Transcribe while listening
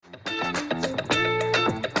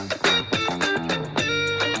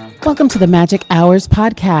Welcome to the Magic Hours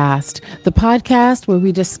podcast, the podcast where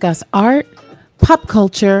we discuss art, pop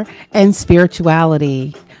culture, and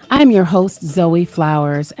spirituality. I'm your host, Zoe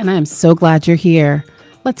Flowers, and I'm so glad you're here.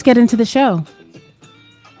 Let's get into the show.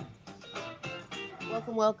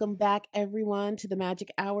 Welcome back, everyone, to the Magic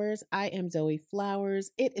Hours. I am Zoe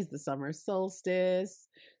Flowers. It is the summer solstice,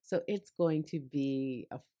 so it's going to be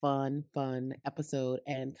a fun episode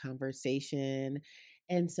and conversation.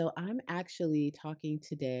 And so I'm actually talking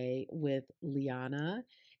today with Liana,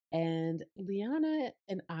 and Liana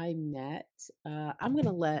and I met. I'm going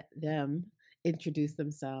to let them introduce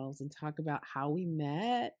themselves and talk about how we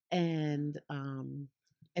met, and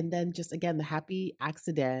then just again the happy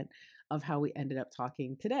accident of how we ended up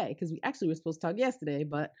talking today, because we actually were supposed to talk yesterday,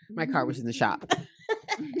 but my car was in the shop.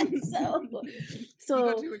 so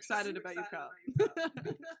You got too excited about your car.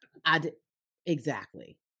 I did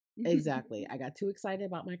exactly. I got too excited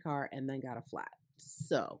about my car and then got a flat.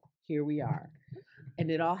 So here we are.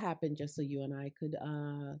 And it all happened just so you and I could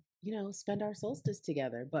spend our solstice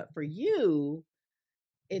together. But for you,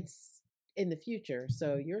 it's in the future.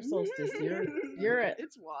 So your solstice, you're at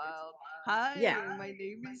It's wild. Hi, yeah. my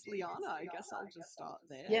name is Liana. I guess I'll just start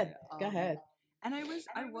there. Yeah, go ahead. And I was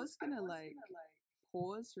gonna like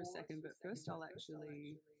pause for a second, but first I'll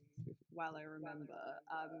actually, while I remember,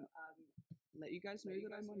 let you guys know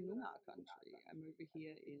that I'm on Noongar country. I'm over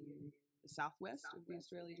here in the southwest of the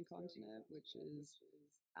Australian continent, which is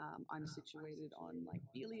I'm situated on like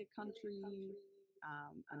Belia country.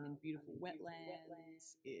 I'm in beautiful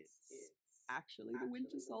wetlands. It's actually the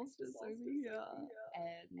winter solstice over here,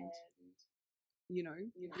 and you know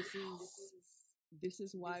this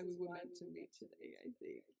is why we were meant to meet today. I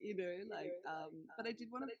think but I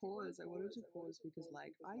did want to pause. I wanted to pause because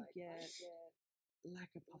like I get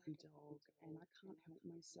like a puppy dog and I can't help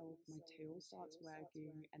myself. My tail starts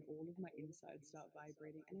wagging and all of my insides start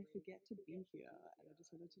vibrating and I forget to be here. And I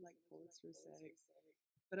just wanted to like pause for a sec.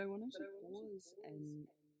 But I wanted to pause and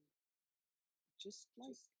just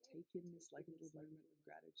like take in this like little moment of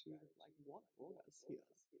gratitude of like what brought us here.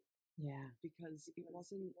 Yeah. Because it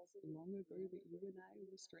wasn't long ago that you and I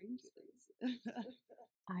were strangers.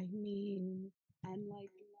 I mean, And like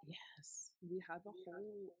yes. we have a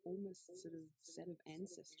whole almost sort of set of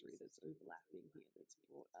ancestry that's overlapping here that's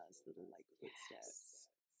brought us little like footsteps.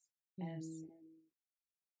 Yes. And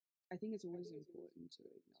I think it's always important to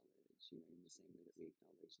acknowledge, you know, in the same way that we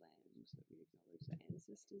acknowledge land, that we acknowledge the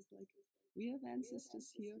ancestors. Like we have ancestors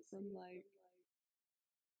here from like,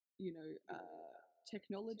 you know,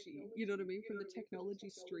 technology, you know what I mean? From the technology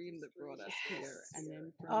stream that brought us here, and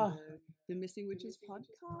then from Oh, the Missing Witches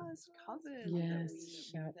podcast coven yes.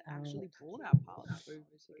 Shout that out. actually brought our paths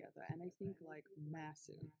over together. And I think like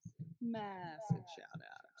massive shout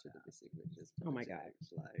out to the Missing Witches Oh my God.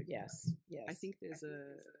 project. Like Yes. I Yes. think there's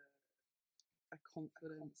a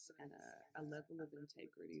confidence and a level of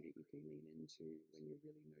integrity that you can lean into when you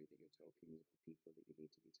really know that you're talking with the people that you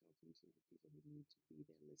need to be talking to, the people who need to be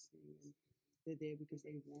there listening, and they're there because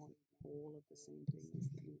they want all of the same things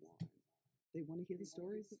that you want. They want to hear the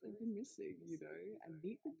stories that they've been missing, you know, and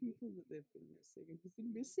meet the people that they've been missing and who've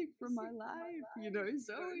been missing from my life, you know,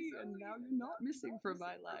 Zoe, and now you're not missing from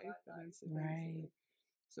my life, and I'm so thankful. Right.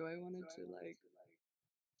 So I wanted to like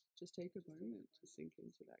just take a moment to sink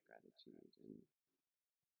into that gratitude and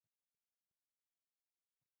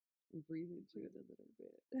breathe into it a little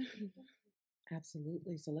bit.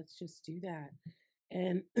 Absolutely. So let's just do that.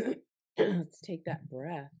 And let's take that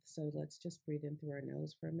breath. So let's just breathe in through our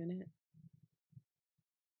nose for a minute.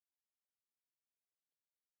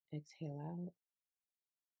 Exhale out.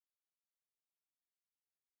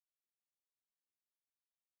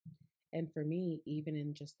 And for me, even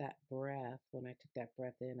in just that breath, when I took that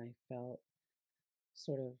breath in, I felt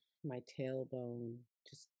sort of my tailbone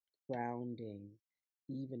just grounding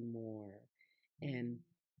even more. And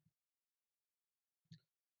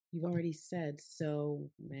you've already said so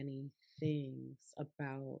many things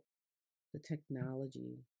about the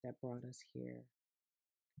technology that brought us here,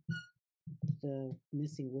 the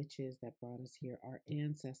missing witches that brought us here, our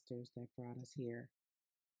ancestors that brought us here.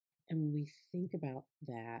 And when we think about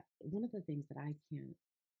that, one of the things that I can't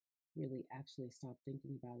really actually stop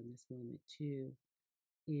thinking about in this moment too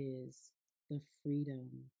is the freedom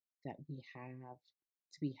that we have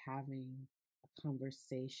to be having a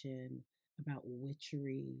conversation about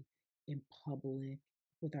witchery in public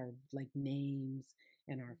with our like names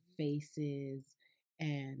and our faces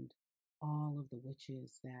and all of the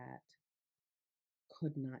witches that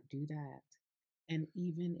could not do that. And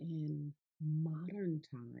even in modern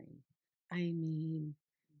time, I mean,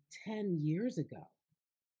 10 years ago,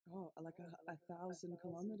 God, like 1,000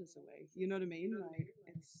 kilometers away. You know what I mean? Like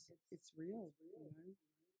it's real, you know.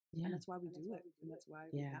 And Yeah. that's why we do it, and that's why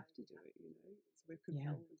we Yeah. have to do it. You know, we're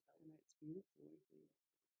Yeah. compelled, and it's beautiful. I think.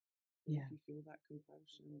 And if Yeah. you feel that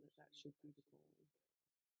compulsion, that should be the goal.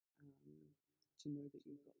 To know that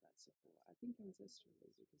you've got that support. I think ancestrally,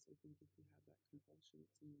 because I think if you have that compulsion,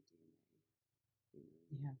 it's in your DNA, you know,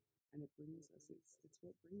 Yeah. and it brings us. It's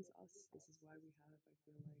what brings us. This is why we have. I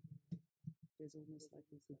feel like there's almost like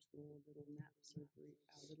we could draw little maps over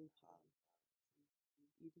our little path,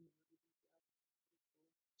 even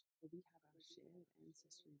where we have our shared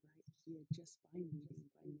ancestry right here, just by meeting,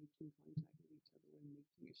 by making contact with each other and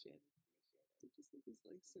making a shared. I just think it's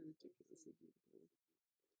like so ridiculously beautiful.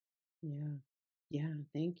 Yeah. Yeah.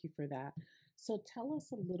 Thank you for that. So tell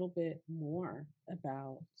us a little bit more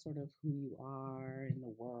about sort of who you are in the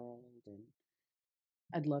world. And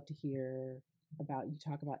I'd love to hear about you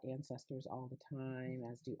talk about ancestors all the time,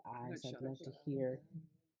 as do I. No, So I'd shut up, love to shut up. hear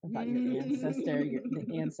about your ancestor,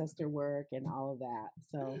 the ancestor work and all of that.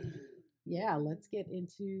 So yeah, let's get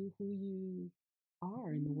into who you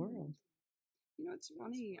are in the world. You know, it's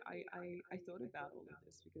funny. I thought about all of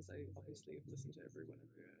this because I obviously have listened to every one of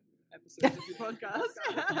your episodes of your podcast.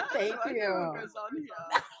 So Thank I know what you. goes on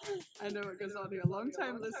here. I know what goes on here. Long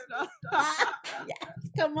time listener. Yes,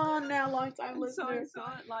 come on now, long time And so I listener.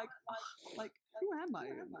 thought, like, like, who am I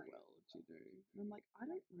in the world, you know? And I'm like, I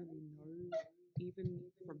don't really know even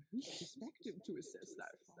from whose perspective to assess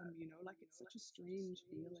that from, you know? Like, it's such a strange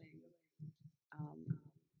feeling. Um,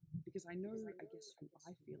 because I know, I guess, who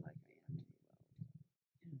I feel like I am in the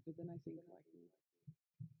world. But then I think, like,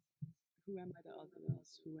 who am I to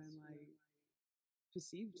others? Who am I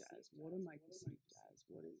perceived as? What am I perceived as?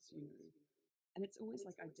 What is, you know? And it's always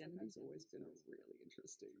like identity's always been a really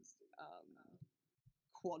interesting um,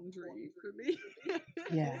 quandary for me.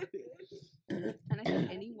 Yeah. And I think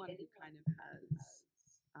anyone who kind of has,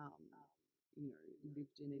 um, you know,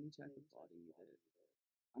 lived in any type of body that,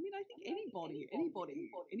 I mean, I think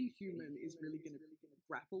any human is really going to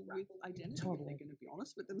grapple with identity if they're Totally. going to be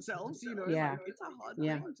honest with themselves, you know, Yeah. like it's a hard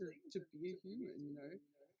Yeah. thing to be a human, you know,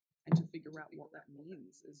 and to figure out what that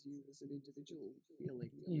means as you as an individual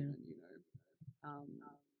feeling Yeah. human, you know. Um,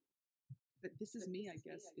 but this is me, I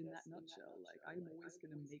guess, in that nutshell. Like, I'm always going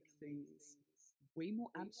to make things way more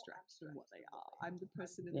abstract than what they are. I'm the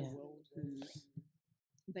person in the Yeah. world who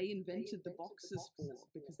they invented the boxes for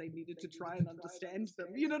because they needed to try and understand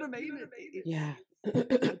them. You know what I mean? Yeah.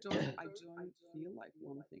 I don't feel like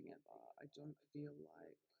one thing ever. I don't feel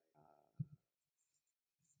like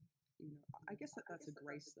you know. I guess that's a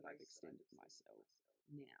grace that I've extended myself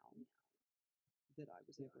now that I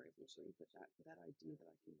was never able to. But that idea that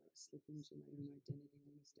I can like slip into my own identity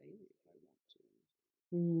almost daily if I want to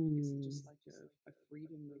is Mm. just like a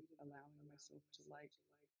freedom of allowing myself to like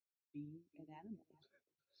be an animal.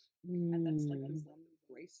 And that's like the Mm. one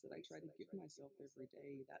grace that I try to give myself every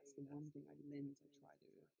day. That's the one thing lens I try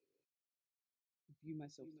to view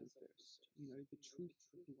myself through first. You know, the truth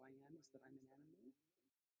of who I am is that I'm an animal,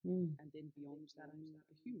 Mm. and then beyond that, I'm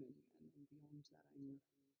a human, and then beyond that, I'm,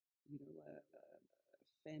 you know, a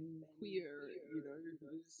femme queer, you know,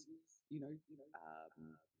 who's, you know,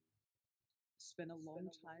 spent a long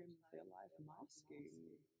time of their life masking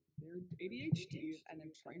their ADHD, and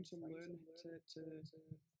I'm trying to learn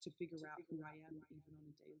to figure out who I am even on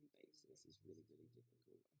a daily basis is really really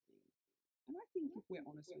difficult. I think, and I think if we're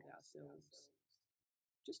honest with ourselves,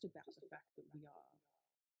 just about the fact that we are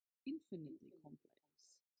infinitely complex.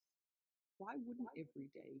 Why wouldn't every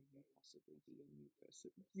day you possibly be a new person?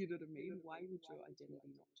 You know what I mean? Why would your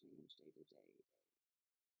identity not change day to day?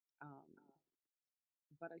 Um,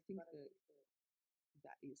 but I think that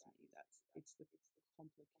that is me. It's the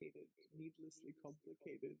complicated, needlessly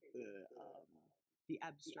complicated, the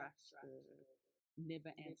abstract, the never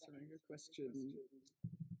answering a question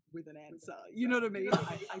with an answer. You know what I mean?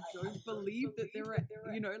 I don't believe that there are,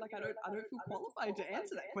 you know, like I don't feel qualified to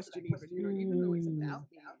answer that question even, you know, even though it's Mm. about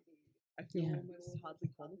me. I feel Yeah. almost hardly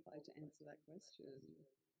qualified to answer that question.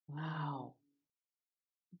 Wow.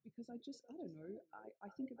 Because I don't know, I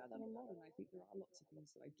think about that a lot, and I think there are lots of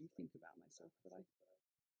things that I do think about myself, but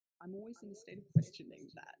I'm always in a state of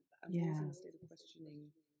questioning that. I'm always Yeah. in a state of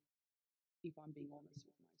questioning if I'm being honest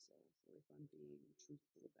with myself or if I'm being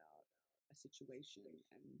truthful about a situation.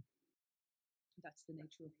 And that's the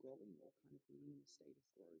nature of growing or kind of being in a state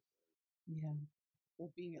of growth Yeah. or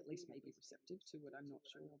being at least maybe receptive to it. I'm not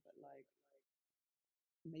sure, but like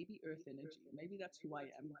maybe earth energy, maybe that's who I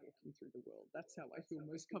am walking through the world. That's how I feel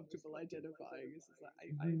most comfortable identifying is that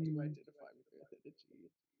I do Mm. identify with earth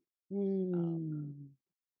energy. Um, Mm.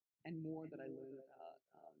 and more that I learn about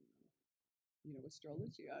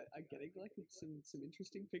astrology, I'm getting like some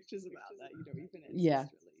interesting pictures about that, even Yeah.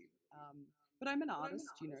 ancestrally. But I'm an artist,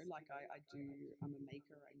 like I'm a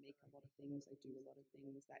maker. I make a lot of things. I do a lot of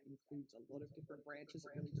things. That includes a lot of different branches.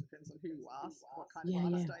 It really depends on who you ask, what kind of Yeah, yeah.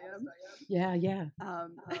 artist I am. Yeah, yeah.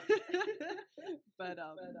 But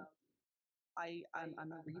I'm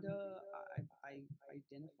a reader. I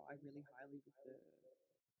identify really highly with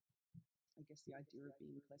I guess the idea of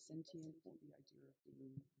being clairsentient, or the idea of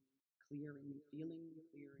being clear in feeling,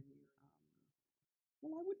 clear in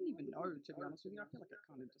well, I wouldn't even know, to be honest with you. I feel like I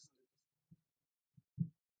kind of just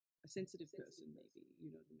a sensitive person, maybe, the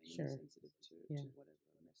main Sure. sensitive Yeah. to whatever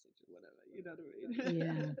message or whatever, you know what I mean?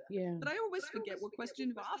 Yeah. Yeah. But I always forget what question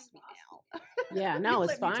you've asked me now. Yeah. No, You've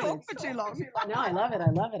it's let me fine. talk for too long. No, I love it. I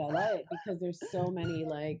love it. I love it because there's so many I'm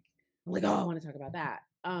like, oh, I want to talk about that.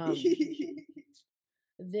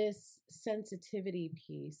 This sensitivity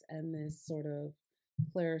piece and this sort of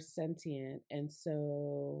clairsentient. And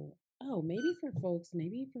so, oh, maybe for folks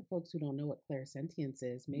who don't know what clairsentience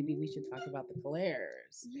is, maybe we should talk about the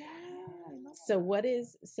clairs. Yeah, I love So that.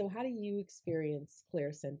 so how do you experience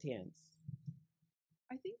clairsentience?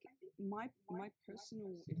 I think my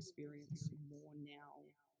personal experience more now,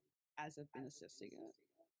 as I've been assessing it,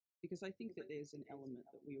 because I think that there's an element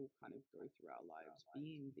that we all kind of go through our lives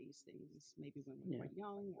being these things, maybe when we're Yeah. quite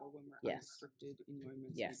young, or when we're Yes. unrestricted in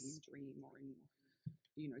moments, maybe in Yes. dream, or in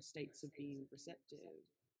states of being receptive.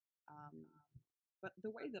 Um, but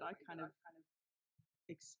the way that I kind of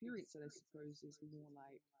experience it, I suppose, is more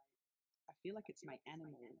like I feel like it's my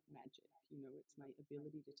animal magic. It's my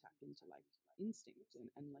ability to tap into like instinct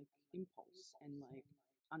and like impulse, and like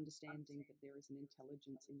understanding that there is an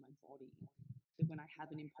intelligence in my body, that when I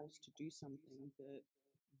have an impulse to do something,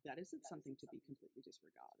 that isn't something to be completely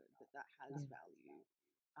disregarded, that has Yeah. value.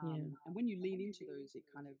 Yeah. And when you lean into those, it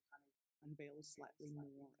kind of unveils slightly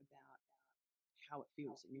more about how it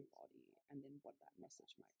feels in your body, and then what that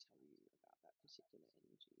message might tell you about that particular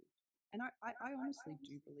energy. And I honestly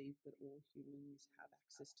do believe that all humans have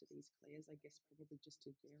access to these clairs, I guess probably just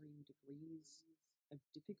to varying degrees of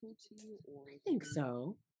difficulty, or I think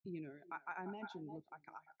so. I imagine, look, I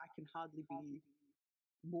can hardly be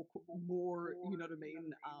more, you know what I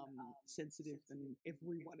mean, sensitive than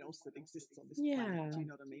everyone else that exists on this planet. Yeah. Do you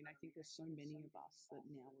know what I mean? I think there's so many of us that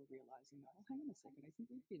now are realizing, oh, hang on a second, I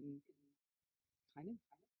think we've been kind of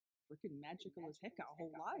freaking magical as heck our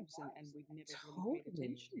whole lives, and we've never really paid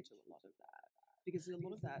Totally. attention to a lot of that, because a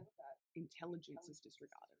lot of that intelligence is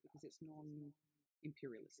disregarded because it's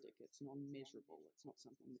non-imperialistic, it's non-measurable, it's not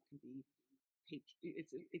something that can be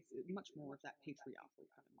it's much more of that patriarchal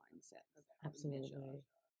kind of mindset of how to measure Absolutely.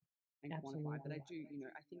 and quantify. But I Absolutely. do,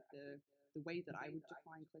 I think the way that I would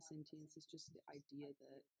define clairsentience is just the idea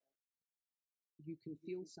that you can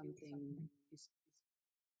feel something is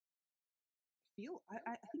feel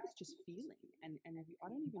I think it's just feeling, and I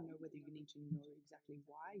don't even know whether you need to know exactly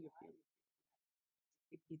why you're feeling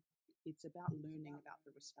it. It's about learning about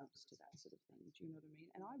the response to that sort of thing. Do you know what I mean?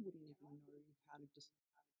 And I wouldn't even know how to just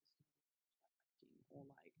or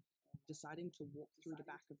like deciding to walk through the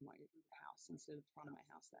back of my house instead of the front of my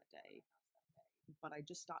house that day, but I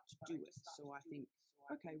just start to do it. So I think,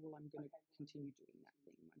 okay, well, I'm going to continue doing that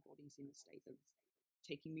thing. My body's in a state of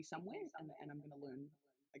taking me somewhere, and I'm going to learn,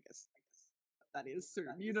 I guess, that is soon.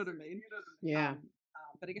 You know what I mean? Yeah.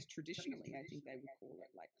 But I guess traditionally, I think they would call it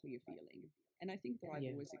like clear feeling. And I think that I've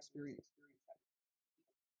Yeah. always experienced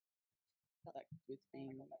like with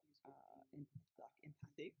being like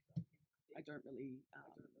empathic. I don't really.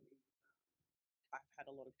 I've had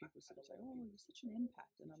a lot of people sort of say, "Oh, you're such an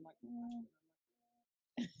empath," and I'm like, "Oh,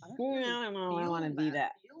 I don't I really don't know. I feel want to be that.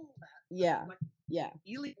 that. Feel that. Yeah. Like Yeah.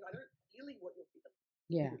 feeling. I don't feeling what you're feeling.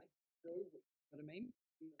 Yeah. Like, know what I mean?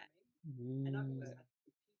 And I've always Mm. had to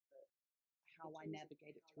repeat that how I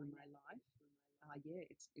navigate it through my life. Yeah,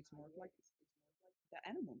 it's more of like the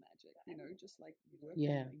animal magic, just like work on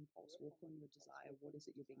Yeah. your impulse, work on your desire. What is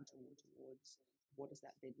it you're being drawn towards? What does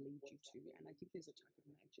that then lead you to? And I think there's a type of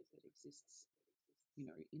magic that exists,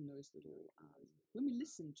 in those little, when we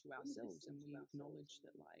listen to ourselves and we acknowledge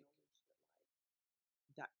that, like,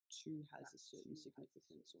 that too has a certain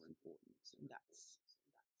significance or importance, and that's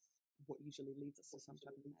what usually leads us to some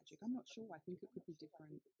type of magic. I'm not sure. I think it could be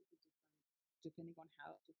different depending on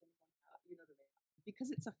how,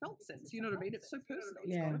 because it's a felt sense, you know what I mean? It's so personal.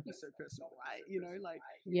 It's got Yeah. to be so personal, right? Like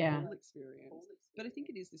Yeah. whole experience. But I think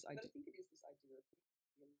it is this idea,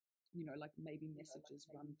 like maybe messages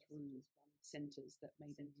run through centers that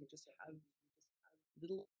maybe you just have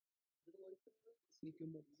little. If you're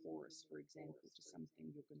more porous, for example, to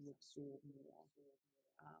something, you're going to absorb more,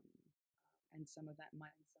 um, and some of that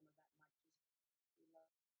might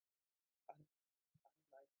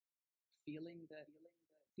feeling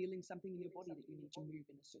something in your body that you need to move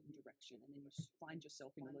in a certain direction, and then you find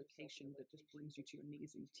yourself in a location that just brings you to your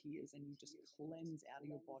knees in tears, and you just cleanse out of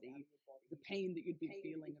your body the pain that you'd been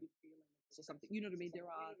feeling or something. You know what I mean? There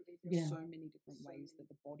are Yeah. so many different ways that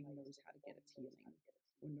the body knows how to get its healing,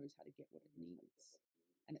 or knows how to get what it needs,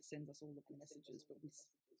 and it sends us all of the messages, but we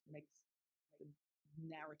make the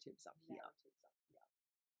narratives up here,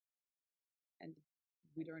 and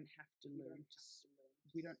we don't have to learn to.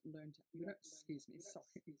 We don't. Excuse me.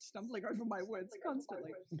 Sorry, stumbling over my words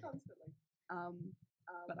constantly.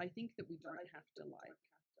 But I think that we don't have to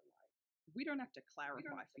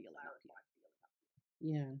clarify feeling up here.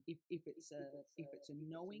 Yeah. If it's a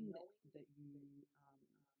knowing that you,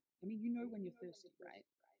 I mean, you know when you're thirsty, right?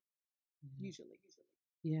 Usually.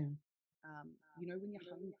 Yeah. You know when you're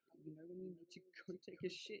hungry, you know when you need to go take a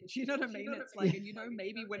shit. You know what I mean? It's like, and you know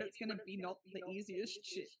maybe when it's gonna be not the easiest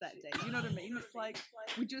shit that day. You know what I mean? It's like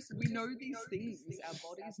we know these things. Our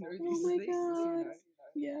bodies know these things. You know.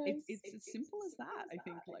 Yes. It's as simple as that. I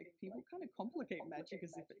think like people kind of complicate magic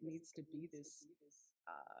as if it needs to be this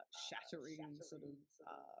shattering sort of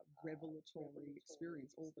revelatory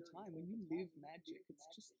experience all the time. When you live magic, it's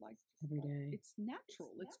just like every day. It's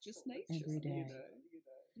natural. It's just nature. Every day.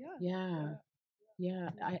 Yeah. Yeah.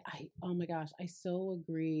 Oh my gosh, I so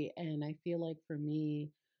agree. And I feel like for me,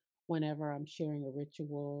 whenever I'm sharing a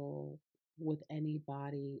ritual with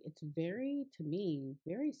anybody, it's very, to me,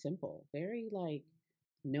 very simple, very like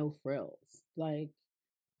no frills. Like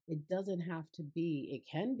it doesn't have to be, it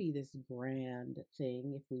can be this grand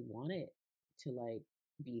thing if we want it to like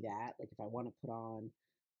be that. Like if I want to put on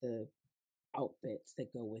the outfits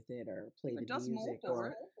that go with it or play the music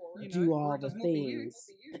or do all the things.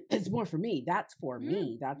 It's more for me. That's for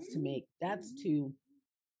me. That's to make, that's to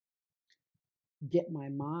get my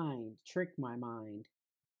mind, trick my mind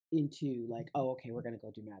into like, oh, okay, we're gonna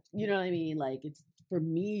go do magic. You know what I mean? Like it's for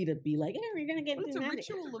me to be like, hey, we're gonna get it's do a magic.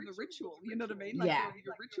 ritual of a ritual. You know what I mean? Like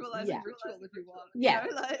you're ritualizing ritual if you want. Yeah.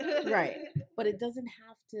 You know? Like Right. But it doesn't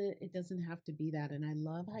have to be that. And I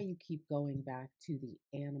love how you keep going back to the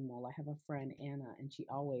animal. I have a friend, Anna, and she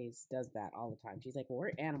always does that all the time. She's like, well,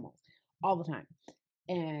 we're animals all the time.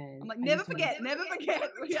 And I'm like, never forget.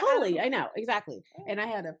 Totally, I know, exactly. And I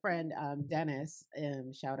had a friend, Dennis,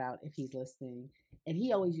 shout out if he's listening, and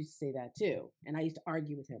he always used to say that too. And I used to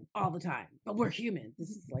argue with him all the time. But we're human. This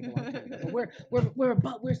is like a long time ago. But we're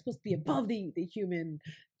above. We're supposed to be above the human,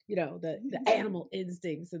 you know, the animal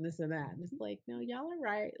instincts and this and that. And it's like, no, y'all are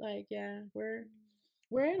right. Like, yeah, we're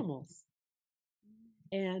animals,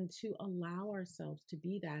 and to allow ourselves to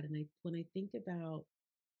be that. And when I think about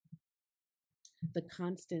the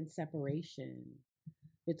constant separation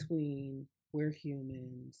between we're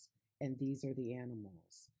humans and these are the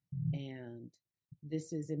animals, and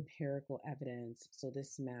this is empirical evidence, so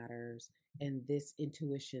this matters, and this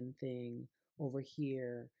intuition thing over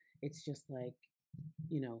here, it's just like,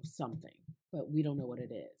 you know, something, but we don't know what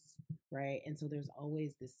it is, right? And so there's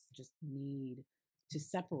always this just need to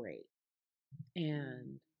separate.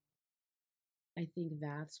 And I think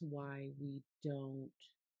that's why we don't,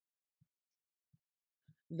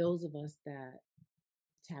 those of us that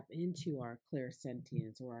tap into our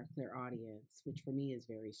clairsentience or our clairaudience, which for me is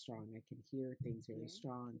very strong. I can hear things very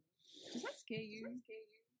strong. Does that scare you?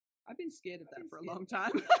 I've been scared of that for a long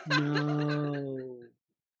time. No,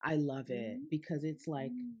 I love it because it's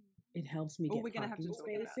like it helps me get parking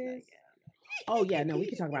spaces. Oh yeah, no, we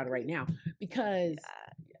can talk about it right now because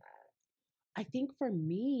I think for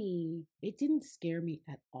me it didn't scare me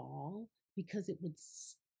at all because it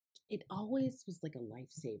always was like a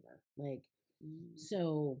lifesaver. Like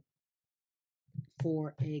so,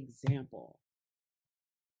 for example,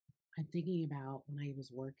 I'm thinking about when I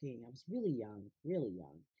was working, I was really young.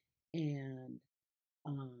 And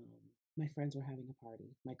um, my friends were having a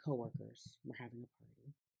party. My coworkers were having a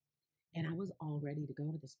party. And I was all ready to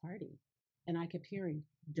go to this party. And I kept hearing,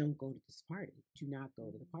 don't go to this party. Do not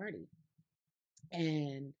go to the party.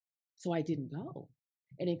 And so I didn't go.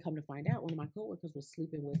 And then come to find out, one of my coworkers was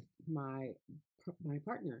sleeping with my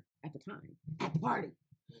partner at the time at the party.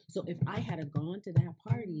 So if I had gone to that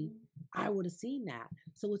party, I would have seen that.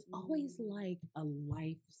 So it's always like a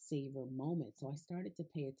lifesaver moment. So I started to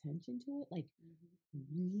pay attention to it like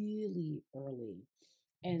really early.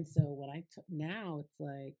 And so when I took now, it's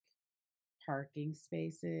like parking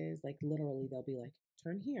spaces, like literally they'll be like,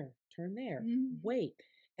 turn here, turn there, wait.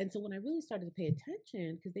 And so when I really started to pay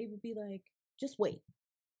attention, because they would be like, just wait.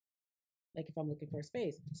 Like if I'm looking for a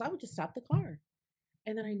space. So I would just stop the car.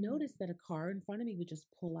 And then I noticed that a car in front of me would just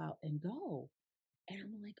pull out and go. And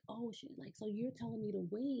I'm like, oh shit, like, so you're telling me to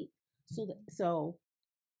wait. So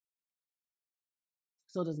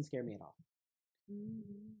So it doesn't scare me at all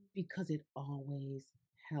Mm. because it always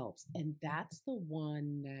helps. And that's the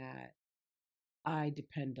one that I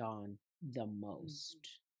depend on the Mm.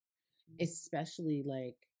 most, Mm. especially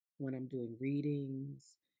like when I'm doing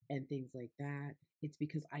readings and things like that. It's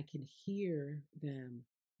because I can hear them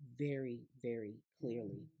very, very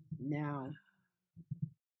clearly. Now,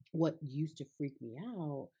 what used to freak me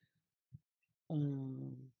out,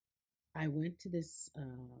 um, I went to this,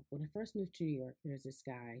 when I first moved to New York, there's this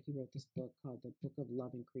guy, he wrote this book called The Book of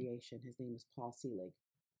Love and Creation. His name is Paul Selig,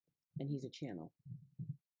 and he's a channel.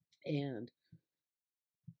 And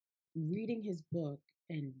reading his book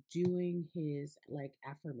and doing his like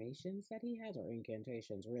affirmations that he has, or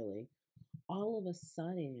incantations really, all of a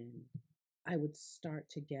sudden I would start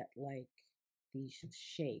to get like these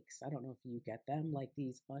shakes. I don't know if you get them, like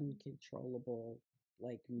these uncontrollable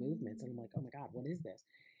like movements. And I'm Mm. like, oh my God, what is this?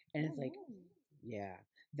 And Oh it's like, wow. yeah,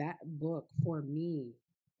 that book for me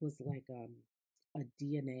was like a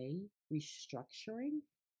DNA restructuring.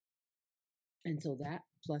 And so that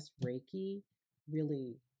plus Reiki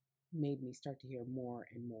really made me start to hear more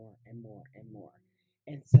and more and more and more.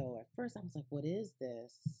 And so at first I was like, what is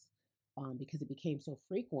this? Because it became so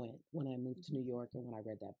frequent when I moved to Mhm. New York and when I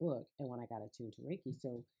read that book and when I got attuned to Reiki.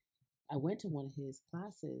 So I went to one of his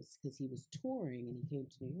classes because he was touring and he came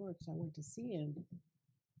to New York. So I went to see him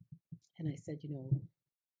and I said,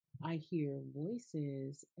 I hear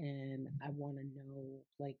voices and I want to know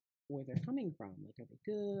like where they're coming from. Like, are they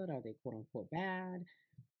good? Are they quote unquote bad?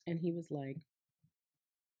 And he was like,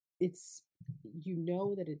 it's,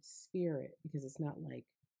 that it's spirit because it's not like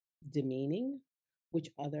demeaning, which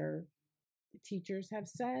other teachers have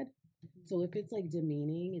said. So if it's like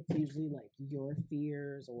demeaning, it's usually like your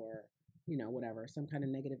fears or, whatever, some kind of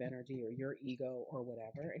negative energy or your ego or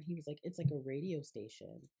whatever. And he was like, it's like a radio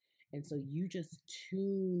station. And so you just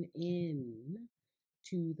tune in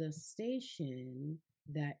to the station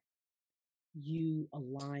that you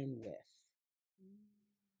align with. Mm.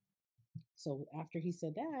 So after he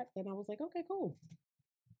said that, then I was like, okay, cool.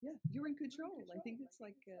 Yeah, you're in control. I think it's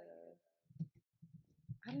like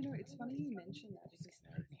I don't know. It's funny you mention that It's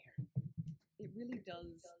because getting hot like in here. it really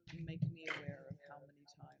does make me aware of how many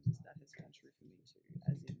times that has run true for me too,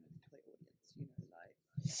 as in clairaudience. Like.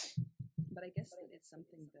 But I guess that it's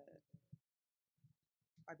something that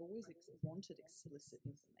I've always wanted explicit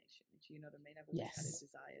information. Do you know what I mean? I've always had a Yes.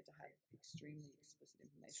 desire to have extremely explicit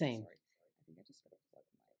information. Same. Sorry, I think I just got to plug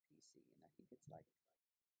my PC, and I think it's like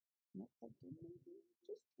not plugged in. Maybe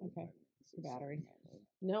just one Okay. moment. So The sorry, battery. my love.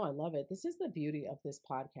 No, I love it. This is the beauty of this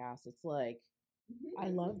podcast. It's like, I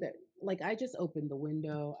love that. Like, I just opened the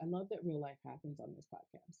window. I love that real life happens on this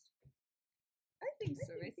podcast. I think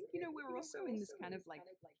so. I think we're also in this kind of like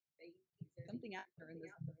something out there in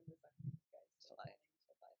this to like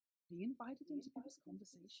be invited into people's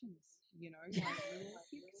conversations. Like we're all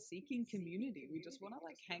here seeking community. We just want to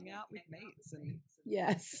like hang out with mates and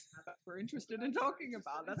Yes. that we're interested in talking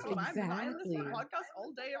about. That's what I mean. I listen to Exactly. podcasts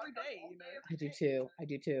all day, every day. I do too. I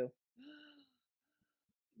do too.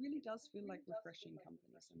 It really does feel like refreshing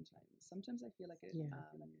company sometimes. Sometimes I feel like it. Yeah.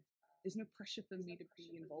 There's no pressure for me to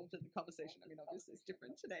be involved in the conversation. I mean, obviously it's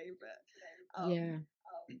different today, but Yeah.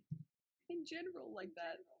 in general, like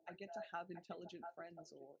that, I get to have intelligent friends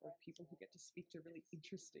or people who get to speak to really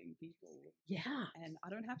interesting people. Yeah. And I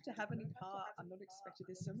don't have to have any part. I'm not expected.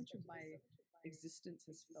 There's so much of my existence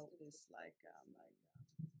has felt this like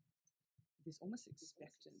this almost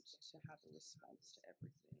expectant to have a response to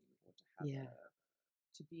everything or to have Yeah.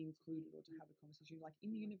 to be included or to have a conversation. Like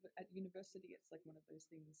at university, it's like one of those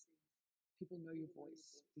things. People know your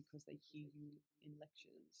voice because they hear you in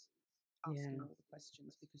lectures Yeah. asking all the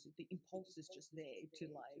questions because the impulse is just there to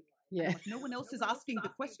like. Yeah. Like no one else is asking the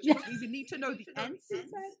questions. Yeah. We need to know the answers.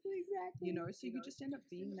 Exactly. So you just end up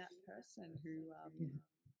being that person who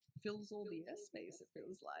fills all the airspace. It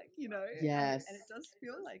feels like, Yes. and it does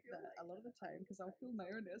feel like that a lot of the time because I'll fill my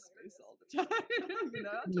own airspace all the time. I'll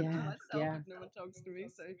talk to Yeah. myself Yeah. if no one talks to me.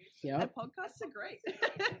 So, Yep. and podcasts are great.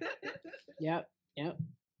 Yep. Yep.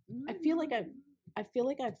 I Mm. feel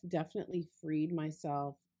like I've definitely freed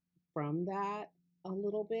myself from that a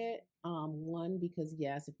little bit. One, because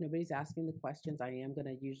yes, if nobody's asking the questions, I am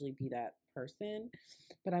gonna usually be that person.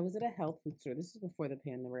 But I was at a health food store. This is before the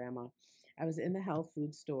panorama. I was in the health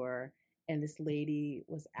food store and this lady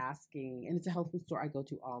was asking, and it's a health food store I go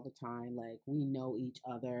to all the time. Like we know each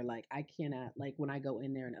other. Like I cannot, like when I go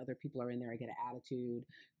in there and other people are in there, I get an attitude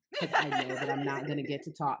because I know that I'm not going to get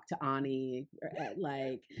to talk to Ani.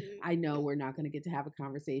 Like, I know we're not going to get to have a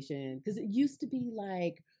conversation because it used to be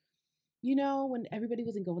like, when everybody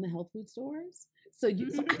wasn't going to health food stores, so I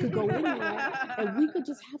could go in there and we could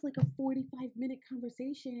just have like a 45-minute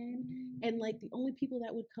conversation, and like the only people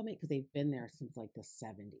that would come in, because they've been there since like the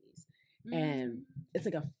 70s, and it's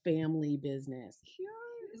like a family business. Cute.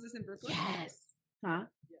 Is this in Brooklyn? Yes. Huh?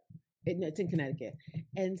 It's in Connecticut.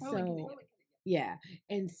 And Oh, in so Connecticut. yeah,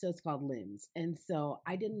 and so it's called Limbs. And so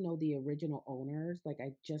I didn't know the original owners. Like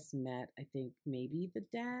I just met, I think maybe the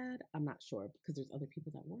dad. I'm not sure because there's other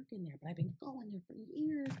people that work in there, but I've been going there for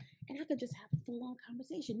years, and I could just have a full on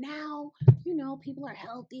conversation. Now, people are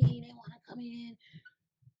healthy, they want to come in.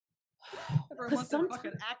 Everyone wants some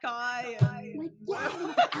fucking acai and like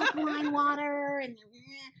the alkaline water and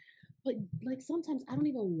but like sometimes I don't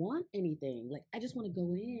even want anything. Like I just want to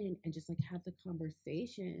go in and just like have the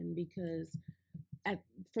conversation, because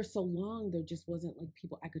for so long there just wasn't like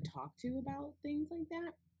people I could talk to about things like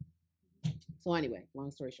that. So anyway, long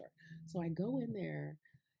story short, so I go in there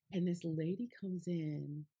and this lady comes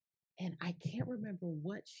in, and I can't remember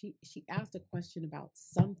what she asked a question about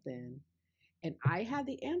something, and I had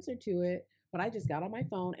the answer to it, but I just got on my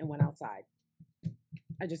phone and went outside.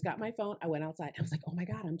 I just got my phone. I went outside. I was like, oh my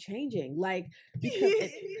God, I'm changing. Like,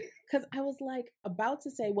 because I was like about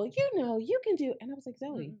to say, well, you can do. And I was like,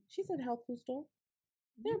 Zoe, she's at a health food store.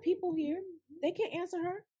 There are people here. They can't answer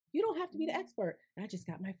her. You don't have to be the expert. And I just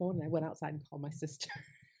got my phone and I went outside and called my sister.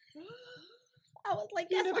 I was like,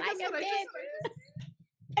 that's what I just did.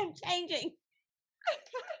 I'm changing.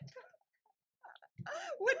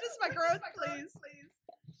 Witness my growth, please.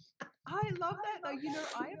 I love that though.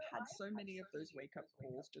 I have had so many of those wake up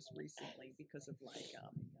calls just recently because of like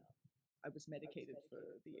I was medicated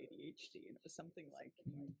for the ADHD, and it was something like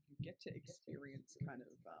you get to experience kind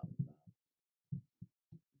of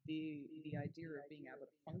the idea of being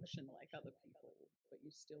able to function like other people, but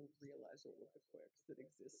you still realize all of the quirks that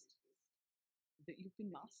exist that you've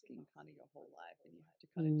been masking kind of your whole life, and you have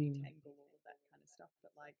to kind of detangle all of that kind of stuff.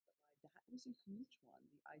 But like that was a huge one,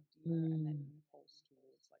 the idea and that impulse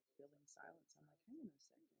towards like filling silence. I'm like, hang on a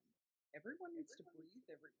second, everyone needs to breathe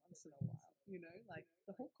every once in a while, like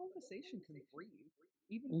the whole conversation can breathe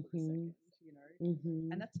even for a second,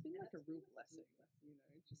 and that's been like a real blessing,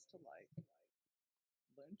 just to like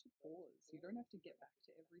learn to pause. You don't have to get back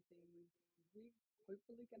to everything. We're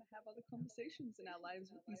hopefully going to have other conversations in our lives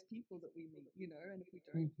with these people that we meet, and if we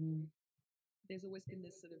don't, there's always been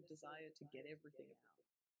this sort of desire to get everything out.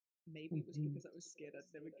 Maybe it was because I was scared I'd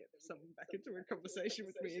never get someone back into a conversation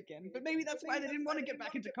with me again, but maybe that's why they didn't want to get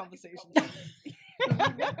back into conversations.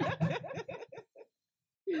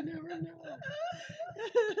 You never know.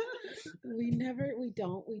 We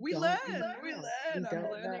don't. We learn. I'm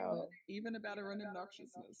learning even about our own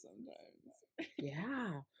obnoxiousness sometimes.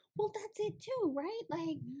 Yeah. Well, that's it too, right?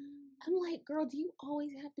 Like, I'm like, girl, do you always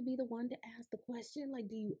have to be the one to ask the question? Like,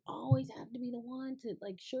 do you always have to be the one to,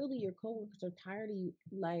 like, surely your coworkers are tired of you.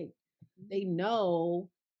 Like, they know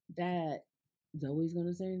that Zoe's going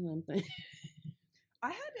to say something. I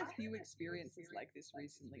had a few experiences like this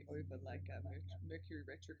recently over like Mercury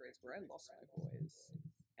retrogrades where I lost my voice.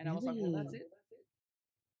 And I was like, well, that's it.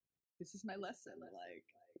 This is my lesson. Like,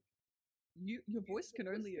 your voice can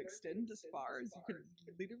only extend as far as you can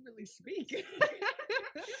literally speak.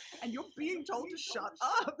 And you're being told to shut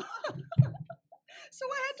up. So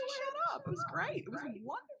I had to shut up. It was great. It was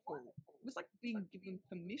wonderful. It was like being given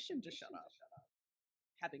permission to shut up,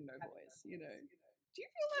 having no voice, Do you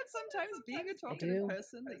feel that sometimes being a talkative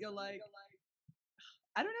person that you're like,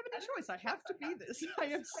 I don't have any choice. I have to be this. I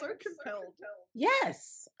am so compelled.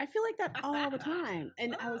 Yes, I feel like that all the time.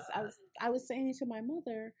 And I was saying it to my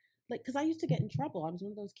mother, like, because I used to get in trouble. I was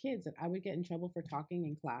one of those kids that I would get in trouble for talking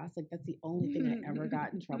in class. Like, that's the only thing I ever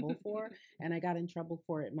got in trouble for, and I got in trouble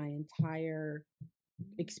for it my entire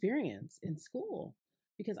experience in school,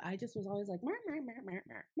 because I just was always like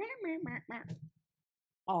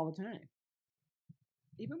all the time.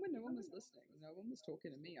 Even when no one was listening, no one was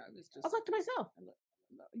talking to me, I was like to myself.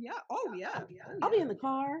 Yeah. Oh, yeah. I'll be in the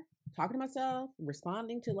car talking to myself,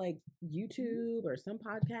 responding to like YouTube or some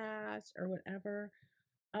podcast or whatever.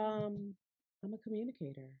 I'm a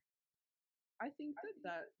communicator. I think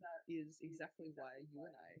that is exactly why you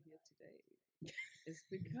and I are here today. Is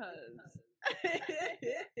because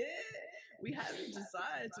we have a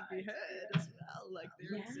desire to be heard as well. Like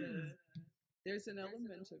there's an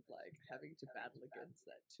element of like having to battle against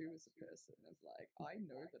that too as a person, of like, I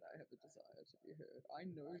know that I have a desire to be heard. I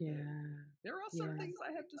know that there are some things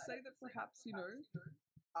I have to say that perhaps,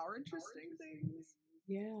 are interesting things.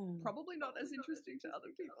 Yeah. Probably not as interesting to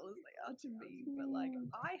other people as they are to me, but like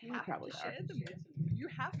I have to share them with you. You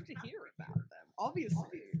have to hear about them,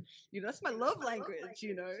 obviously. That's my love language,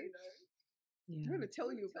 Yeah. I'm going to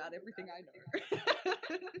tell you about everything I know.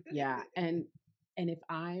 Yeah. And if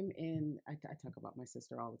I'm in, I talk about my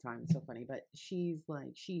sister all the time. It's so funny, but she's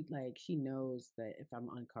like, she knows that if I'm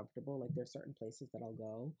uncomfortable, like there's certain places that I'll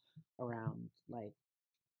go around like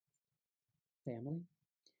family,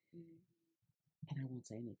 and I won't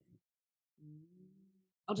say anything.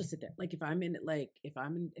 I'll just sit there. Like if I'm in, like if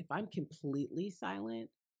I'm completely silent,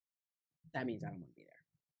 that means I don't want to be there.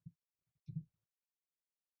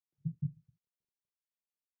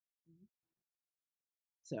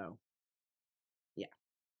 So, yeah.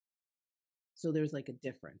 So there's like a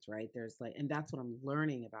difference, right? There's like, and that's what I'm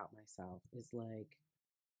learning about myself is like,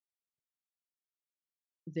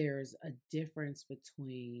 there's a difference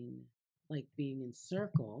between like being in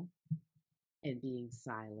circle and being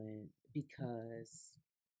silent because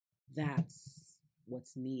that's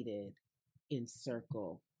what's needed in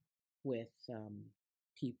circle with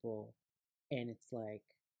people. And it's like,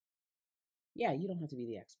 yeah, you don't have to be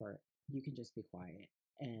the expert. You can just be quiet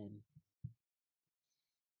and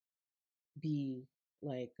be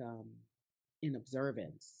like in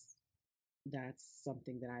observance. That's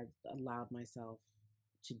something that I've allowed myself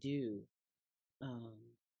to do.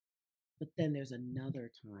 Um, but then there's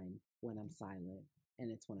another time when I'm silent,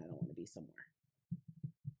 and it's when I don't want to be somewhere.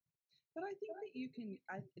 But I think that you can.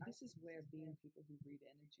 This is where being people who read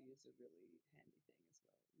energy is a really handy thing as well.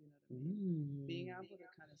 You know what I mean? Being able to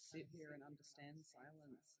kind of sit here and understand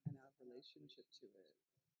silence and our relationship to it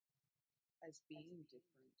as being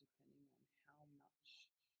different depending on how much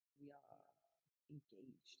we are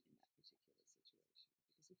engaged in that particular situation.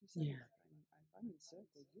 Because if you say, Yeah. like, I'm in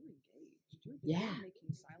circle, you're engaged. You're Yeah.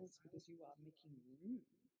 making silence because you are making room.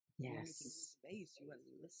 You are making Yes. space. You are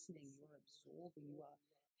listening. You are absorbing. You are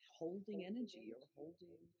holding energy. You're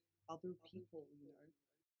holding other people. You know,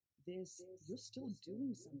 you're still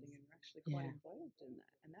doing something, and you're actually quite Yeah. involved in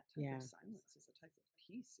that. And that type Yeah. of silence is a type of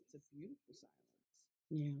peace. It's a beautiful silence.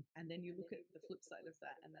 Yeah. And then you look at the flip side of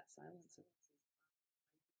that, and that silence is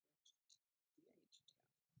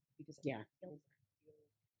because Yeah.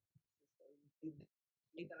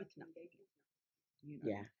 it's nothing. You know,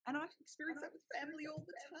 Yeah. and I've experienced that with family all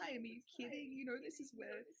the time. Are you kidding? You know, this is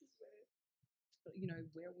where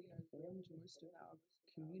where we have formed most of our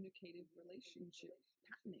communicative relationship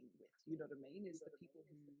happening with. You know what I mean? Is the people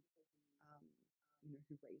who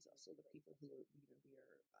who raise us, or the people who we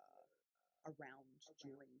are around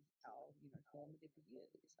during our formative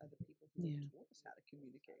years, are the people who have taught us how to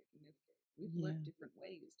communicate. And if we've learned different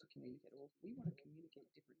ways to communicate, or if we want to communicate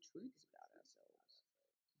different truths about ourselves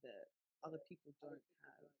that other people don't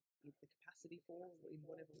have the capacity for, in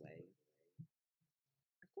whatever way,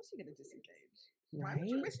 of course you're going to disengage. Why would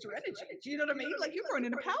you waste your energy? Do you know what I mean? Like, you're going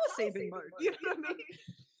into power saving mode. You know what I mean?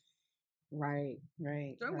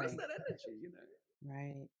 Right. Don't waste that energy,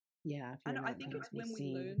 Right. Yeah. And I think it's when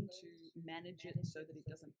we learn to manage it so that it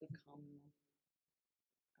doesn't become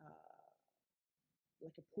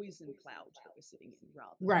like a poison cloud that we're sitting in,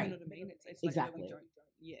 rather. Right. You know what I mean? It's like exactly. we don't,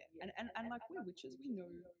 yeah. And like we're witches, we know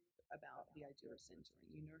about the idea of centering.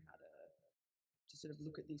 You know how to sort of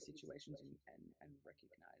look at these situations and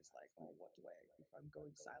recognize, like, oh, what do I, if I'm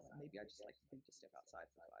going silent, maybe I just like need to step outside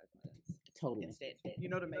for 5 minutes. Totally. Instead, you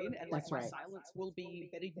know what I mean? And like That's my right. silence will be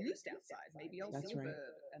better used outside. Maybe I'll That's see a right.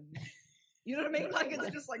 bird, and you know what I mean? Like, it's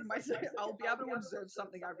just like I'll be able to observe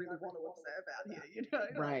something I really want to observe out here, you know?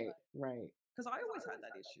 Right. Right. Because I always had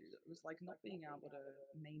that issue. It was like not being able to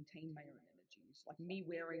maintain my own energies. Like me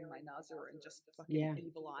wearing my nazar and just fucking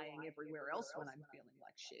evil eyeing everywhere else when I'm feeling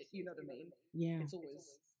like shit. You know what I mean? Yeah.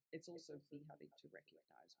 It's also me having to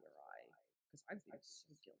recognize because I've been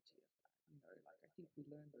so guilty of that. You know, like I think we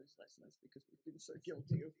learn those lessons because we've been so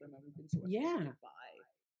guilty of them, and we've been so affected by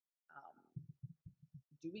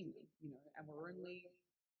doing them. You know, and we're only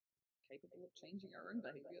capable of changing our own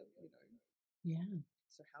behavior. You know. Yeah.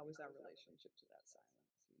 So how is our relationship to that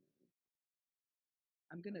silence? You know,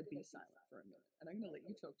 I'm gonna be silent for a minute, and I'm gonna let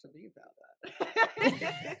you talk to me about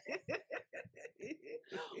that.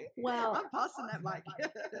 Well, I'm passing that mic.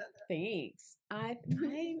 Thanks.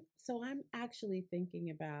 So I'm actually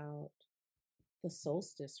thinking about the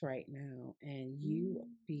solstice right now, and you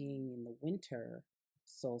being in the winter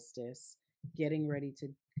solstice, getting ready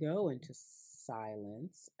to go into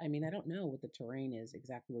silence. I mean, I don't know what the terrain is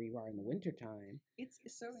exactly where you are in the wintertime. It's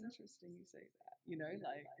so interesting you say that. You know,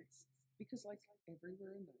 like it's because like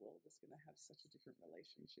everywhere in the world is going to have such a different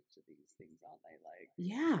relationship to these things, aren't they? Like,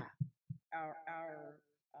 yeah, our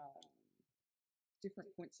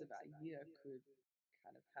different points of our year could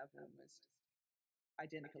kind of have almost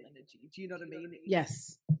identical energy. Do you know what I mean?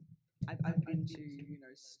 Yes. I've been to,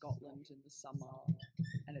 Scotland in the summer,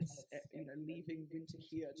 and it's, leaving winter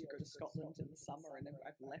here to go to Scotland in the summer, and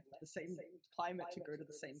I've left the same climate to go to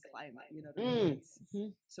the same climate. You know what I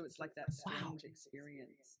mean? So it's like that strange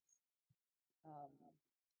experience.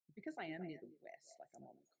 Because I am near the west, like I'm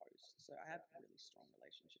on the coast, so I have a really strong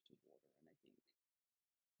relationship to water, and I think,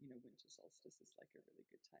 winter solstice is like a really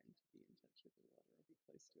good time to be in touch with the water, or be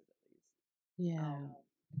close to it at least. Yeah.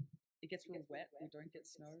 It gets real wet. We don't get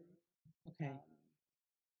snow. Okay.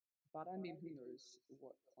 But I mean, who knows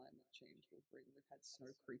what climate change will bring? We've had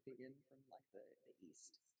snow creeping in from like the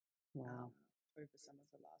east. Wow. Over some of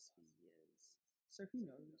the last few years. So who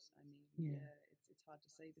knows? I mean, it's hard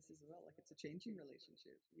to say this as well. Like, it's a changing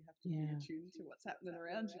relationship. You have to be attuned to what's happening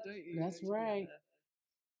around you, don't you? That's right.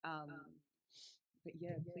 But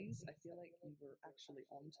yeah, please, I feel like you were actually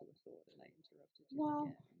onto a thought and I interrupted you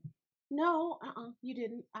Well, again. no, you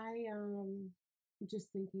didn't. I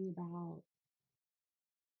just thinking about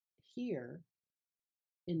here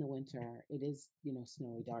in the winter, it is,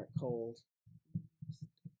 snowy, dark, cold.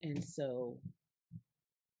 And so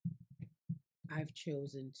I've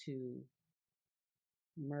chosen to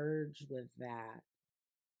merge with that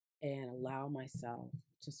and allow myself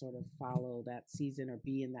to sort of follow that season or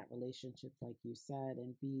be in that relationship, like you said,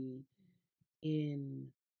 and be in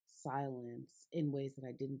silence in ways that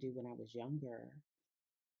I didn't do when I was younger.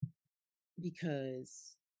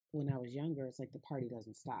 Because when I was younger, it's like the party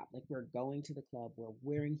doesn't stop. Like, we're going to the club, we're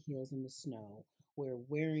wearing heels in the snow, we're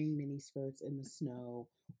wearing mini skirts in the snow,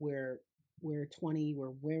 we're 20, we're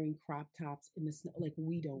wearing crop tops in the snow. Like,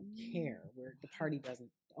 we don't care. The party doesn't.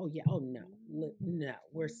 Oh yeah. Oh no. No.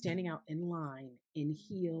 We're standing out in line in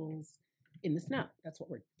heels in the snow. That's what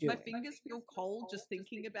we're doing. My fingers feel cold just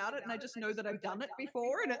thinking about it, and I just know that I've done it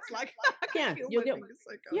before, and it's like I can feel my fingers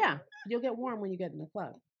so cold. Yeah, you'll get warm when you get in the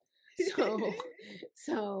club.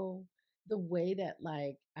 So the way that,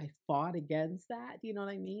 like, I fought against that, you know what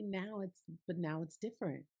I mean? Now it's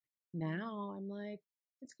different. Now I'm like,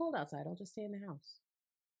 it's cold outside. I'll just stay in the house.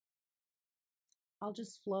 I'll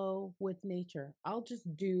just flow with nature. I'll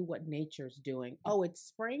just do what nature's doing. Oh, it's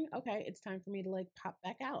spring. Okay, it's time for me to like pop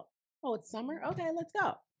back out. Oh, it's summer. Okay, let's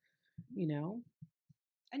go.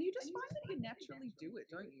 And you just find that you naturally do it,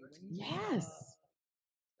 don't you? Yes.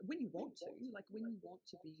 When you want to, like when you want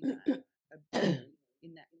to be that,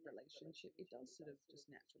 in that relationship, it does sort of just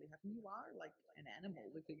naturally happen. You are like an animal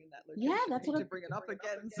living in that location. Yeah, that's what to bring it up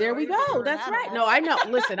again. So there we go. That's right. No, I know.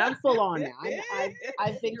 Listen, I'm full on now.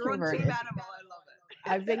 I've been You're converted. On team animal. I love it.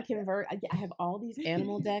 I've been converted. I have all these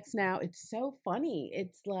animal decks now. It's so funny.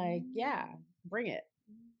 It's like, yeah, bring it.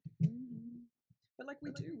 But like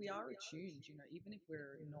we are attuned, even if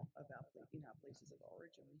we're not in our places of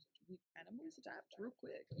origin, animals adapt real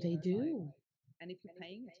quick. They do. And if you're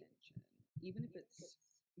paying attention, even if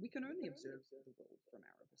we can only observe the world from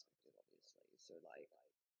our perspective, obviously. So like,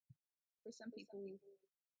 for some people,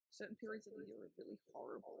 certain periods of the year are really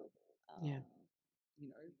horrible.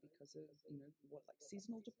 Because of what, like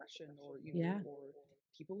seasonal depression, or or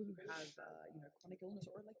people who have chronic illness,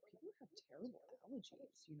 or like people who have terrible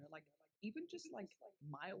allergies. Like even just like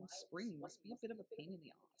mild spring must be a bit of a pain in the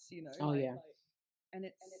ass. Oh yeah. And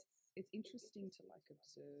it's interesting to like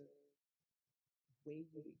observe where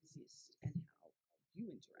you exist and how you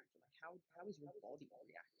interact. Like how is your body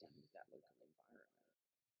reacting with that local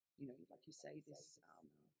environment? Like you say, this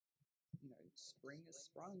spring has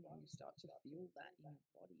sprung, and you start to feel that in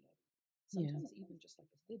your body. Sometimes even just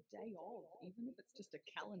like the day of, even if it's just a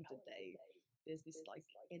calendar day, there's this like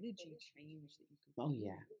energy change that you can feel in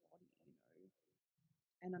your body,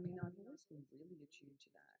 And I mean, I've always been really attuned to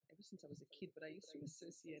that ever since I was a kid, but I used to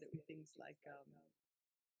associate it with things like,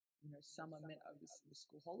 summer meant I was in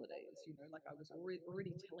school holidays, like I was already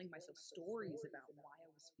telling myself stories about why I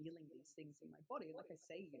was feeling these things in my body. And like I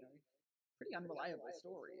say, pretty unreliable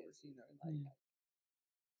stories,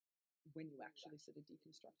 when you actually sort of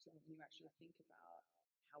deconstruct it, when you actually think about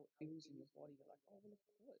how it feels in your body, you're like, oh, well, of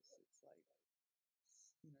course, it's like,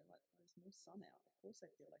 like there's no sun out. Of course I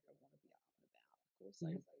feel like I want to be out and about. Of course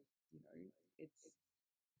it's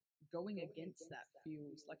going against that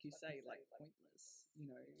feels, like you say, like pointless,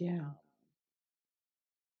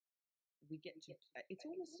 we get to, it's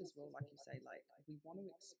almost as well, like you say, like we want to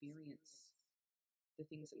experience the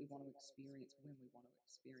things that we want to experience when we want to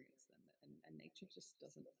experience them, and nature just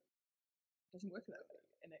doesn't work that way,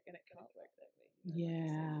 and it can't work that way. Like you say,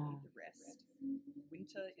 you need the rest.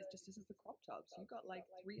 Winter just isn't for crop tops. You got like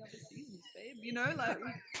 3 other seasons, babe. Like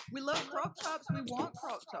we love crop tops. We want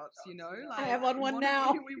crop tops. Like I have on one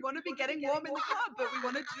now. We want to be getting warm in the club, but we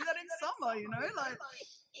want to do that in summer. Like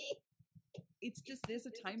it's just there's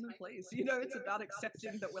a time and place, you know. It's about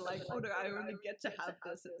accepting that we're like, oh no, I only get to have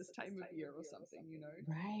this at this time of year or something, you know.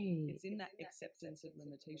 Right. It's in that acceptance of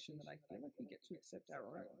limitation that I feel like we get to accept our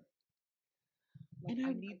own. Like,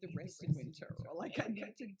 I need the rest in winter, or like I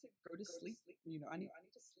need to go to sleep, you know. I need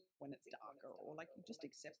to sleep when it's darker, or like just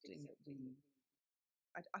accepting that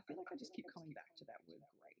I feel like I just keep coming back to that word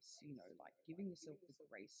grace, you know, like giving yourself the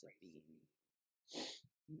grace of being,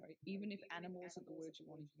 you know, even if animal isn't the word you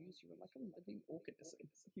want to use, you're like a living organism,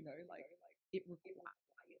 you know, like it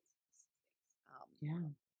requires.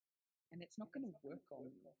 Yeah. And it's not going to work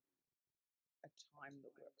on a time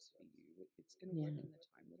that works for you. It's going to Yeah. work in the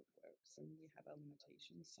time that it works. And we have our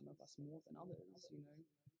limitations, some of us more than others, you know.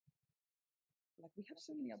 Like, we have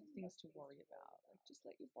so many other things to worry about. Like, just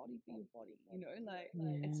let your body be your body, you know. Like,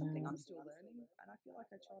 it's something I'm still learning, and I feel like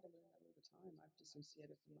I try to learn that all the time. I've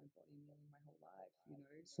dissociated from my body nearly my whole life, you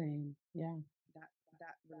know. Same. Yeah.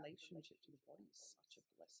 That relationship to the body is such a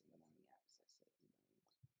blessing when we access it,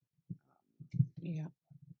 you know. Yeah.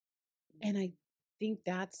 And I think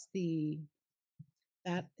that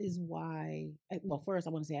is why, well, first I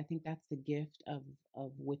want to say, I think that's the gift of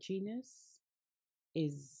witchiness,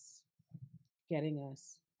 is getting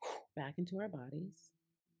us back into our bodies.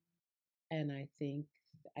 And I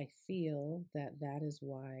feel that that is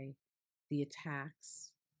why the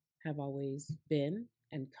attacks have always been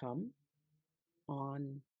and come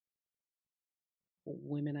on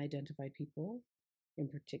women identified people in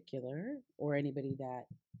particular, or anybody that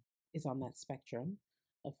is on that spectrum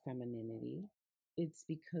of femininity. It's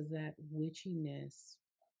because that witchiness.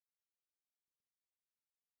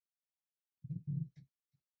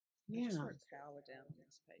 I just wrote power down on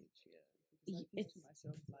this page here because I think to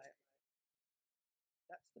myself, like,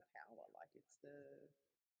 that's the power. Like, it's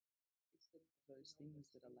those things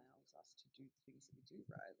that allows us to do the things that we do,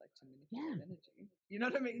 right? Like, to manipulate energy. You know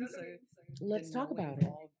what I mean? So let's talk about it.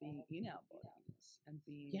 Of being in our bodies and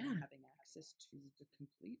having access to the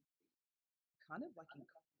complete kind of like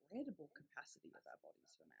incredible capacity of our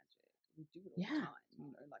bodies for magic. We do it all the time,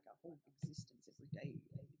 you know, like our whole existence every day.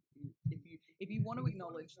 If you want to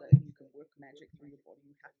acknowledge that you can work magic through your body,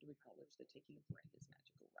 you have to acknowledge that taking a breath is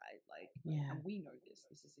magical, right? Like, and we know this.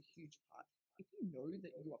 This is a huge part. If you know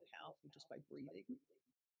that you are powerful just by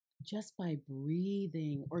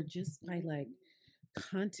breathing, or just by like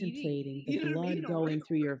contemplating the blood going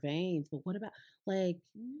through your veins. But what about, like,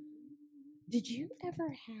 did you ever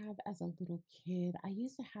have, as a little kid, I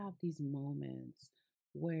used to have these moments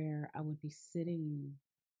where I would be sitting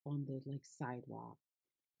on the like sidewalk,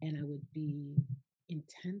 and I would be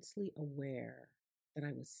intensely aware that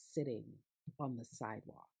I was sitting on the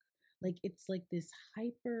sidewalk. Like, it's like this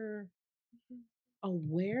hyper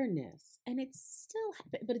awareness, and it's still,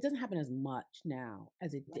 but it doesn't happen as much now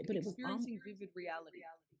as it did. But it was experiencing vivid reality.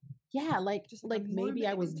 Yeah, like maybe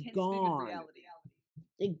I was gone.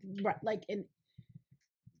 Like,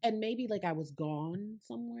 and maybe like I was gone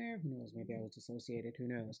somewhere. Who knows? Maybe I was dissociated. Who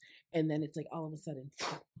knows? And then it's like all of a sudden,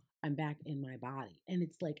 I'm back in my body, and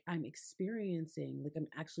it's like I'm experiencing, like I'm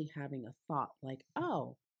actually having a thought, like,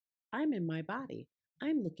 oh, I'm in my body.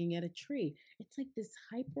 I'm looking at a tree. It's like this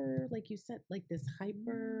hyper, like you said, like this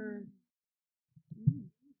hyper.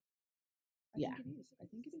 I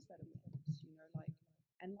think it is that awareness, you know, like,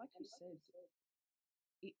 and like you said,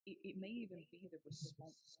 it may even be the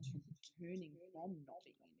response to turning from not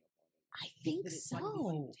being in your body. I think so. Like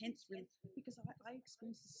this intense, because I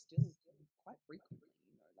experience this still quite frequently,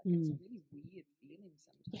 you know, like it's a really weird feeling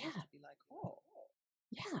sometimes to be like, oh,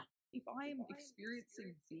 yeah. If I am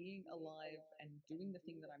experiencing being alive and doing the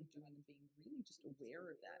thing that I'm doing and being really just aware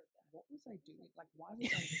of that, what was I doing? Like, why was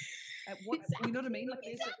I at what? You know what I mean? Like,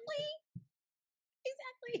 exactly.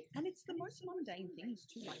 And it's the most mundane things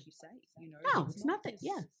too, like you say. You know, no, it's nothing.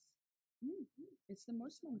 It's the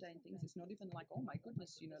most mundane things. It's not even like, oh my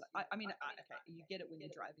goodness, you know. Like, I mean, okay, you get it when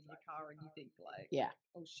you're driving your car and you think like,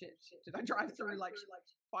 oh shit, did I drive through like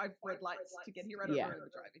 5 red lights to get here? I don't remember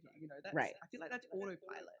driving here. You know, that's right. I feel like that's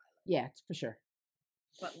autopilot. Yeah, for sure.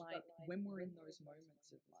 But like when we're in those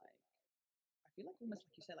moments of like, I feel like almost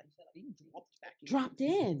like you said, like being dropped back into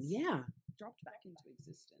dropped back into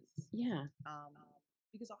existence. Yeah.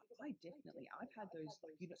 Because I definitely, I've had those,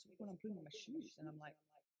 like, you know, when I'm putting on my shoes and I'm like,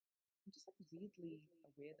 I'm just like weirdly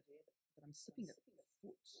aware that I'm slipping a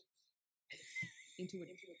foot into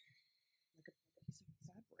like a piece of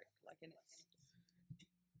fabric, like, and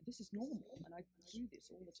this is normal, and I do this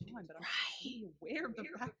all the time, but I'm really aware of the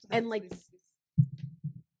fact that, and like this,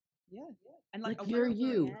 and like you're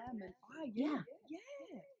you, I am, and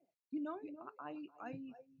you know, I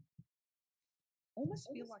almost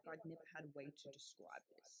feel like I'd never had a way to describe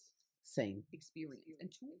this. Same. experience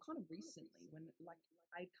until kind of recently, when like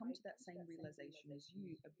I'd come to that same realization as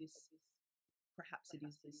you of this. Perhaps it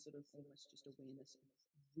is this sort of almost just awareness of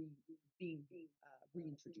being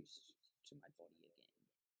reintroduced to my body again.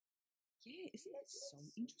 Yeah, isn't that so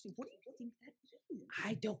interesting? What do you think that is?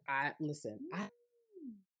 I don't. I listen. I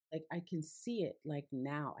Mm. like. I can see it. Like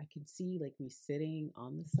now, I can see like me sitting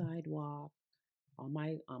on the sidewalk on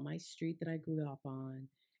my street that I grew up on,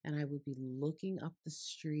 and I would be looking up the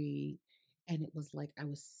street, and it was like I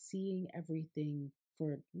was seeing everything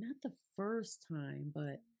for not the first time,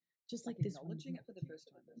 but just Like like this. acknowledging it for the first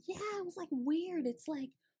time. Yeah, it was like weird. It's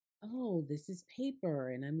like, oh, this is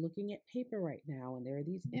paper, and I'm looking at paper right now, and there are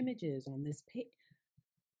these images on this paper.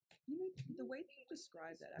 You know, the way that you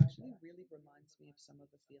describe that actually really reminds me of some of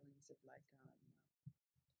the feelings of like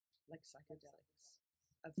psychedelics,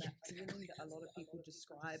 of that feeling that a lot of people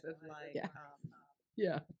describe of like Yeah,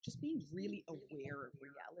 yeah, just being really aware of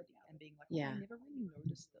reality and being like, oh, I yeah, never really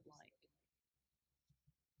noticed that like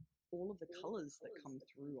all of the colors that come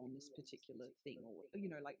through on this particular thing, or you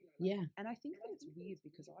know, like. yeah, And I think that it's weird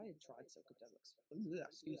because I had tried psychedelics.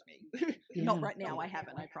 Excuse me, not yeah, right now. I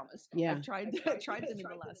haven't. I promise. yeah, I've tried tried them in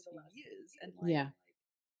the last few years, and like yeah,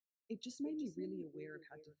 it just made me really aware of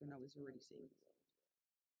how different I was already seeing the world.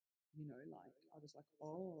 You know, like I was like,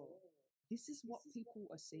 oh, this is what people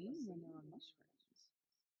are seeing when they're on mushrooms,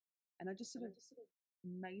 and I just sort of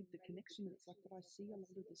made the connection. It's like, but I see a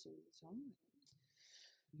lot of this all the time.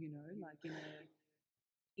 You know, like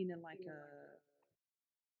in a like a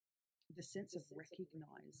the sense of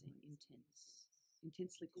recognizing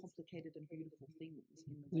intensely complicated and beautiful things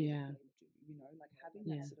in the way that yeah, people do, you know, like having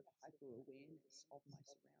that yeah, sort of hyper awareness of my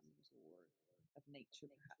surroundings or of nature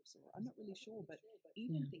perhaps, or I'm not really sure, but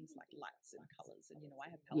even yeah, things like lights and colors, and you know, I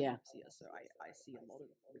have yeah. palinopsia, so I see a lot of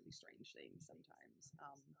really strange things sometimes,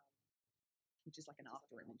 which is like an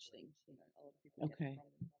after image thing, you know, a lot of people get it Okay. from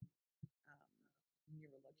um,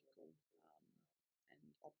 neurological and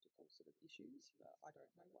optical sort of issues, but I don't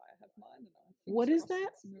know why I have mine, and What fingers is crossed that?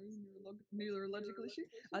 it's no neurological issue.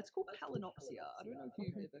 It's called palinopsia. I don't know if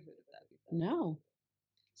you've Okay. ever heard of that before. No.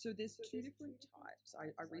 So there's two different types.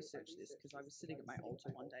 I researched this because I was sitting at my altar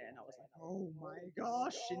one day and I was like, oh my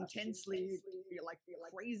gosh, intensely, like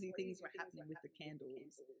crazy things were happening with the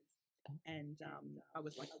candles. And I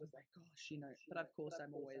was like, oh my gosh, you know, but of course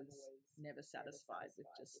I'm always never satisfied with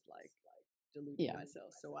just like deluding Yeah.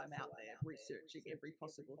 myself. So I'm out there researching every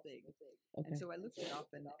possible thing. And Okay. so I looked it up,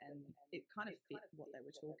 and it kind of fit what they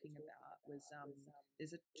were talking about. Was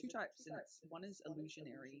there's two types, and it's one is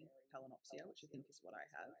illusionary palinopsia, which I think is what I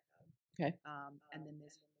have, Okay. and then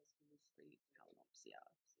there's illusory palinopsia.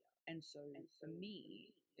 And so for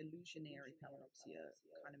me, illusionary palinopsia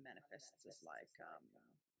kind of manifests as like,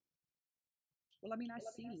 well, I mean, I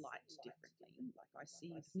see light differently. Like I see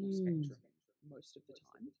the full Mm. spectrum most of the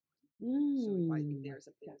time. So if Mm. there's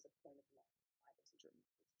a point of light spectrum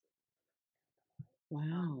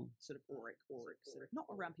Wow. sort of auric, sort of not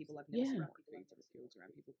around people. I've never seen Yeah. auric fields or fields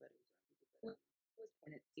around people, but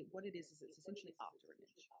and what it is it's essentially after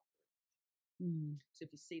image. Mm. So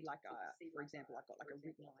if you see like for example, I've got like a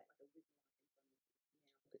ring light.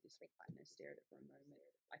 Look at this ring light, and I stare at it for a moment.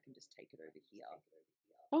 I can just take it over here,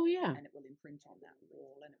 Oh yeah. and it will imprint on that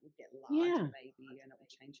wall, and it will get larger Yeah. maybe, and it will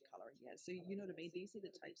change color. Yeah, so you know what I mean. These are the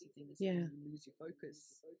types of things that Yeah. when you lose your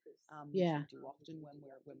focus, which Yeah. we do often when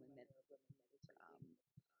we're meant.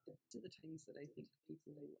 To the things that I think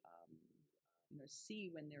people you know see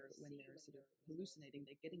when they're sort of hallucinating.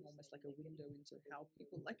 They're getting almost like a window into how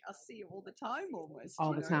people like us see all the time, almost.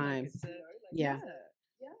 All You the know, like time. it's a Yeah.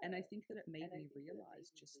 yeah. And I think that it made me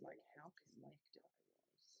realize just like how connected I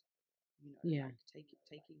was. You know, Yeah. like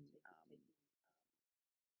taking.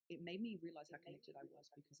 It made me realize how connected I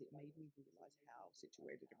was because it made me realize how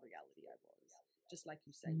situated in reality I was. Just like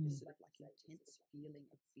you say, this Mm. sort of like intense feeling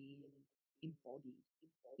of being embodied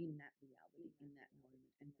in that reality, in that moment,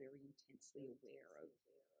 and very intensely aware of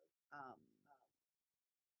um,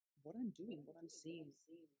 what I'm doing, what I'm seeing,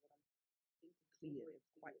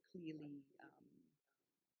 quite clearly.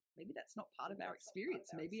 Maybe that's not part of our experience.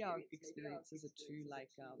 Maybe our experiences are too like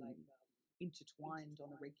intertwined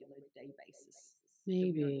on a regular day basis that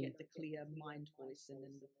we don't Maybe. get the clear mind voice and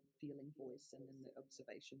then the feeling voice and then the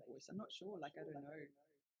observation voice. I'm not sure. Like I don't know.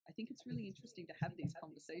 I think it's really interesting to have these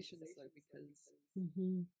conversations though, because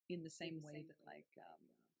Mm-hmm. in the same way that like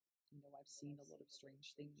you know, I've seen a lot of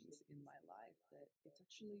strange things in my life, that it's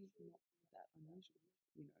actually not that unusual.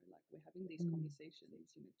 You know, like we're having these Mm.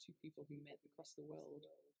 conversations, you know, two people who met across the world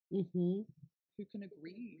Mm-hmm. who can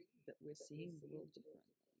agree that we're seeing the world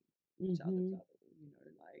differently to other Mm-hmm. people. You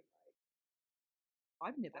know, like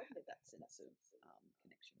I've never had that sense of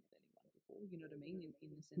connection with anyone powerful, you know what I mean?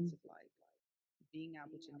 In the sense of like being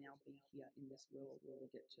able to now be here in this world where we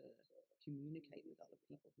get to communicate with other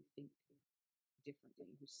people who think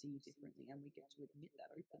differently, who see differently, and we get to admit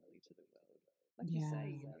that openly to the world. Like you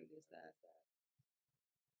say, you Yeah. know, there's that.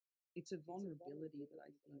 It's a vulnerability that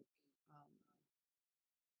I think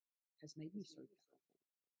has made me so powerful.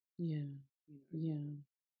 Yeah. You know, Yeah.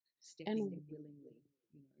 stepping willingly,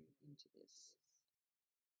 you know, into this.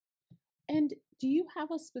 And do you have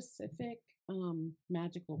a specific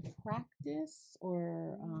magical practice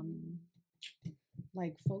or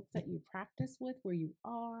like folks that you practice with where you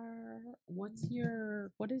are? What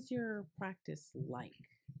is your practice like?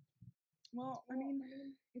 Well, I mean,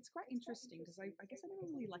 it's quite interesting because I guess I never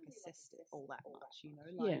really like assessed it all that much, you know,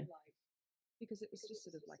 Yeah. like because it was just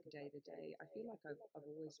sort of like day to day. I feel like I've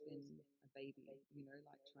always been a baby, you know,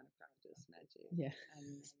 like trying to practice magic Yeah.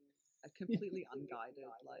 and completely unguided,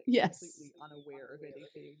 like Yes. completely unaware of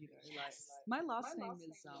anything, you know. Like my last name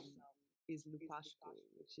is Lupasco,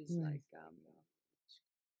 which is Right. like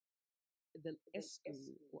the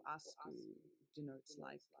escu or ascu denotes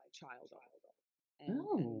like child of,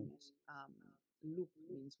 Oh. and lup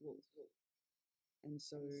means wolf. And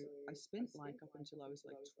so I spent like up until I was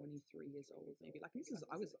like 23 years old, maybe. Like I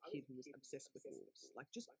was a kid who was obsessed with wolves, like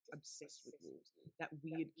just obsessed with wolves. That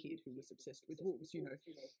weird kid who was obsessed with wolves, you know.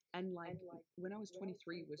 And like when I was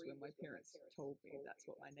 23 was when my parents told me that's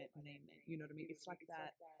what my name meant. You know what I mean? It's like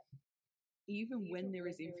that. Even when there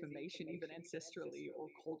is information, even ancestrally or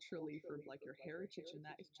culturally from like your heritage and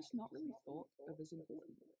that, it's just not really thought of as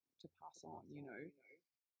important to pass on, you know.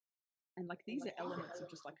 And like these are elements of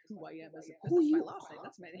just like who I am as a person. Who That's my you last name.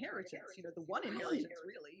 That's my inheritance. You know, the one Right. inheritance,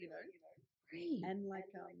 really. You know, Right. and like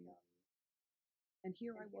and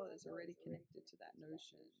here I was already connected to that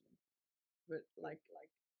notion, but like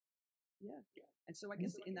yeah. And so I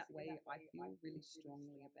guess in that way, I feel really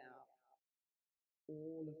strongly about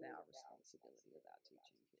all of our responsibility about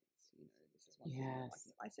teaching kids. You know, this is one thing that like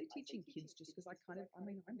Yes. I say teaching kids just because I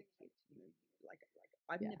mean I'm a kid. You know, like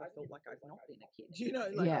I've Yeah. never felt like I've not been a kid. You know,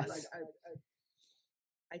 like Yes.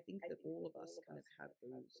 I think that all of us kind of have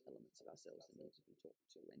those elements of ourselves that need to be talked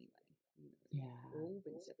to anyway. You know, we're Yeah. all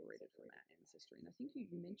been separated from our ancestry. And I think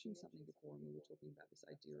you mentioned something before when we were talking about this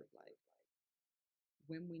idea of like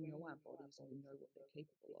when we know our bodies and we know what they're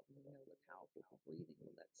capable of and we know we're powerful for breathing,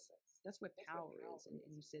 well that's where power is. And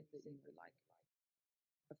you said that, you know, like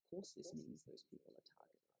of course this means those people are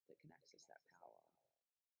targeted that can access that power.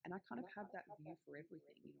 And I kind of have that view for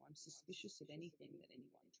everything. You know, I'm suspicious of anything that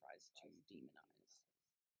anyone tries to demonize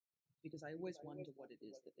because I always wonder what it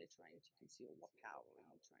is that they're trying to conceal. What power are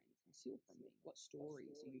you trying to conceal from me? What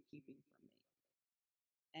stories are you keeping from me?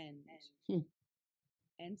 And Hmm.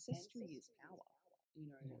 ancestry is power. You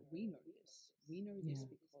know, Yeah. we know this. We know this Yeah.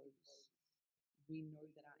 because we know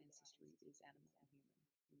that our ancestry is animal and human.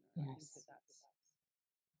 You know, I think Yes.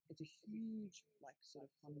 it's a huge, like, sort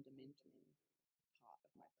of fundamental part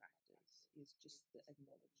of my practice is just the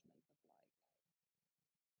acknowledgement of like,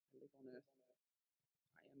 I live on Earth.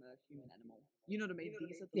 I am a human animal. You know what I mean?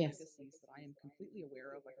 These are the Yes. legacies that I am completely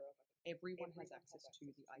aware of. Like everyone has access to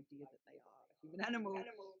the idea that they are a human animal.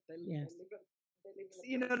 Yes.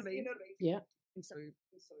 You know what I mean? Yeah. And so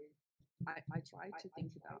I try to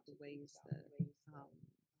think about the ways that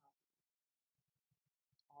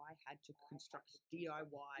I had to construct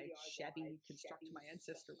DIY, shabby, construct my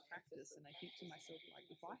ancestral practice. And I think to myself, like,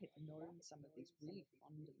 if I had known some of these really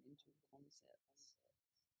fundamental concepts,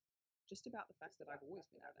 just about the fact that I've always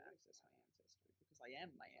been able to access my ancestry because I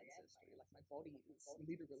am my ancestry. Like my body is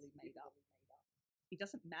literally made up. It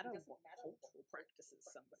doesn't matter what cultural practices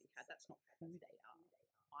somebody had. That's not who they are.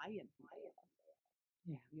 I am who they are.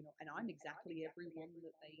 Yeah. You know, and I'm exactly everyone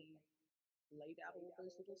that they laid out all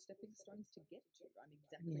those little stepping stones to get to. I'm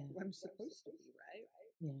exactly who I'm supposed to be, right?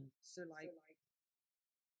 Yeah. So like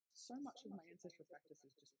so much of my ancestral practice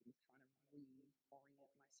has just been trying to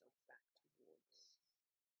reorient myself back towards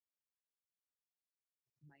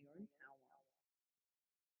my own power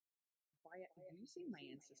by using my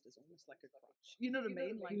ancestors almost like a crutch. You know what I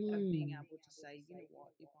mean? Like of being able to say, you know what,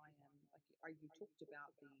 if I am like you talked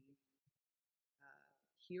about the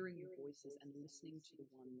hearing the voices and listening to the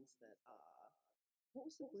ones that are what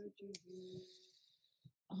was the word you used?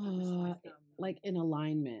 Like in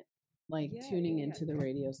alignment, like tuning into the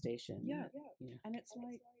radio station. Yeah. Yeah. And it's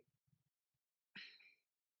like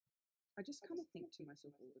I just kind of think to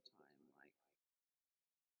myself all the time, like,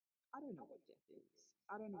 I don't know what death is.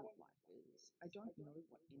 I don't know what life is. I don't know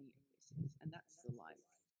what any of this is. And that's the like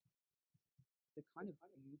the kind of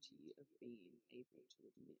beauty of being able to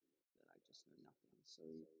admit that I just know nothing. So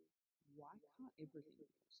why can't everything be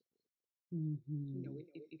possible? You know, Mhm.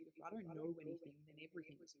 if I don't know anything, then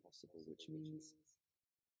everything is possible, which means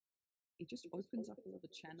it just opens up all the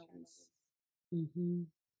channels Mhm.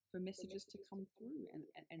 for messages to come through.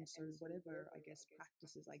 And so whatever, I guess,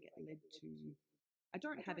 practices I get led to, I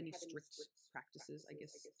don't have any strict practices, I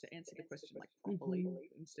guess, to answer the question like properly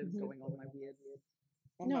Mhm. instead of Mhm. going on No, my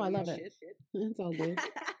I weird love it. shit. It's all good.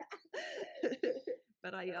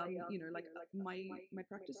 But I you know, like my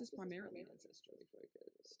practice is primarily ancestrally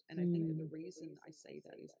focused, and I think that the Mm. reason I say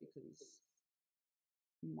that is because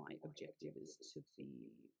my objective is to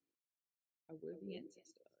be a worthy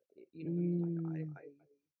ancestor. You know what I mean? Like Mm. I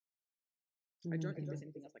I love don't think that. there's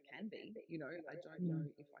anything else I can be. You know, I don't Yeah.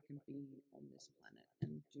 know if I can be on this planet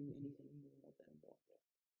and do anything more than what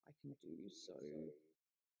I can do. So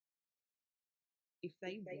if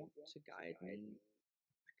they want to guide me,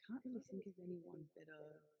 I can't really think of anyone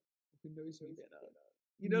better who knows me better.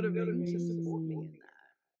 You know what I mean? To support me Mm. in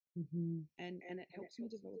that. Mhm. And it helps me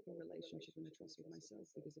develop a relationship and a trust with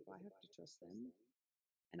myself, because if I have to trust them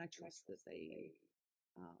and I trust that they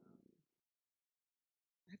I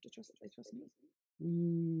have to trust that they trust me, you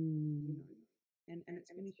Mm. know. And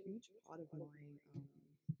it's been a huge part of my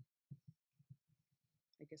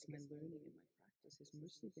I guess my learning and my practice has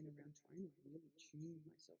mostly been around trying to really tune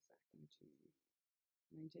myself back into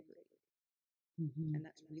my integrity. Mhm. And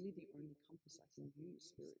that's really the only compass I can use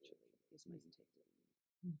spiritually is my integrity.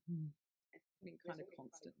 Mhm. And I'm in kind of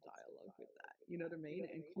constant dialogue with that, you know what I mean?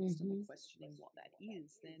 And constantly Mhm. questioning what that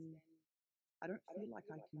is, then I don't feel like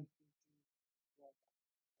I can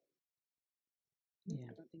Yeah.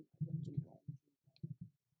 I don't think I can do wrong.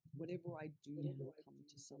 Whatever I do Yeah. will come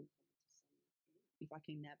to some, if I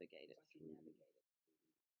can navigate it through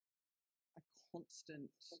a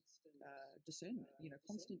constant discernment, you know,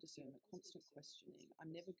 constant discernment, constant questioning.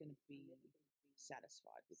 I'm never going to be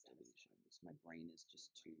satisfied with delusions. My brain is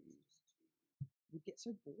just too, we get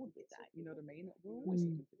so bored with that, you know what I mean? We're always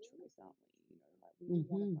Mm. looking for truth, aren't we? You know, like we all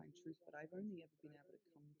want to Mhm. find truth, but I've only ever been able to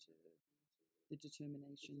come to the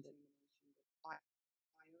determination that I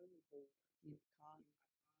only hold, you know,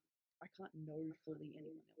 I can't know fully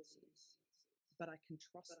anyone else's, but I can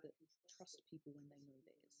trust people when they know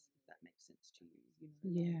theirs, if that makes sense to you. You know,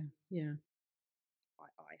 like Yeah. Yeah.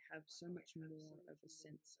 I have so much more of a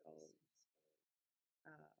sense of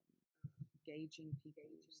um, gauging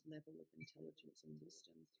people's level of intelligence and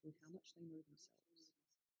wisdom through how much they know themselves.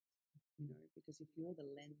 You know, because if you're the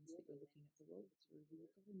lens that you're looking at the world through, well,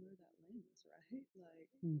 you've got to know that lens, right? Like,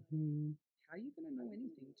 Mhm. how are you going to know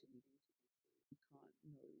anything to be? You can't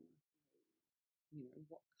know, you know,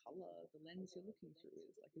 what color the lens you're looking through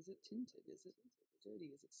is. Like, is it tinted? Is it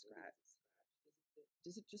dirty? Is it scratched?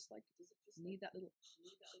 Does it just like need that little,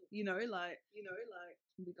 you know, like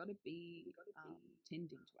we got to be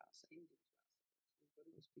tending to ourselves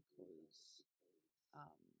because I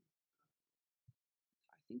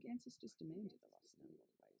think ancestors demanded of us in a lot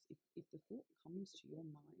of ways. If the thought comes to your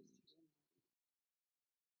mind,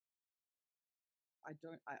 I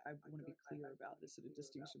want to be clear about this sort of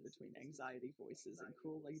distinction between anxiety voices and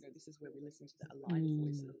cruel. You know, this is where we listen to the aligned Mm.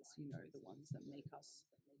 voices, you know, the ones that make us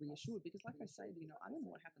reassured. Because, like I said, you know, I don't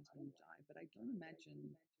know what happens when you die, but I don't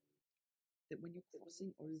imagine that when you're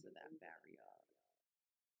crossing over that barrier,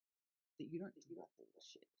 that you don't drop all the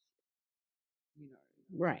shit, you know.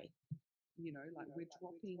 Right. Like we're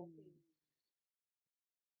dropping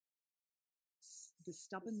the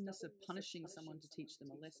stubbornness of punishing someone to teach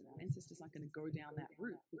them a lesson. Our ancestors aren't going to go down that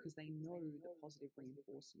route because they know that positive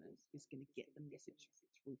reinforcement is going to get the message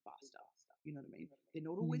through faster. You know what I mean? They're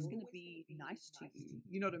not always Mm. going to be nice to you.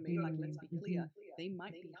 You know what I mean? Like, let's Mm. be clear. Mhm. They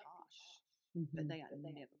might be harsh, but Mhm. they are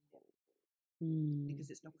never cruel Mm.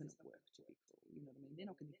 because it's not going to work to be cruel. You know what I mean? They're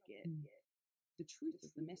not going to get Mm. the truth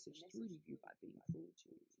of the message through to you by being cruel to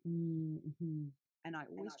you. Mhm. And I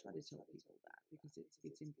always try to tell people that because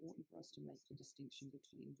it's important for us to make the distinction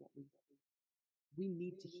between what we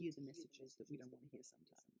need to hear the messages that we don't want to hear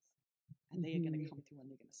sometimes. And they are going to Mhm. come through and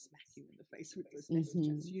they're going to smack you in the face with those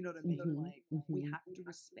messages. Mhm. You know what I mean? Mhm. Like, we Mhm. have to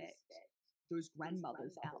respect those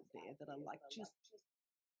grandmothers out there that are like, just,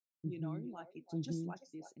 you know, Mhm. like it's just Mhm.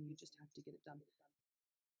 like this and you just have to get it done.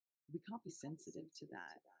 We can't be sensitive to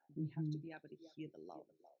that. We have to Mhm. be able to hear the love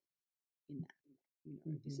in that. You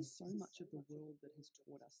know, this Mhm. is so much of the world that has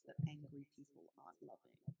taught us that angry people aren't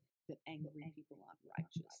loving, that angry people aren't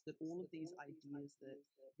righteous, that all of these ideas, that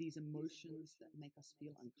these emotions that make us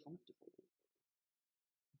feel uncomfortable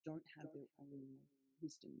don't have their own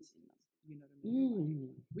wisdoms in them. You know what I mean? Like,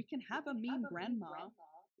 Mm. we can have a mean grandma.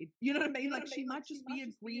 You know what I mean? Like, she might just be a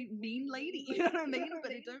mean lady. You know what I mean?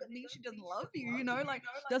 But it don't mean she doesn't love you. You know, like,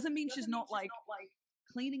 doesn't mean she's not like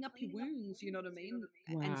cleaning up your wounds, you know what I mean?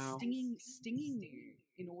 And Wow. stinging you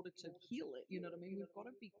in order to heal it, you know what I mean? We've got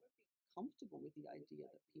to be comfortable with the idea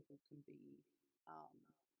that people can be, um,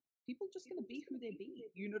 people just going to be who they be,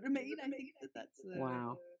 you know what I mean? I think that that's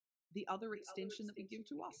Wow. the other extension that we give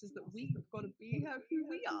to us is that we've got to be who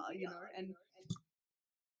we are, you know, and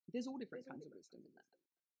there's all different kinds of wisdom in that.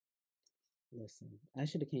 Listen, I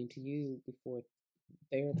should have came to you before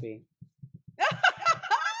therapy.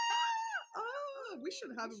 Oh, we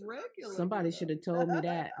should have regular. Somebody should have told me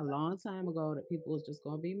that a long time ago that people was just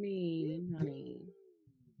gonna be mean, honey.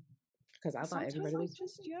 Because I thought everybody was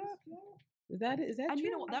just Is that and true?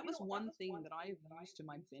 you know what? That was one thing that I've used to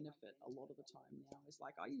my benefit a lot of the time now. Is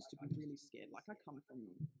like I used to be really scared. Like I come from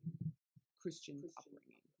Christian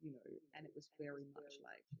upbringing, you know, and it was very much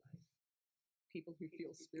like people who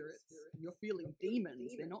feel spirits. You're feeling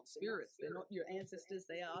demons. They're not spirits. They're not your ancestors.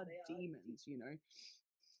 They are demons, you know.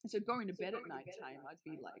 And so going to bed at night time, I'd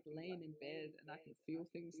be like laying in bed and I can feel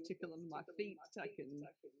things tickle on my feet. I can,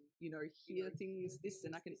 you know, hear things, this,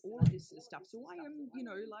 and I can, all of this sort of stuff. So I am, you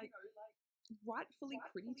know, like rightfully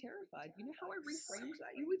pretty terrified. You know how I reframed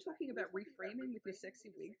that? You were talking about reframing with your sexy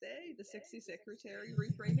wig there, the sexy secretary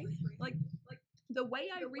reframing. Like the way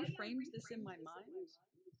I reframed this in my mind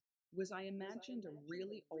was I imagined a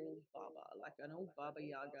really old Baba, like an old Baba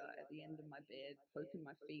Yaga at the end of my bed, poking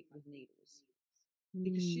my feet with needles.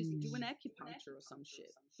 Because she's doing acupuncture or some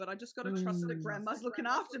shit. But I just got to trust that grandma's looking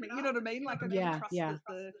after me. You know what I mean? Like I got to trust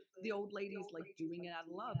that the old lady's like doing it out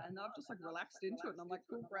of love. And I've just like relaxed into it. And I'm like,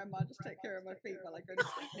 cool, grandma, just take care of my feet while I go to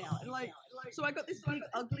sleep now. And like, so I got this big,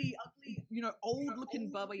 ugly, you know, old looking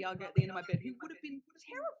Baba Yaga at the end of my bed who would have been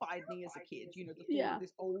terrified me as a kid. You know, the thought of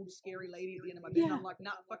this old, scary lady at the end of my bed. And I'm like,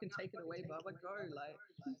 nah, fucking take it away, Baba, go. Like,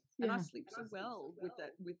 and I sleep so well with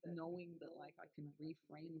that, with knowing that like I can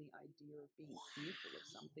reframe the idea of being fearful of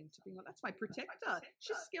something to being like, that's my protector.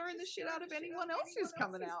 She's scaring the shit out of anyone else who's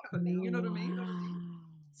coming out for me. You know what I mean?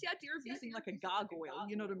 It's the idea of using like a gargoyle.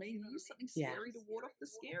 You know what I mean? Use something scary to ward off the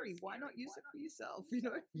scary. Why not use it for yourself? You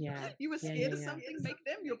know? Yeah. You were scared of something, make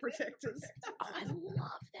them your protectors. Oh, I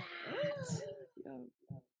love that. Yeah.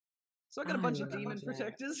 So I got a bunch of demon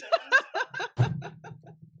protectors.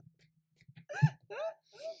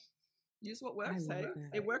 Use what works, hey?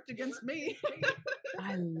 It worked against me.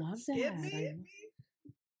 I love that.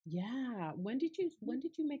 Yeah. When did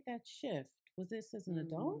you make that shift? Was this as an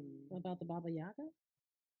adult about the Baba Yaga?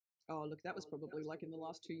 Oh, look, that was probably like in the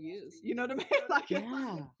last 2 years. You know what I mean? Like,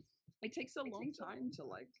 it takes a long time to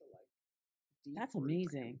like. That's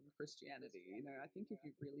amazing. Christianity, you know. I think if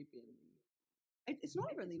you've really been, it's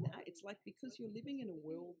not really that. It's like because you're living in a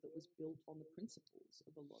world that was built on the principles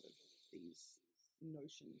of a lot of these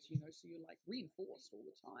notions, you know, so you're like reinforced all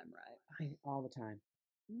the time, right? All the time.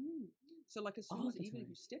 So like as soon as even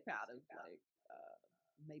if you step out of like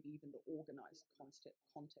maybe even the organized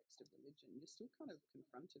context of religion, you're still kind of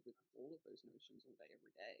confronted with all of those notions all day,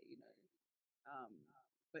 every day, you know.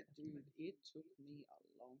 But dude, it took me a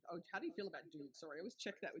long. Oh, how do you feel about dude? Sorry, I always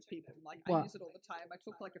check that with people. Like I use it all the time. I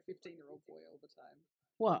talk like a 15-year-old boy all the time.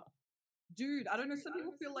 What? Dude, I don't know. Some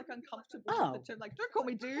people feel like uncomfortable with the term. Like, don't call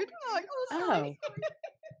me dude. I'm like, oh, sorry.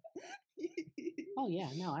 Oh yeah,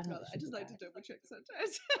 no, I don't. I just like to double check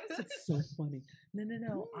sometimes. It's so funny.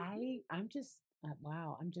 No. I'm just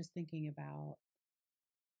wow. I'm just thinking about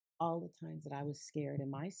all the times that I was scared in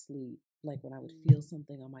my sleep, like when I would feel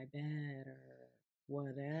something on my bed or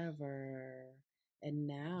whatever. And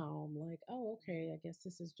now I'm like, oh, okay. I guess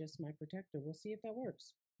this is just my protector. We'll see if that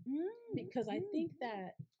works. Because I think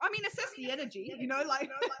that assess the energy, you know, like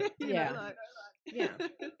you know, like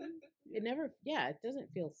it never. Yeah, it doesn't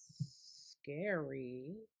feel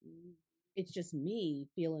scary. It's just me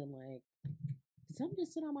feeling like something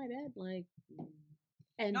just sit on my bed, like.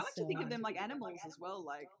 And I like to think of them like animals as well.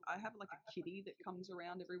 Like I have like a kitty that comes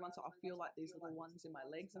around every once. So I'll feel like these little ones in my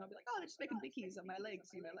legs, and I'll be like, oh, they're just making bickies on my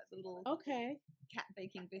legs, you know, like the little cat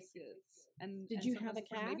baking biscuits. And did you have a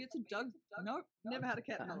cat? Maybe it's a dog. Nope, never had a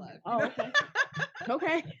cat in my life. Oh, okay.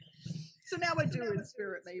 Okay. So now I do in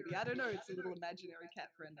spirit, maybe. I don't know. It's a little imaginary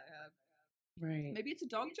cat friend I have. Right. Maybe it's a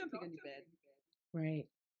dog jumping on your bed. Right.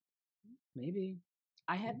 Maybe.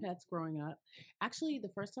 I had pets growing up. Actually, the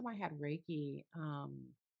first time I had Reiki,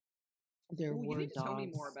 there were you need to dogs. tell me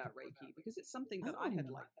more about Reiki because it's something that I had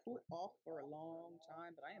like put off for a long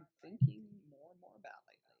time, but I am thinking more and more about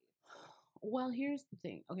lately. Well, here's the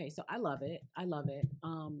thing. Okay, so I love it.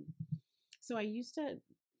 So I used to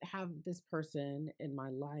have this person in my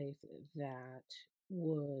life that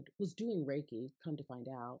was doing Reiki, come to find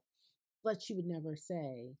out, but she would never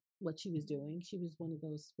say what she was doing. She was one of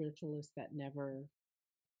those spiritualists that never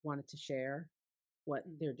wanted to share what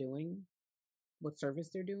they're doing. what service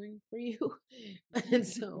they're doing for you. And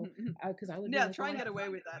so, because I would be Now like, try well, and get away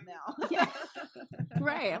with that now. yeah,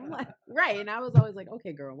 right. I'm like, right. And I was always like,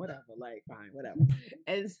 okay, girl, whatever, like, fine, whatever.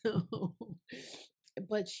 And so,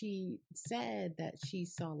 but she said that she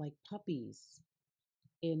saw like puppies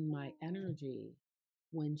in my energy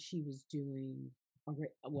when she was doing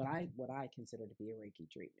what I consider to be a Reiki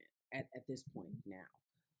treatment at this point now.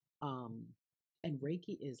 Um, and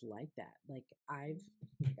Reiki is like that. Like oh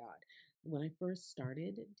my God, when I first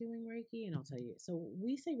started doing Reiki, and I'll tell you, so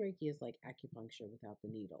we say Reiki is like acupuncture without the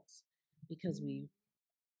needles because we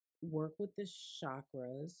work with the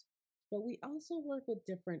chakras, but we also work with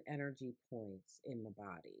different energy points in the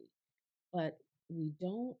body. But we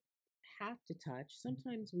don't have to touch.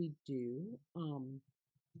 Sometimes we do.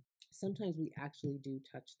 Sometimes we actually do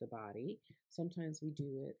touch the body. Sometimes we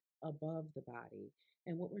do it above the body.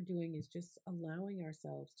 And what we're doing is just allowing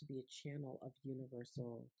ourselves to be a channel of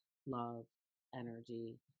universal love,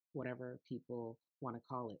 energy, whatever people want to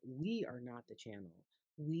call it. We are not the channel.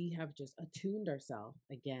 We have just attuned ourselves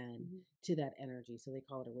again to that energy. So they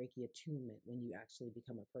call it a Reiki attunement when you actually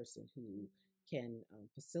become a person who can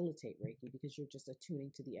facilitate Reiki because you're just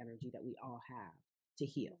attuning to the energy that we all have to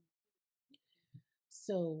heal.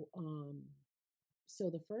 So, so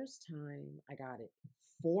the first time I got it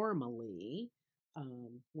formally,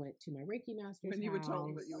 went to my Reiki master's when you were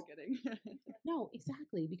told that house. you were getting. No,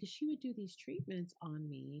 exactly, because she would do these treatments on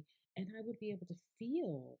me, and I would be able to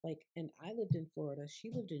feel like. And I lived in Florida;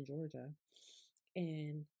 she lived in Georgia,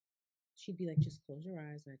 and she'd be like, "Just close your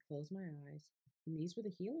eyes," and I'd close my eyes. And these were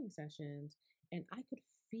the healing sessions, and I could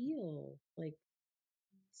feel like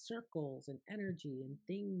circles and energy and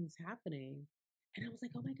things happening. And I was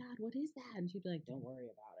like, oh my God, what is that? And she'd be like, don't worry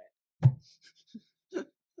about it.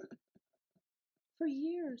 For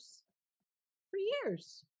years. For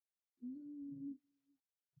years.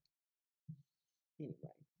 Anyway.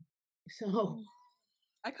 So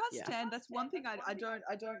I can't yeah. stand. That's one thing I don't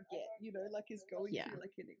get. You know, like is going Yeah. through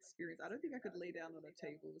like an experience. I don't think I could lay down on a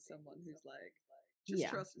table with someone who's like, just Yeah.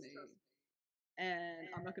 trust me, and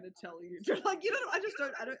I'm not going to tell you. Like, you know, I just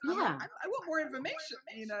don't. I don't. I'm Yeah. like, I want more information.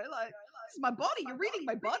 You know, like this is my body. You're reading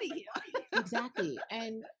my body here. Exactly.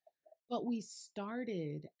 But we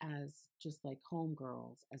started as just like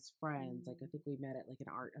homegirls, as friends. Like I think we met at like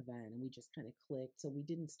an art event and we just kind of clicked. So we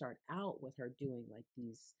didn't start out with her doing like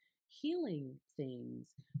these healing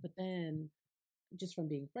things, but then just from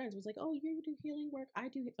being friends was like, oh, you do healing work, I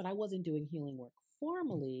do, but I wasn't doing healing work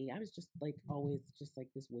formally. I was just like always just like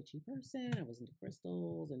this witchy person. I was into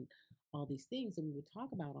crystals and all these things, and we would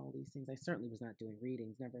talk about all these things. I certainly was not doing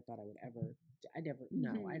readings. Never thought I would ever. I never.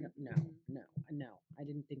 No, I don't. No. I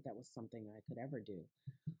didn't think that was something I could ever do.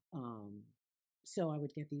 So I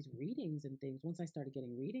would get these readings and things. Once I started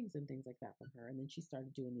getting readings and things like that from her, and then she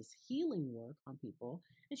started doing this healing work on people,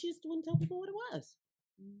 and she just wouldn't tell people what it was.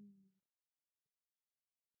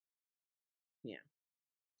 Yeah.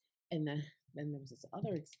 And then there was this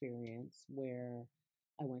other experience where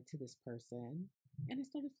I went to this person and I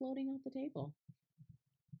started floating off the table.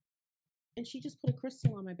 And she just put a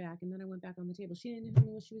crystal on my back, and then I went back on the table. She didn't even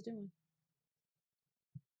know what she was doing.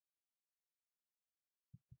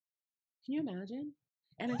 Can you imagine?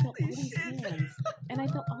 And I felt all these hands. And I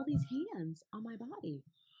felt all these hands on my body.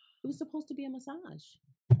 It was supposed to be a massage.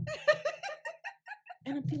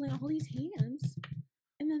 And I'm feeling all these hands.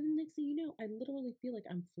 And then the next thing you know, I literally feel like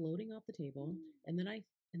I'm floating off the table. And then I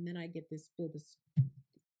get feel this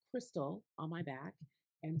crystal on my back,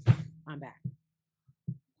 and I'm back.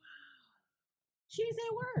 She didn't say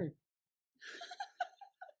a word.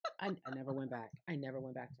 I never went back. I never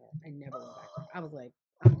went back to her. I never went back to her. I was like,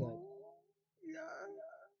 I'm good. Yeah.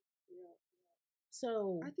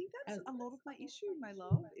 So I think that's a lot of my issue, my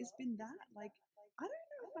love, has been that. Like, I don't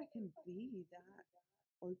know if I can be that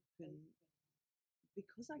open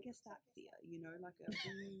because I guess that fear, you know, like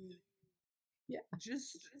yeah,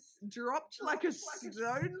 just dropped like a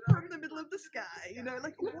stone from the middle of the sky, you know,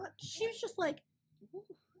 like what? She was just like,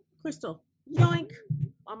 crystal, yoink,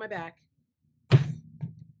 on my back. And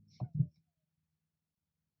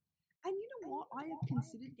you know what? I have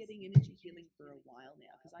considered getting energy healing for a while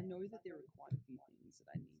now because I know that there are quite a few things that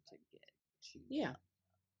I need to get tuned. Yeah.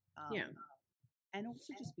 Yeah. And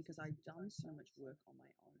also just because I've done so much work on my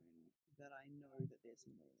own that I know that there's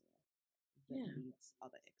more that needs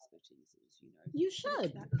other expertises, you know. You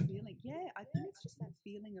should. That feeling, yeah, I think it's just that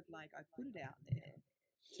feeling of like I put it out there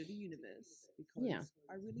to the universe because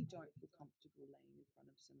I really don't feel comfortable laying in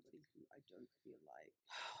front of somebody who I don't feel like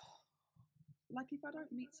if I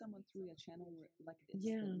don't meet someone through a channel like this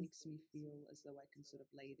that makes me feel as though I can sort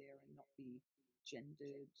of lay there and not be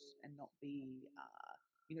gendered and not be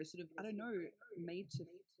sort of, I don't know, made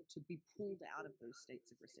to be pulled out of those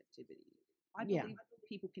states of receptivity. I Yeah. believe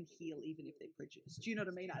people can heal even if they're prejudiced. Do you know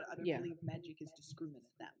what I mean? I don't Yeah. believe magic is discriminate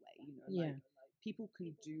that way. Yeah. Like people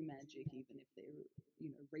can do magic even if they're,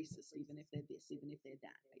 racist, even if they're this, even if they're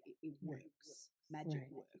that. It Right. works. Magic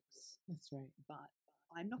Right. works. That's right. But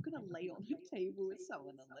I'm not going to lay on a table with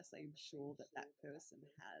someone unless I'm sure that that person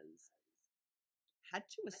has had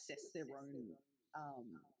to assess their own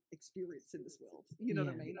experience in this world. You know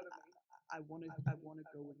what I Yeah. mean? I want to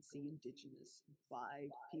go and see Indigenous,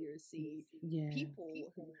 BIPOC, POC Yeah.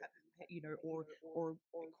 people who have, or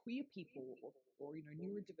queer people, or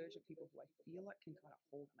neurodivergent people who I feel like can kind of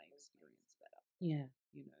hold my experience better. Yeah.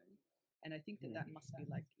 You know, and I think that Yeah. that must be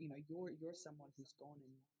like, you're someone who's gone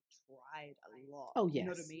and tried a lot. Oh, You know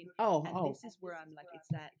what I yes. mean? Oh, And oh. this is where I'm like, it's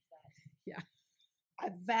that Yeah. I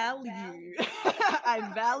value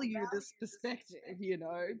I value this perspective,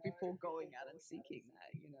 before going out and seeking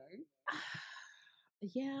that.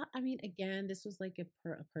 Yeah, I mean, again, this was like a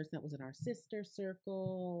person that was in our sister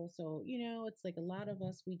circle. So, it's like a lot of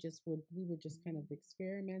us, we were just kind of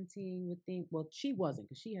experimenting with things. Well, she wasn't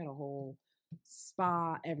because she had a whole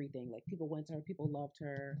spa, everything. Like people went to her, people loved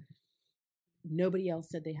her. Nobody else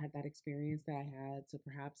said they had that experience that I had. So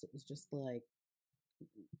perhaps it was just like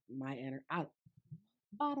my inner.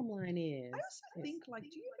 Bottom line I is, also think, like,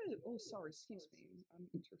 do you ever? Oh, sorry, excuse me, I'm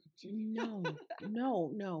interrupting. no,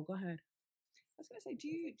 no, no, go ahead. I was gonna say, do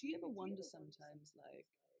you ever wonder sometimes, like,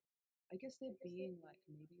 I guess there being like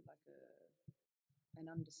maybe like an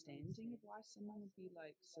understanding of why someone would be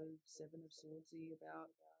like so Seven of Swordsy about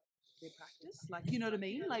their practice, like, you know what I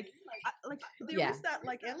mean? Like there Yeah. is that,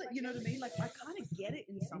 like, you know what I mean? Like I kind of get it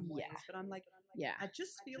in some Yeah. ways, but I'm like, Yeah. I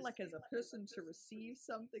just feel like as a person to receive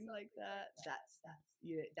something like that,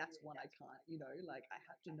 that's one I can't, like I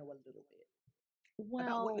have to know a little bit about what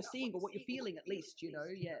Well, you're seeing or what you're feeling at least,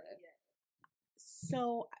 yeah.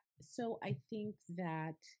 so I think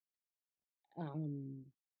um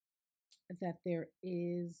that there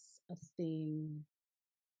is a thing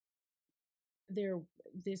there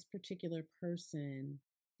this particular person,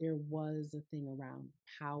 there was a thing around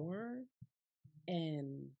power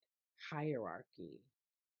and hierarchy.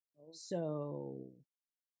 So,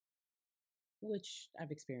 which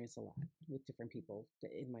I've experienced a lot with different people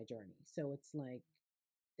in my journey. So it's like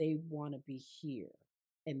they want to be here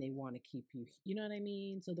and they want to keep you, you know what I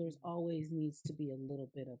mean? So there's always needs to be a little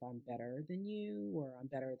bit of I'm better than you or I'm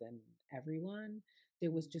better than everyone.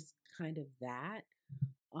 There was just kind of that.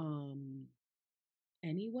 Um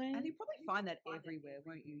And anyway. you probably find that everywhere,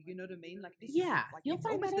 won't you? You know what I mean? Like this is Yeah, like you'll it's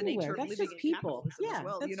find that almost the nature anywhere. of That's living just in people. capitalism as Yeah,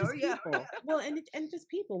 well, that's just Yeah. people. Well, and just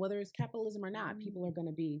people, whether it's capitalism or not, people are going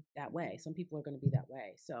to be that way. Some people are going to be that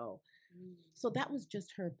way. So that was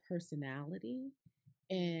just her personality,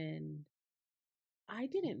 and I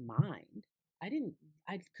didn't mind. I didn't.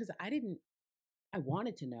 Because I didn't. I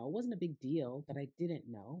wanted to know. It wasn't a big deal that I didn't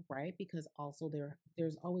know, right? Because also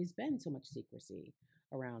there's always been so much secrecy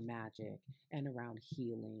around magic and around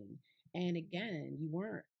healing. And again, you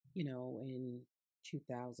weren't, in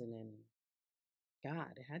 2000 and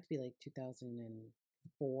God, it had to be like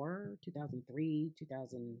 2004, 2003,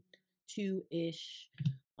 2002-ish.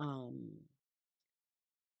 Um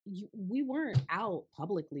we weren't out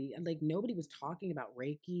publicly, and like nobody was talking about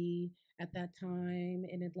Reiki at that time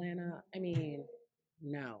in Atlanta. I mean,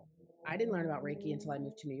 no, I didn't learn about Reiki until I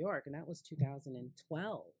moved to New York, and that was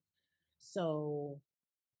 2012. So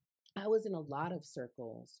I was in a lot of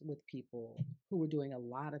circles with people who were doing a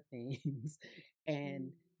lot of things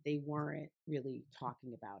and they weren't really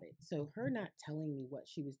talking about it. So her not telling me what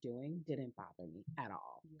she was doing didn't bother me at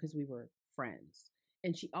all because we were friends.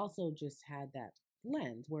 And she also just had that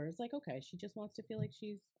lens where it's like, okay, she just wants to feel like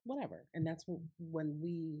she's whatever. And that's when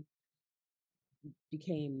we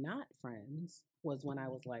became not friends was when I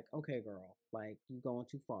was like, okay, girl, like you going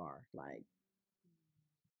too far, like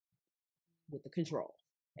with the control.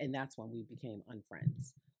 And that's when we became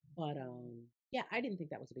unfriends. But yeah, I didn't think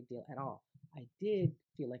that was a big deal at all. I did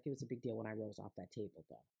feel like it was a big deal when I rose off that table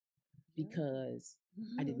though, because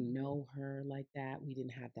I didn't know her like that. We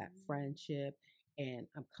didn't have that friendship. And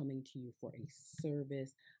I'm coming to you for a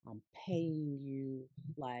service. I'm paying you.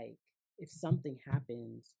 Like, if something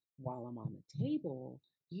happens while I'm on the table,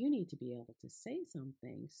 you need to be able to say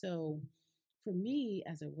something. So, for me,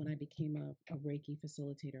 when I became a Reiki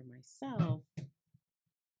facilitator myself,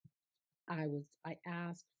 I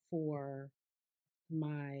asked for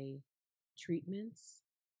my treatments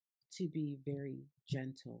to be very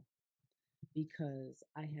gentle because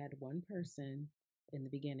I had one person in the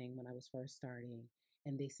beginning when I was first starting,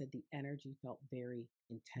 and they said the energy felt very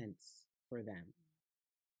intense for them.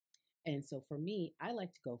 And so for me, I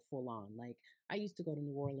like to go full on. Like I used to go to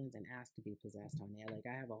New Orleans and ask to be possessed on there. Like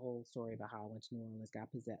I have a whole story about how I went to New Orleans,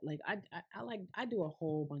 got possessed. Like I like I do a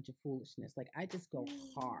whole bunch of foolishness. Like I just go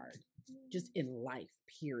hard, just in life,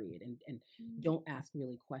 period. And don't ask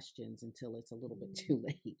really questions until it's a little bit too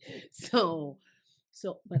late.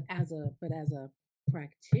 But as a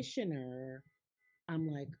practitioner, I'm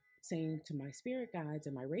like saying to my spirit guides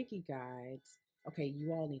and my Reiki guides, okay,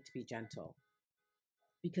 you all need to be gentle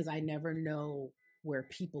because I never know where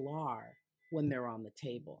people are when they're on the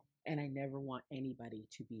table. And I never want anybody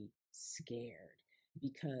to be scared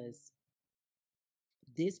because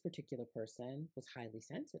this particular person was highly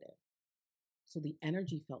sensitive. So the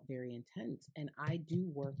energy felt very intense. And I do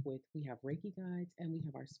work with, we have Reiki guides and we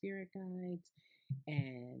have our spirit guides.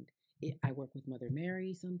 And I work with Mother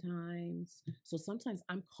Mary sometimes. So sometimes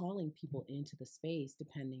I'm calling people into the space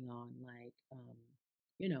depending on, like,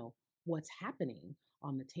 you know, what's happening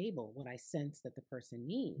on the table, what I sense that the person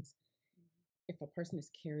needs. If a person is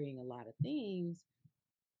carrying a lot of things,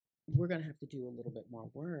 we're going to have to do a little bit more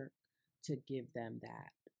work to give them that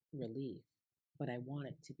relief. But I want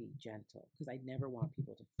it to be gentle because I never want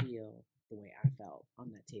people to feel the way I felt on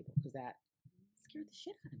that table because that scared the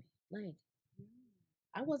shit out of me. Like,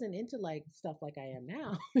 I wasn't into like stuff like I am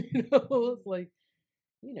now. It's like,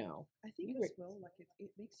 I think you as were, well, like it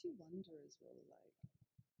makes you wonder as well, like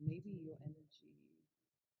maybe your energy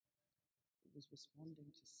was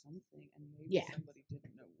responding to something, and maybe yeah, somebody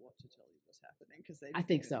didn't know what to tell you was happening because they I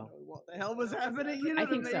didn't think even so. know what the hell was happening. You I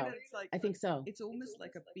know what think I mean? so. It's like I think so. it's almost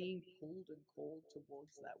like a being pulled and called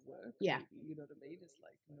towards that work. Yeah. Maybe you know what I mean? It's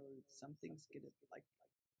like no, something's gonna like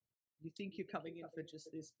you think you're coming in for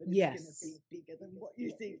just this, but it's gonna be Yes. bigger than what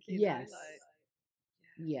you think. You know, Yes. like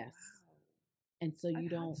yeah, Yes. wow. And so you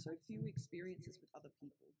I've had don't. so few experiences with other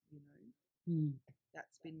people. You know, Mm,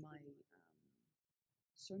 that's been my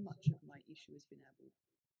so much of my issue has been able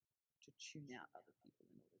to tune out other people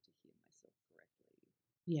in order to hear myself correctly.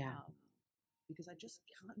 yeah. Um, because I just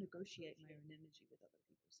can't negotiate my own energy with other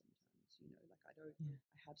people sometimes. You know, like Yeah.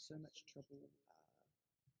 I have so much trouble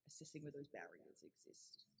assessing where those barriers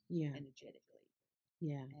exist Yeah. energetically.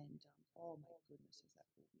 Yeah. And oh my goodness, has that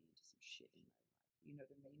brought me into some shit in my life? You know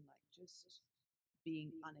what I mean? Like just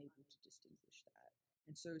being unable to distinguish that.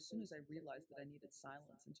 And so as soon as I realized that I needed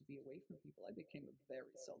silence and to be away from people, I became a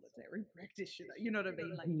very solitary practitioner. You know what I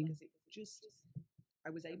mean? Like Mhm. because it just I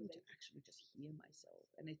was able to actually just hear myself.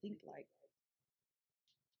 And I think like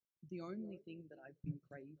the only thing that I've been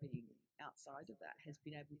craving outside of that has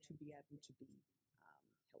been able to be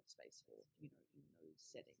held space for, you know, in those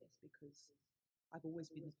settings because I've always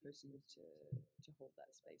been the person to hold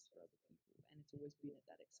that space for other people, and it's always been at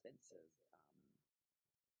that expense of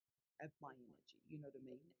my energy, you know what I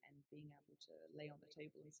mean? And being able to lay on the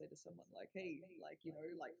table and say to someone like, "Hey, like you know,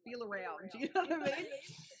 like feel around," you know what I mean,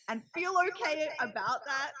 and feel okay about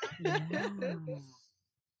that. Yeah.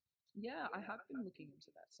 Yeah, I have been looking into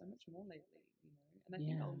that so much more lately, you know, and I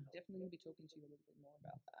think Yeah. I'll definitely be talking to you a little bit more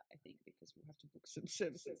about that. I think because we'll have to book some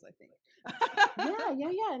services. I think.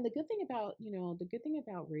 Yeah. And the good thing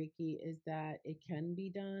about Reiki is that it can be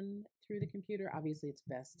done through the computer. Obviously, it's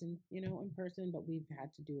best in person, but we've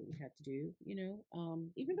had to do what we had to do.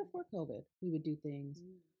 Even before COVID, we would do things.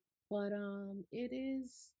 Mm. But it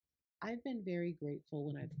is. I've been very grateful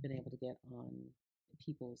when I've been able to get on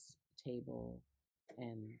people's table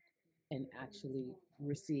and actually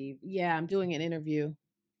receive. Yeah, I'm doing an interview.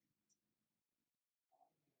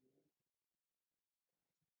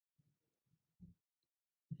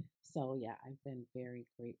 So yeah, I've been very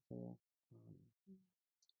grateful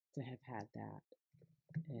to have had that,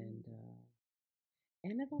 and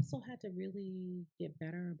I've also had to really get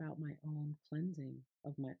better about my own cleansing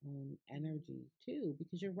of my own energy too,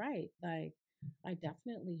 because you're right. Like I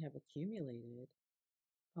definitely have accumulated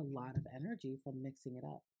a lot of energy from mixing it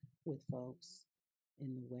up with folks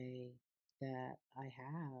in the way that I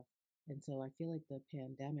have. And so I feel like the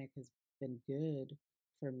pandemic has been good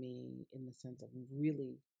for me in the sense of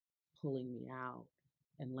really pulling me out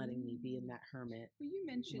and letting me be in Mm. that hermit Well, you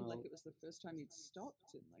mentioned like mode. it was the first time you'd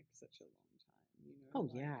stopped in like such a long time, you know, Oh,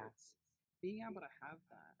 like yeah. it's being able to have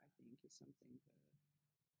that, I think, is something that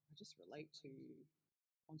I just relate to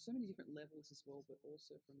on so many different levels as well, but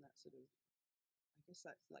also from that sort of, I guess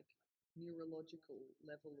that like neurological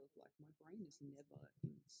level of like my brain is never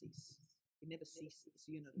in cease. It never ceases,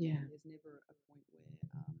 you know what I Yeah. mean? There's never a point where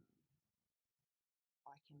I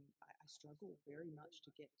struggle very much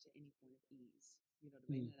to get to any point of ease. You know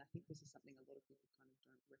what I mean? Mm. And I think this is something a lot of people kind of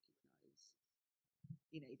don't recognize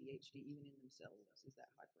in ADHD, even in themselves, is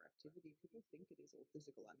that hyperactivity. People think it is all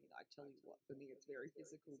physical. I mean, I tell you what, for me, it's very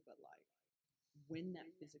physical, but like when that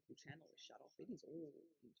physical channel is shut off, it is all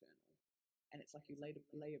internal. And it's like you lay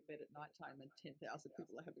a bed at nighttime and 10,000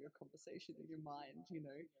 people are having a conversation in your mind,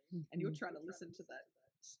 and you're trying to listen to that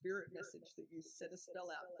spirit message that you set a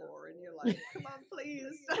spell out for, and you're like, come on,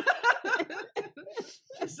 please.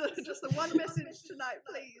 just the one message tonight,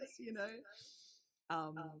 please,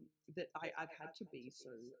 that I've had to be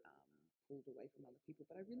so pulled away from other people.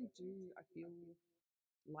 But I really do, I feel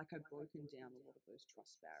like I've broken down a lot of those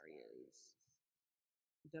trust barriers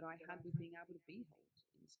that I had with being able to be held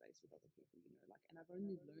in space with other people, and I've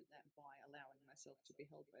only learned that by allowing myself to be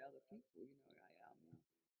held by other people,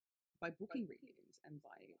 by booking readings and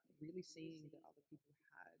by really seeing that other people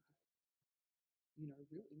had,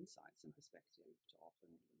 real insights and perspective to offer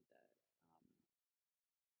me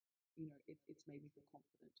that, it's made me feel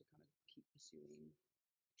confident to kind of keep pursuing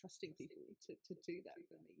trusting people to do that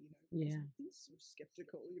for me, Yeah. I've been so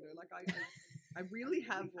skeptical, I really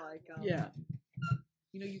have yeah.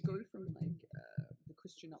 You go from the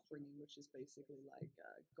Christian upbringing, which is basically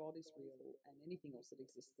God is real and anything else that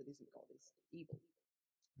exists that isn't God is evil.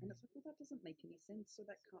 And it's like, well, that doesn't make any sense, so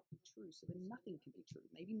that can't be true. So then nothing can be true.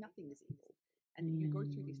 Maybe nothing is evil. And you go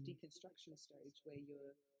through this deconstruction stage where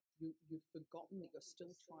you've forgotten that you're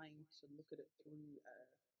still trying to look at it through a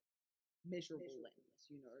measurable lens.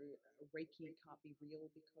 Reiki can't be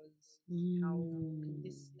real because how can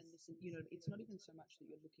this and this, it's not even so much that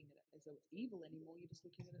you're looking at it as though it's evil anymore. You're just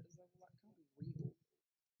looking at it as though, well, that can't be real.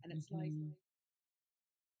 And it's like,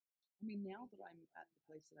 now that I'm at the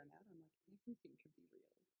place that I'm at, I'm like, everything can be real.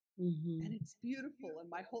 And it's beautiful, and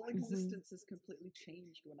my whole existence has completely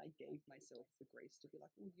changed when I gave myself the grace to be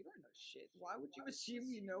like, well, you don't know shit. Why would you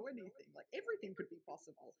assume you know anything? Like, everything could be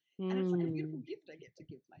possible. And it's like a beautiful gift I get to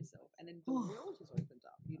give myself. And then the world has opened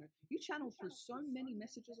up. You channel through so many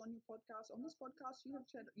messages on your podcast. On this podcast, you have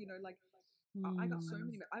channeled, I got so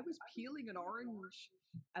many. I was peeling an orange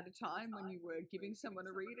at a time when you were giving someone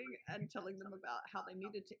a reading and telling them about how they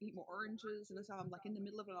needed to eat more oranges. And so I'm like in the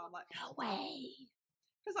middle of it, I'm like, no way.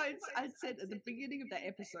 Because I'd said at the beginning of that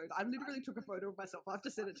episode, I literally took a photo of myself. I have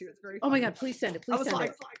to send it to you. It's very funny. Oh my God, please send it. Please send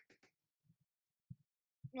it.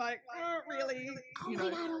 Really? Oh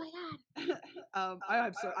my God. I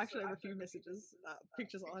have actually have a few messages,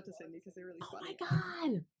 pictures I'll have to send you because they're really funny. Oh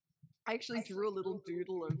my God. I actually drew a little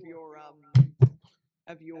doodle of your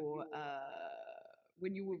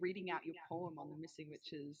when you were reading out your poem on the Missing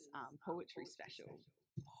Witches poetry special.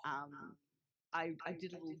 I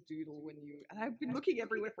did a little doodle when you, and I've been looking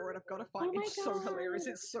everywhere for it. I've got to find it. It's so hilarious.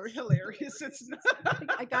 It's so hilarious. It's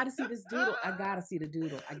I gotta see this doodle. I gotta see the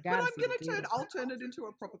doodle. I'll turn it into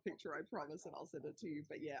a proper picture, I promise, and I'll send it to you.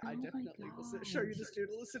 But yeah, I definitely will show you this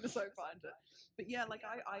doodle as soon as I find it. But yeah,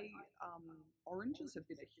 oranges have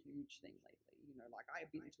been a huge thing lately. I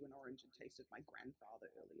have been to an orange and tasted my grandfather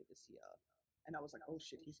earlier this year, and I was like, oh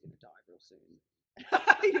shit, he's gonna die real soon.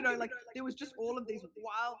 There was just all of these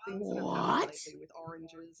wild things that have happened lately with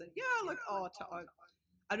oranges, and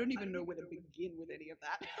I don't even know where to begin with any of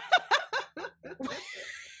that.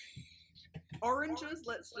 Oranges,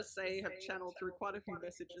 let's just say, have channeled through quite a few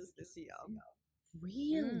messages this year.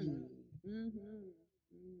 Really?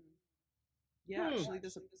 Yeah, actually,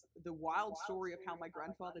 there's the wild story of how my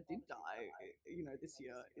grandfather did die. This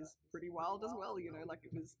year is pretty wild as well. It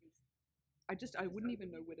was. I wouldn't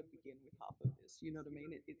even know where to begin with half of this. You know what I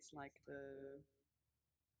mean? It's like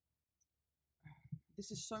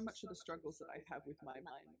this is so much of the struggles that I have with my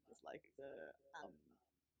mind. It's like the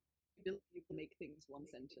ability to make things one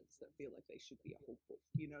sentence that feel like they should be a whole book.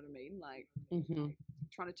 You know what I mean? Like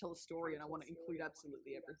trying to tell a story, and I want to include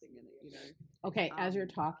absolutely everything in it. Okay, as you're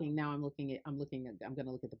talking now, I'm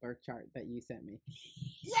gonna look at the birth chart that you sent me.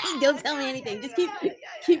 Yeah, don't tell me anything. Just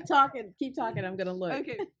keep talking. Keep talking. I'm gonna look.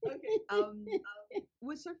 Okay.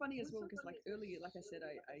 What's so funny as well, because earlier, like I said,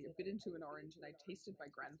 I bit into an orange and I tasted my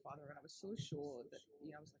grandfather, and I was so sure that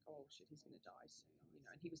I was like, oh shit, he's gonna die soon.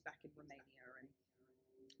 And he was back in Romania, and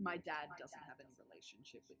my dad doesn't have any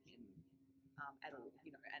relationship with him at all.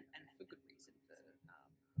 And for good reason for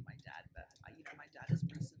my dad. But my dad has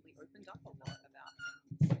recently opened up a lot about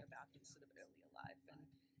his sort of earlier life,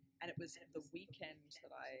 and it was the weekend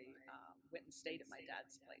that I went and stayed at my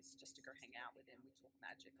dad's place just to go hang out with him. We talk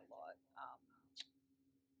Magick a lot,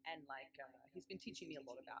 and he's been teaching me a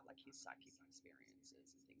lot about his psychic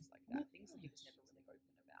experiences and things like that, things that he was never really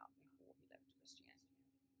open about before he left Christianity.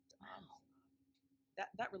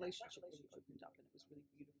 That relationship really opened up, and it was really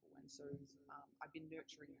beautiful. And so I've been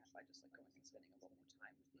nurturing that by just going and spending a lot more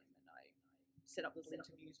time with him. And I set up little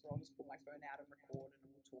interviews where I'll just put my phone out and record, and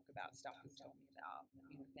we'll talk about stuff he'll tell me about,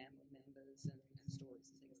 family members and stories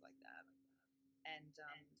and things like that. And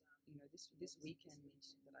this weekend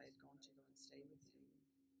that I had gone to go and stay with him,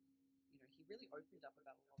 he really opened up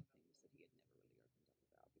about a lot of things that he had never really opened up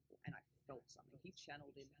about before, and I felt something. He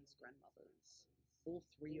channeled in his grandmothers. All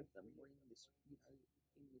three of them were in this, in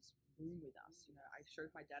this room with us. I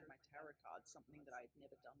showed my dad my tarot cards, something that I had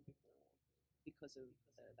never done before because of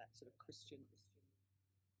that sort of Christian.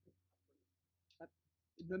 Uh,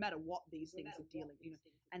 no matter what these things are dealing,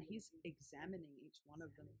 and he's examining each one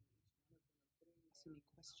of them, asking me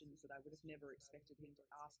questions that I would have never expected him to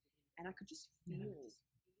ask, and I could just feel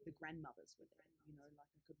the grandmothers were there.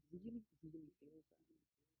 Like I could really, really feel them.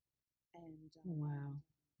 And Wow.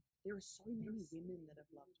 there are so many women that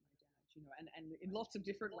have loved my dad, and in lots of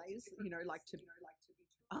different ways, like to be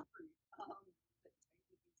true.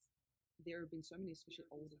 There have been so many, especially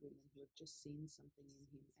older women, who have just seen something in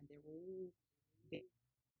him, and they're all the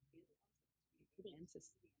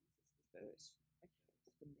ancestors first. I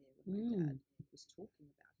felt them there when my dad was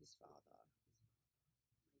talking about his father.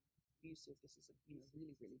 Abusive. This is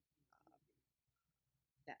really, really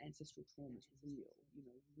that ancestral trauma is real.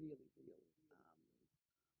 Really real.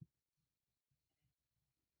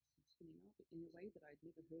 Up in a way that I'd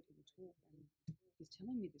never heard him talk, and he's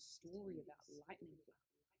telling me this story about lightning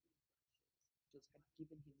flashes had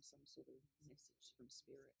given him some sort of message from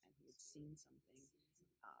spirit, and he had seen something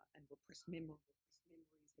and repressed memory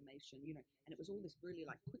information, and it was all this really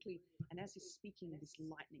like quickly, and as he's speaking, this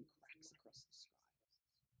lightning cracks across the sky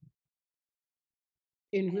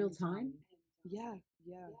in real time. Yeah.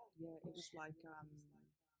 It was like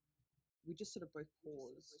we just sort of both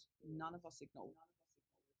paused. None of us acknowledged.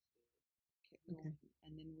 Okay.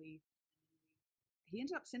 And then he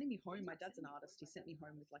ended up sending me home. My dad's an artist. He sent me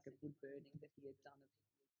home with like a wood burning that he had done of,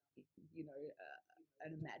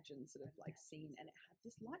 an imagined sort of like scene, and it had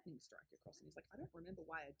this lightning strike across. And he's like, I don't remember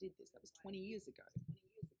why I did this. That was 20 years ago.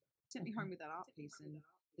 Sent me home with that art piece, and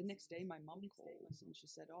the next day my mum calls and she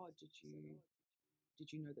said, "Oh, did you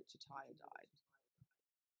know that Tataya died?"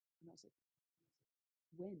 And I was like,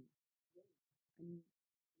 "When?" And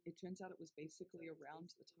it turns out it was basically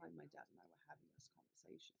around the time my dad and I were having this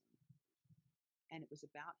conversation. And it was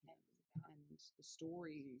about him. And the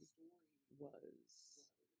story was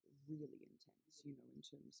really intense, in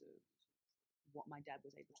terms of what my dad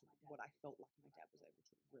was able to, what I felt like my dad was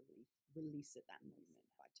able to release at that moment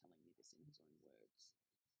by telling me this in his own words.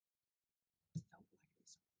 It felt like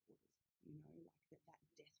this portal, like that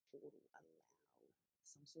death portal allowed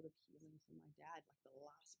some sort of healing for my dad, like the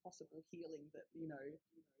last possible healing that,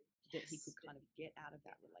 that he could kind of get out of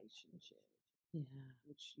that relationship. Yeah.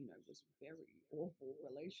 Which, was a very awful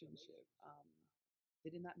relationship.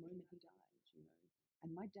 That in that moment he died.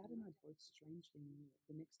 And my dad and I both strangely knew it.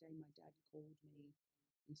 The next day my dad called me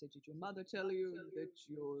and said, "Did your mother tell you that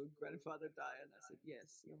your grandfather died?" And I said,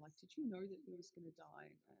 "Yes." And I'm like, "Did you know that he was going to die?"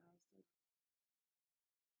 And I was like,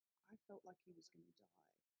 "I felt like he was going to die."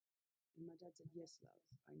 And my dad said, "Yes, love,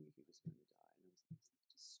 I knew he was going to die." And I was like, "Isn't that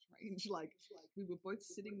just strange?" Like, we were both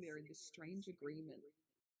sitting there in this strange agreement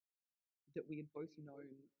that we had both known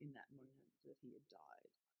in that moment that he had died,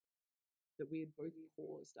 that we had both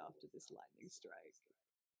paused after this lightning strike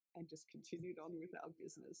and just continued on with our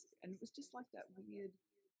business. And it was just like that weird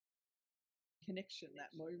connection,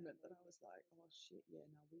 that moment that I was like, "Oh shit, yeah,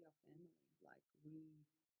 no, we are family." Like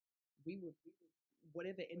we were,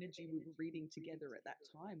 whatever energy we were reading together at that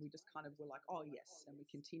time, we just kind of were like, "Oh yes," and we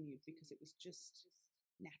continued because it was just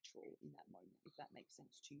natural in that moment, if that makes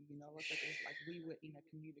sense to you. It was like we were in a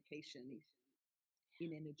communication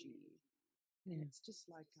in energy, and it's just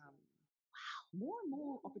like more and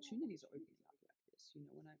more opportunities are opening up like this, and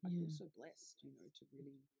I feel so blessed, to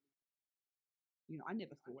really, I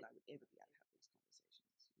never thought I would ever be able to have these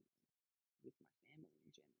conversations, with my family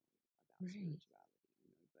in general about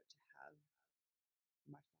spirituality, but to have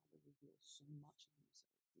my father reveal so much of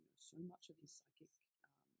himself, so much of his psychic life.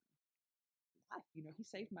 He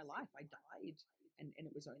saved my life. I died. And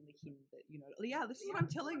it was only him that, yeah, this is what I'm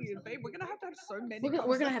telling you, babe. We're going to have so many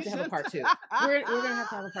We're going to have to have a part two. We're going to have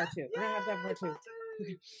to have a part two. We're going to have to have a part two.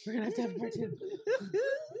 We're going to have to have a part two.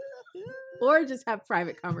 Or just have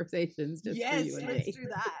private conversations just for you and me. Yes, let's do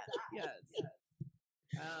that. Yes.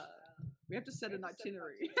 We have to set an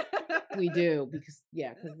itinerary. We do, because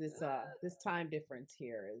this time difference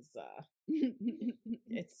here is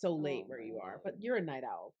it's so late where you are. But you're a night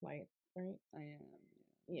owl, right? Right? I am.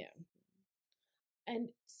 Yeah. And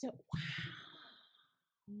so, wow.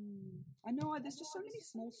 I know, there's just so many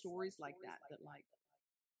small stories like that like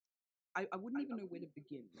I wouldn't even know where to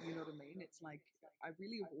begin. You know what I mean? It's like I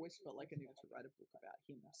really have always felt like I needed to write a book about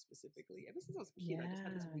him specifically. Ever since I was a kid, I just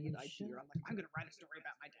had this weird idea. I'm like, I'm going to write a story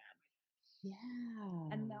about my dad.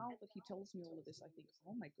 And Yeah. now that he tells me all of this, I think,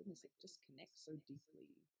 oh my goodness, it just connects so deeply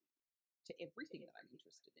to everything that I'm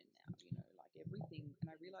interested in now, like everything. And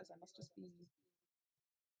I realize I must just be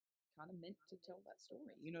kind of meant to tell that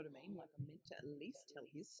story. You know what I mean? Like I'm meant to at least tell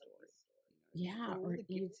his story. Yeah. For all Or the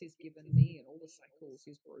even, gifts he's given me and all the cycles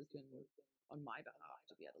he's broken on my behalf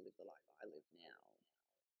to be able to live the life I live now.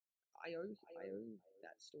 I owe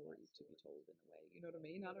that story to be told in a way. You know what I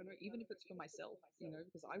mean? I don't know, even if it's for myself,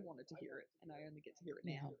 because I wanted to hear it and I only get to hear it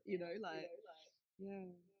yeah. now. Like yeah.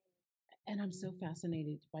 And I'm so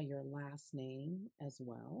fascinated by your last name as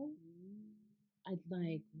well. Mm. I'd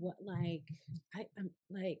like what like I'm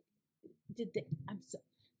like did they I'm so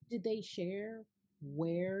did they share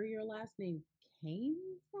where your last name came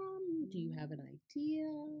from? Do you have an idea?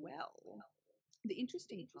 Well, the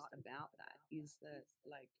interesting part about that is that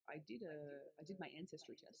like I did my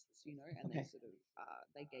ancestry tests, and they Okay. sort of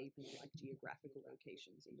they gave me like geographical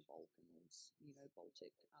locations in the Balkans,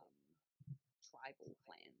 Baltic tribal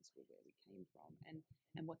clans were where we came from,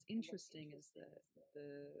 and what's interesting is that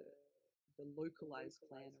the localized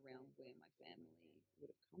clan around where my family would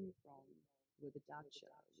have come from were the Dacha,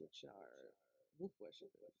 which are wolf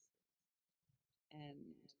worshippers. And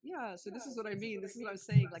yeah, so this is what I mean. This is what I'm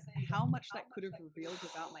saying. Like how much that could have revealed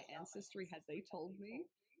about my ancestry had they told me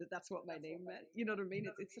that that's what my name meant. You know what I mean?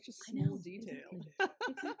 It's such a I small know, detail. exactly.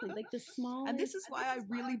 Exactly. Like the And this is smallest. why I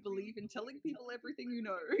really believe in telling people everything you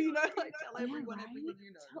know. Like tell Yeah, everyone right? everything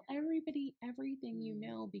you know. Tell everybody everything you Mm.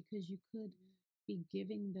 know because you could be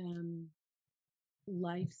giving them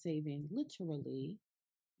life saving, literally,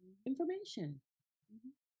 Mhm. information.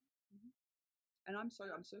 Mhm. Mhm. And I'm so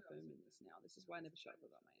firm in this now. This is why I never shut up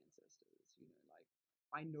about my ancestors. Like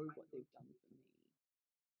I know what they've done for me,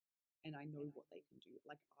 and I know what they can do.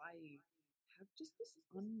 Like I have just this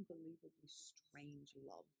unbelievably strange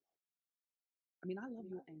love. I mean, I love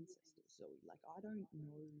your ancestors, Zoe. Like I don't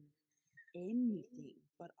know anything,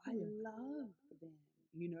 but I Yeah. love them.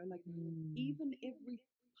 Like Mm, even every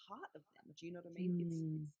part of them. Do you know what I mean? It's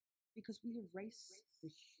mm, because we erase the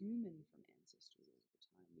human from ancestry all the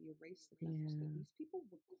time. We erase the fact that yeah, these people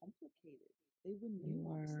were complicated. They were you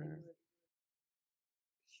nuanced. They are. were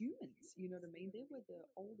humans. You know what I mean? They were the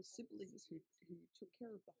older siblings who took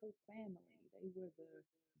care of the whole family. They were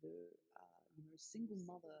the single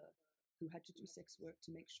mother who had to do sex work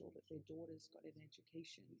to make sure that their daughters got an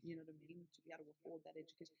education. You know what I mean? To be able to afford that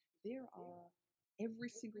education. There are every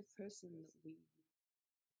single person that we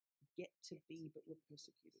get to be, but were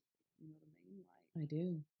persecuted for. You know what I mean? Like I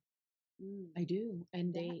do. mm, I do.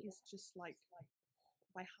 And that they, is just like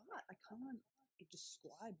by heart. I can't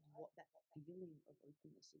describe what that feeling of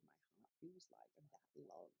openness in my heart feels like, and that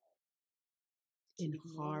love to in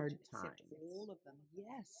acknowledge hard and accept times, all of them.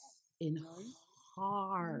 Yes, in you know.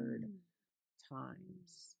 hard Mm, mm,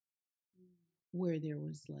 times mm, where there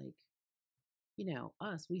was like,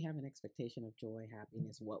 us, we have an expectation of joy,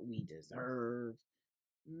 happiness, what we deserve.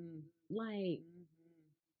 mm, Like, mhm.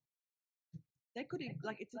 They could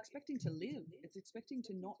like it's expecting to live. It's expecting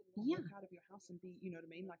to not yeah, walk out of your house and be. You know what I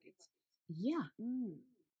mean? Like it's. yeah, Mm,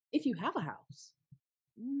 if you have a house.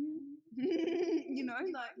 mm.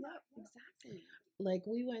 Like yeah, exactly. Like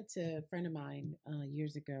we went to a friend of mine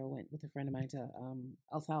years ago, went with a friend of mine to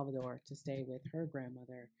El Salvador to stay with her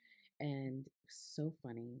grandmother. And so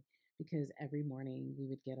funny because every morning we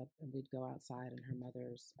would get up and we'd go outside and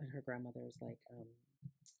her grandmother's like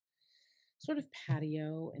sort of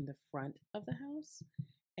patio in the front of the house,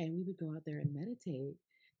 and we would go out there and meditate.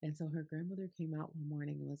 And so her grandmother came out one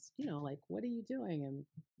morning and was, like, "What are you doing?" And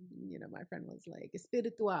my friend was like,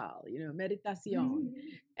 "Espiritual, meditación."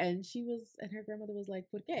 And her grandmother was like,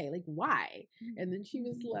 "Por qué? Like, why?" And then she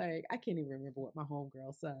was like, I can't even remember what my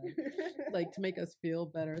homegirl said, like to make us feel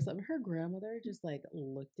better or something. Her grandmother just like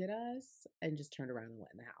looked at us and just turned around and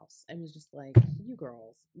went in the house and was just like, "You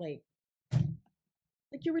girls, like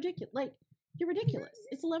you're ridiculous. Like you're ridiculous.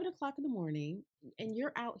 It's 11 o'clock in the morning, and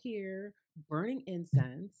you're out here burning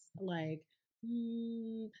incense. Like, I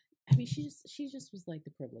mean, she just was like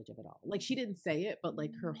the privilege of it all. Like she didn't say it, but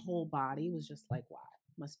like her whole body was just like, wow,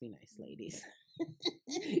 must be nice, ladies,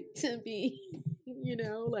 to be,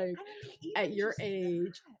 like And I mean, at even your just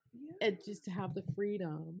age, that, yeah. and just to have the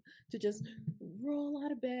freedom to just roll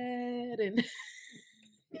out of bed and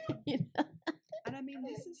you know, And I mean,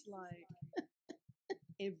 this is like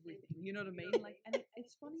everything. You know what I mean? Like, and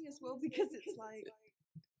it's funny as well because it's like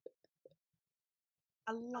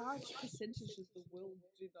a large percentage of the world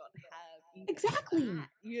do not have even exactly. that.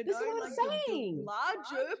 You This is know, what like I'm the saying.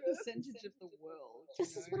 larger percentage of the world.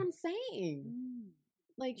 This is what I'm saying. Mm.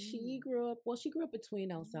 Like she Mm. grew up, well, she grew up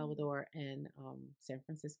between El Salvador and San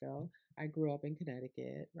Francisco. I grew up in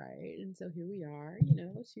Connecticut, right? And so here we are,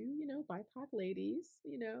 two, BIPOC ladies,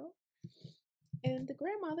 and the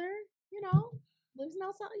grandmother, you know, lives in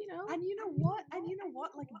El Salvador. And you know what? And you know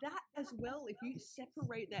what? Like that as well. If you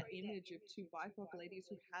separate that image of two BIPOC ladies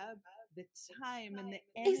who have the time and the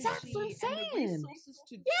Exactly what I'm energy and the saying. resources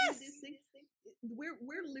to do this Yes. thing,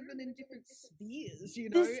 we're living in different spheres, you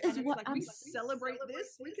know. This And is it's what like we I'm celebrate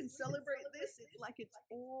this, we can celebrate this. It's like it's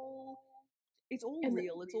all and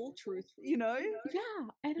real, it's all truth, you know. yeah,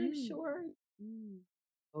 and I'm Mm. sure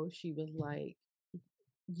she was like,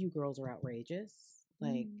 you girls are outrageous.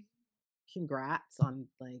 Like, Mm. congrats on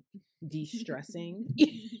like de-stressing.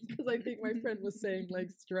 Because I think my friend was saying like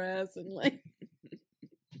stress and like,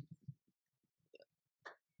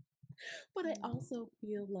 but I also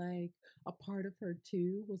feel like a part of her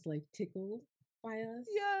too was like tickled by us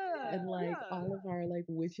Yeah, and like yeah. all of our like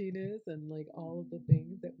witchiness and like all of the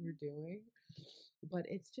things that we're doing. But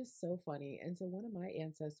it's just so funny. And so one of my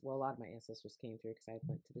ancestors, well, a lot of my ancestors came through because I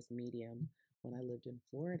went to this medium when I lived in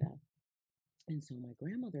Florida. And so my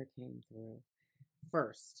grandmother came through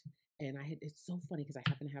first. And it's so funny because I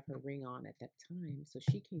happened to have her ring on at that time. So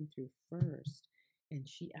she came through first and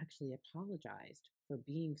she actually apologized for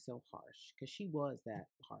being so harsh because she was that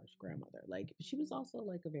harsh grandmother. Like she was also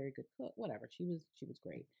like a very good cook, whatever. She was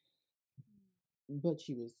great. But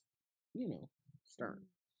she was, stern.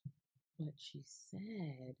 But she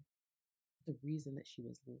said the reason that she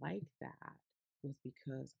was like that was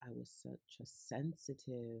because I was such a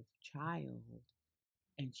sensitive child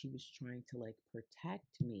and she was trying to like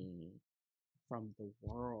protect me from the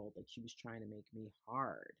world. Like she was trying to make me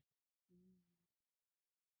hard.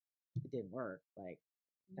 It didn't work. Like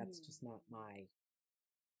that's Mm. just not my.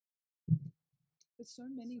 But so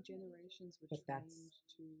many generations were But that's trained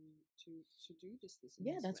to do this in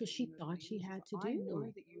yeah. this That's way. what You she know what I thought mean? she Which is had like, to I know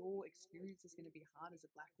do. that your experience is going to be hard as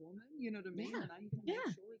a black woman. You know what I mean? Yeah, And I'm going to make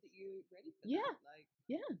yeah, sure that you're ready for yeah, that. Like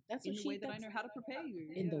yeah. That's in what the way she. that I That's know how to prepare you.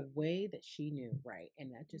 in Yeah. the way that she knew, right?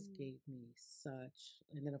 And that just Mm. gave me such.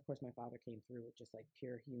 And then of course my father came through with just like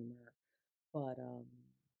pure humor. But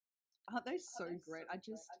Aren't they so great? I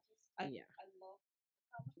yeah, love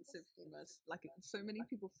sense of humor. Like so many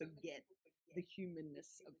people forget the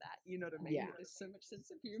humanness of that. You know what I mean? yeah, But there's so much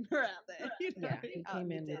sense of humor out there. You know, yeah. He out in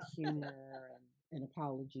came the in with dead. humor and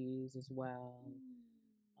apologies as well.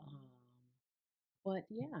 Um, but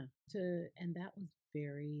yeah, and that was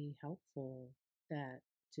very helpful that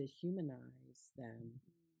to humanize them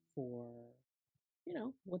for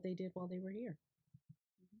what they did while they were here.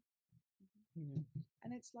 Mhm, mhm. You know,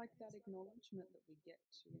 And it's like that acknowledgement that we get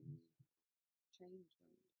to change when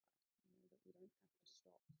we die, that we don't have to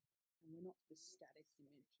stop. And we're not this static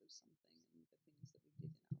image of something and the things that we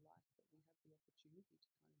did in our life, but we have the opportunity to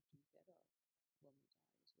kind of do better when we die as well.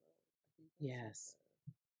 I think that's like yes,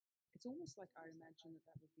 it's almost like I imagine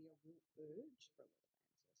that would be a real urge for a lot of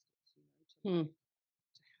ancestors, to hmm.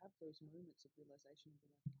 to have those moments of realization and be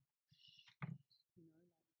like, oh, shit,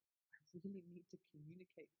 like I really need to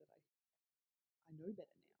communicate that I know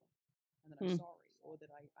better now and that I'm Hmm. sorry, or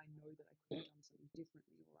that I know that I could have done something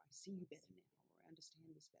differently, or I see better now, or I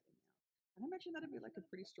understand this better now. And I imagine that'd be like a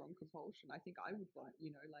pretty strong compulsion. I think I would want,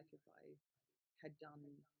 like if I had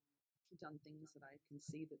done things that I can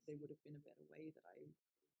see that there would have been a better way that I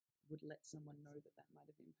would let someone know that that might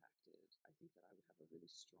have impacted. I think that I would have a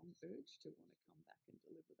really strong urge to want to come back and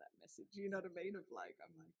deliver that message. You know what I mean? Of like,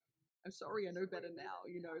 I'm sorry, I know better now.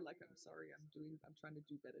 Like I'm sorry, I'm trying to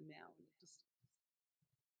do better now, and it just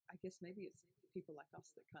I guess maybe it's people like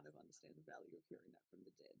us that kind of understand the value of hearing that from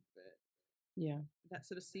the dead, but Yeah, that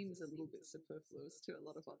sort of seems a little bit superfluous to a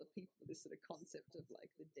lot of other people. This sort of concept of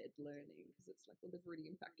like the dead learning, because it's like, well, they've already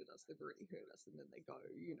impacted us, they've already hurt us, and then they go.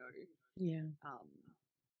 yeah. Um,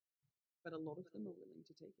 but a lot of them are willing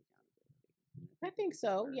to take accountability, and I I think that think this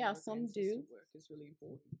is so. where a Yeah, lot of some ancestor do. work is really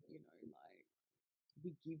important. Like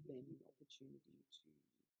we give them the opportunity to,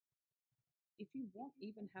 if you want,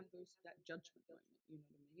 even have that judgment moment. You know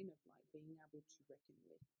what I mean? Of like being able to reckon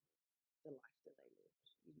with the life that they lived.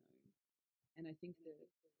 And I think that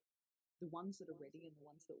the ones that are ready and the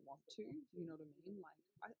ones that want to, you know what I mean? Like,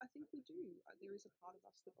 I think we do. There is a part of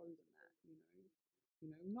us that owe them that.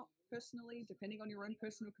 Not personally, depending on your own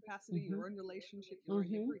personal capacity, Mm-hmm. your own relationship, your own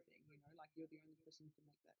Mm-hmm. everything. Like you're the only person who can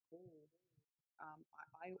make that call.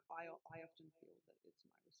 I often feel that it's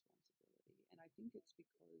my responsibility, and I think it's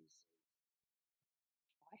because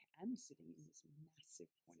I am sitting in this massive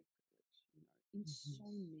point of privilege, in so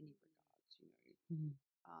many regards.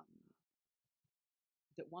 Um,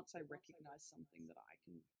 that once I recognize something that I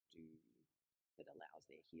can do that allows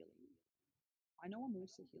their healing, I know I'm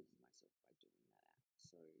also healing myself by doing that act.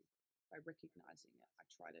 So by recognizing it, I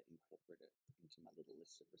try to incorporate it into my little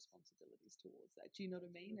list of responsibilities towards that. Do you know what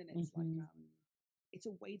I mean? And it's like, Mm-hmm. it's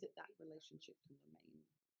a way that that relationship can remain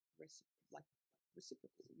like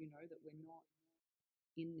reciprocal. You know, that we're not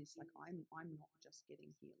in this, like, I'm not just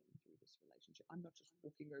getting healing through this relationship. I'm not just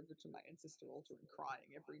walking over to my ancestor altar and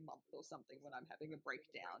crying every month or something when I'm having a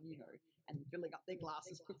breakdown, you know, and filling up their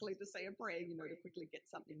glasses quickly to say a prayer, you know, to quickly get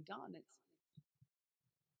something done. It's,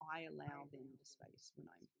 I allow them the space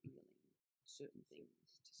when I'm feeling certain things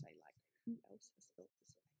to say, like, who else has felt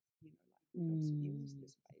this way? You know, like, who else feels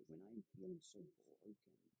this way? When I'm feeling so broken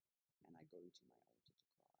and I go to my altar to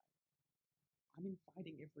cry, I'm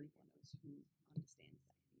inviting everyone else who understands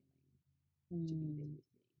that feeling to be there with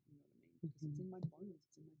me. You know what I mean? Because it's in my bones,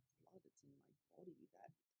 it's in my blood, it's in my body.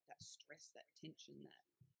 That stress, that tension, that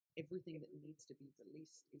everything that needs to be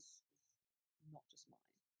released is not just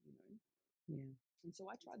mine. You know. Yeah. And so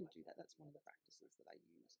I try to do that. That's one of the practices that I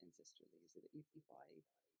use ancestrally. Is that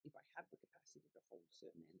if I have the capacity to hold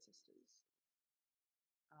certain ancestors,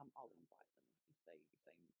 I'll invite them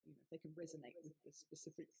if they can resonate with the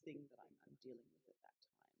specific thing that I'm dealing with at that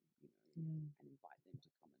time, you know, and invite them to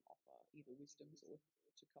come and offer either wisdoms or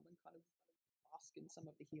to come and kind of ask in some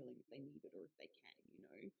of the healing if they need it or if they can, you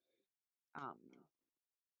know.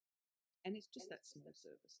 And it's just that small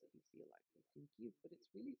service that you feel like you can give, but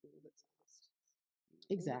it's really all that's asked. You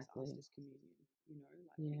know, Exactly. all that's asked is communion, you know,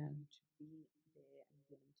 like for you to be there and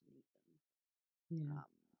willing to meet them. Yeah.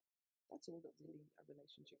 That's all that really a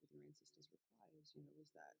relationship with your ancestors requires, you know,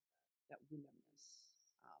 is that willingness.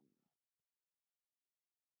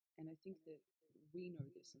 And I think that we know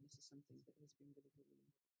this, and this is something that has been really, really,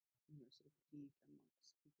 you know, sort of big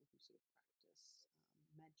amongst people who sort of practice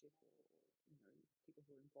magic, or, you know, people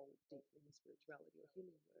who are involved deeply in spirituality or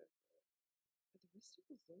healing work. But the rest of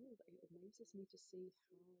the world, it amazes me to see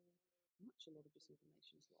how much a lot of this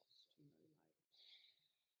information is lost, you know, like,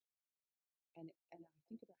 and I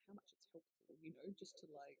think about how much it's helpful, you know, just to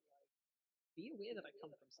like be aware that I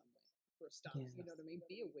come from somewhere for a start. Yes. You know what I mean?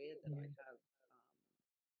 Be aware that I have,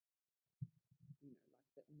 you know,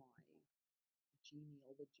 like that my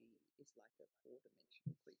genealogy is like a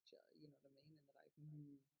 4-dimensional creature. You know what I mean? And that I've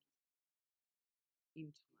moved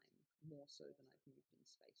in time more so than I've moved in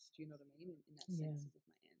space. Do you know what I mean? In that sense with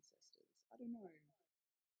my ancestors. I don't know.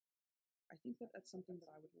 I think that that's something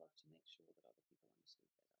that I would love to make sure that other people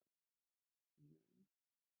understood better. You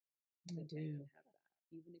know, that they can have that,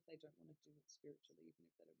 even if they don't want to do it spiritually, even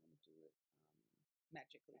if they don't want to do it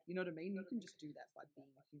magically. You know what I mean? You can just do that by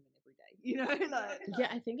being a human every day. You know, like, yeah.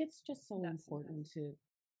 I think it's just so important to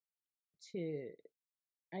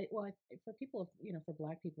for people, you know, for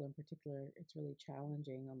Black people in particular, it's really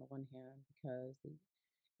challenging on the one hand because the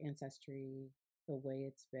ancestry, the way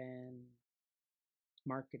it's been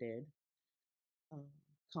marketed, um,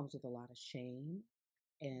 comes with a lot of shame,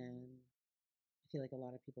 and I feel like a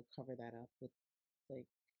lot of people cover that up with like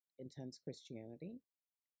intense Christianity,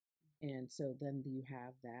 and so then you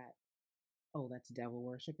have that, oh, that's devil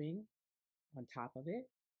worshiping on top of it,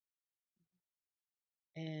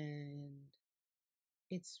 and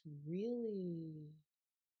it's really,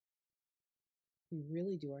 we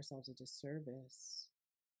really do ourselves a disservice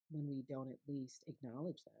when we don't at least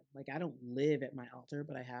acknowledge them. Like, I don't live at my altar,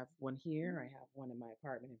 but I have one here. I have one in my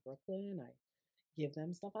apartment in Brooklyn. I give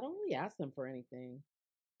them stuff. I don't really ask them for anything.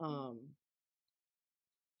 I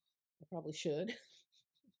probably should,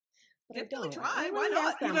 but definitely I don't. try. I don't Why really not?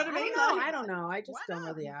 ask them. You know what I mean? I don't know. I just don't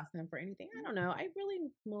really ask them for anything. I don't know. I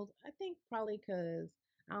think probably because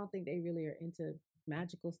I don't think they really are into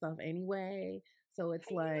magical stuff anyway. So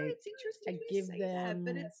it's like, you know, it's interesting I you give say them.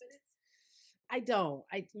 that, but it's I don't.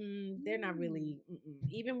 They're not really.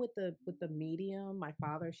 Even with the medium, my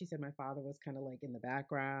father. She said my father was kind of like in the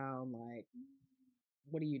background, like,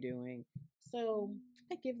 what are you doing? So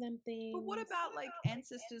I give them things. But what about like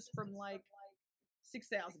ancestors from like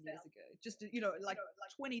 6,000 years ago? Just, you know, like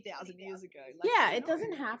 20,000 years ago. Like, Yeah, it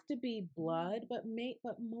doesn't have to be blood, but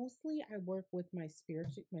mostly I work with my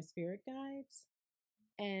spirit guides,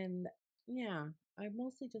 and yeah, I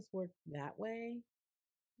mostly just work that way.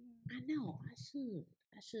 I know I should.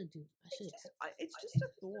 I should do. I should. It's just a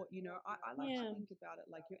thought, you know. I like to think about it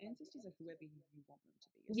like your ancestors are whoever you want them to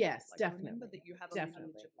be. Yes, like, definitely. Remember that you have a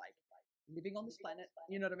lineage of like living on this planet.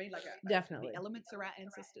 You know what I mean? Like definitely, the elements are our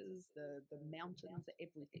ancestors, the mountains,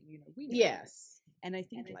 everything. You know, we know. Yes, and I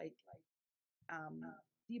think like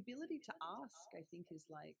the ability to ask, I think, is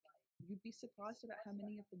like you'd be surprised about how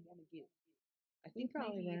many of them want to give. I You're think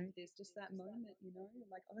probably maybe if right. there's just that moment,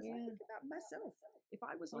 like I was like, Yeah. think about myself. If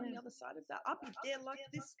I was on Yeah. the other side of that, I'd be there like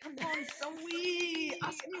this. Come on, Zoe,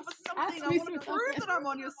 ask me for something. Ask I me want some to prove that I'm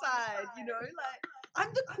on your side. Like I'm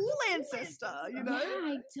the cool ancestor. Yeah,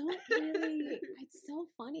 I don't really. It's so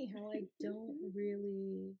funny how I don't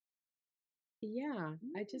really. Yeah,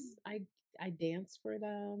 I dance for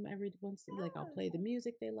them every once. Like I'll play the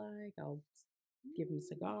music they like. I'll give them a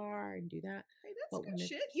cigar and do that. Hey, that's But good when it's,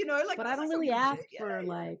 shit. Like but I that's don't like some really good ask shit. Yeah, for yeah.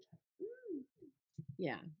 like.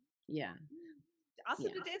 Yeah, yeah, Ask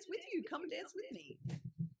them yeah. to dance with you. Come dance with me.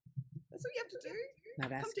 That's what you have to do. Now Come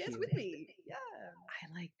that's dance cute. with me. Yeah.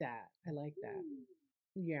 I like that. I like that.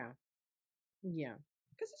 Yeah, yeah.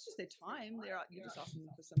 Because it's just their time. You're just asking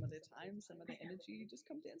them for some of their time, some of their energy. Just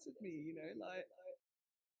come dance with me. Like.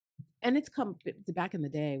 And it's come back in the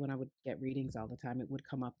day when I would get readings all the time. It would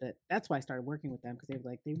come up that's why I started working with them because they were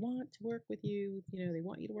like, they want to work with you. They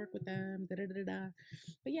want you to work with them. Da da da da.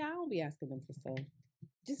 But yeah, I won't be asking them for stuff.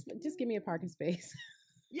 Just give me a parking space.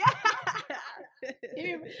 Yeah.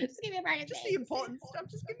 Just give me a parking Just space. the important stuff.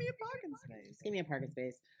 Just give me a parking space. Just give me a parking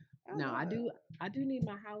space. No, I do need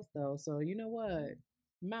my house though. So you know what?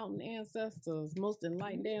 Mountain ancestors, most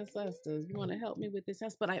enlightened ancestors, you want to help me with this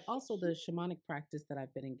house. But I also, the shamanic practice that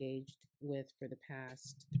I've been engaged with for the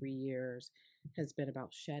past 3 years has been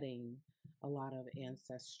about shedding a lot of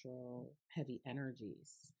ancestral heavy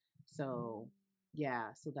energies. So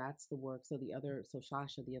yeah, so that's the work. So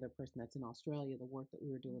Shasha, the other person that's in Australia, the work that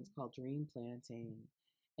we were doing is called dream planting.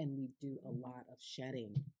 And we do a lot of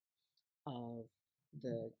shedding of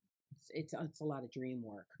the it's a lot of dream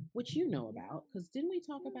work, which you know about, because didn't we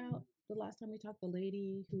talk about the last time we talked, the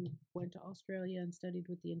lady who went to Australia and studied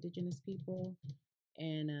with the indigenous people,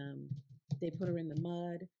 and they put her in the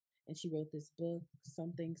mud, and she wrote this book,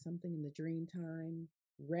 something in the dream time,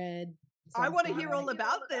 read I want to something. hear all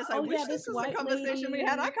about this. I Oh wish yeah, this this was a white conversation we lady.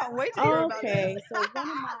 had. I can't wait to hear about this. Okay, so one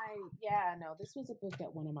of my this was a book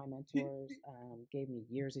that one of my mentors gave me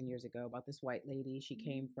years and years ago about this white lady. She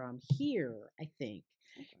came from here, I think,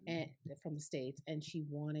 and from the States, and she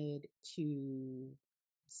wanted to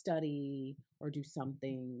study or do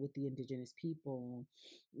something with the indigenous people.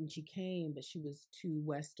 And she came, but she was too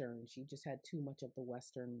Western. She just had too much of the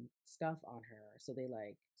Western stuff on her. So they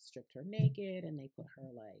like stripped her naked and they put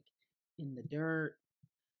her like in the dirt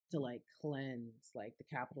to like cleanse like the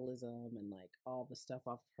capitalism and like all the stuff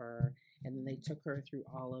off of her. And then they took her through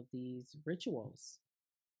all of these rituals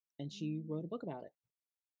and she wrote a book about it.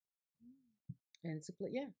 And it's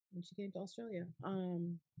when she came to Australia.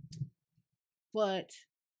 But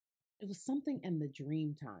it was something in the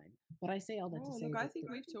dream time. But I say all that to say look, that I think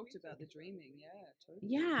we've talked about the dreaming. Yeah, totally.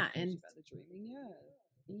 yeah, and about the dreaming.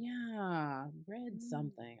 Yeah, read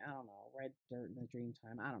something. I don't know. Read dirt in the dream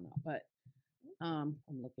time. I don't know. But I'm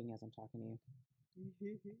looking as I'm talking to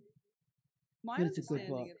you. My But it's a good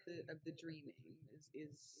book. understanding of the dreaming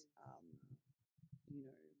is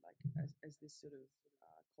like as this sort of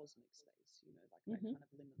cosmic space, like that kind of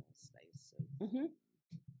liminal space of,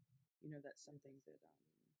 that's something that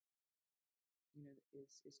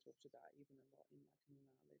is talked about even a lot in like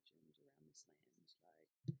Noongar legend around this land.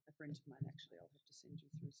 Like a friend of mine, actually, I'll have to send you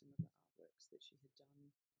through some of the artworks that she had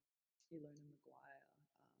done. Ilona Maguire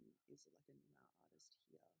is like a Noongar artist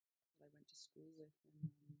here that I went to school with,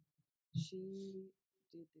 and she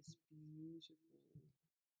did this beautiful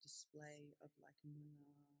display of like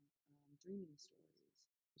Noongar dreaming stories.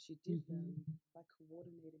 She did them by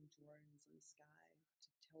coordinating drones in the sky to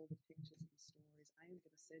tell the pictures and stories. I am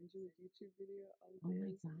going to send you a YouTube video of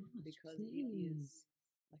this because it is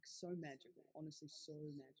like so magical, honestly, so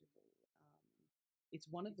magical. It's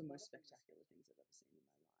one of the most spectacular things I've ever seen in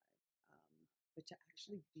my life. But to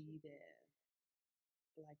actually be there,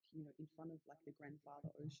 like, in front of like the grandfather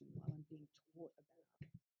ocean while I'm being taught about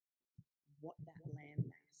what that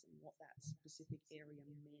landmass and what that specific area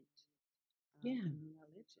meant in our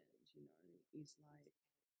legend, is like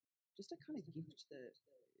just a kind of gift that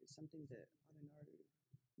is something that, I don't know,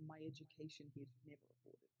 my education here never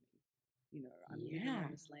afforded me. I'm living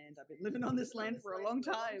on this land. I've been living on this land for a long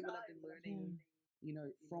time, and I've been learning,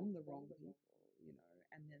 from the wrong people,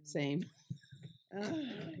 and then Same.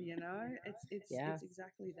 It's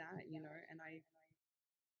exactly that, and I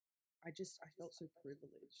felt so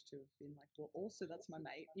privileged to have been like, well, also that's my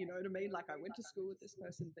mate, you know what I mean? Like I went to school with this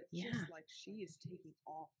person, but just like she is taking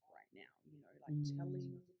off right now, like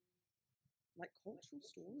telling like cultural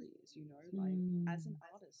stories, like as an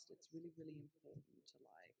artist, it's really, really important to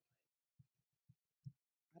like,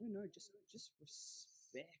 I don't know, just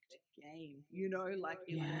respect game, like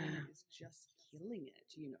Ilona is just killing it,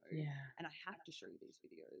 and I have to show you these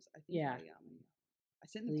videos. I think I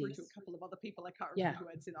sent them through to a Please. couple of other people. I can't Yeah. remember who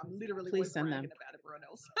I'd sent. I'm literally Please always send bragging them. about everyone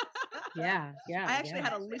else. Yeah. Yeah. I actually Yeah.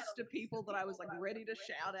 had a list of people that I was like ready to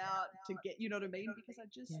shout out to get, you know what I mean? Because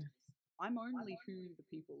Yeah. I'm only who the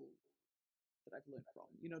people that I've learned from.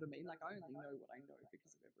 You know what I mean? Like I only know what I know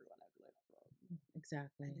because of everyone I've learned from.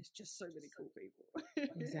 Exactly. And there's just so many cool people.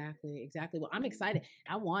 Exactly. Exactly. Well, I'm excited.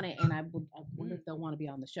 I want it, and I wonder if they'll want to be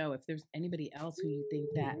on the show. If there's anybody else who you think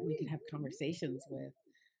that we can have conversations with,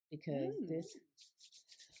 because this.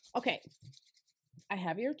 Okay, I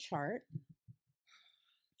have your chart.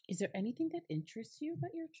 Is there anything that interests you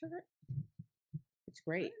about your chart? It's I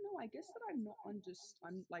great. don't know. I guess that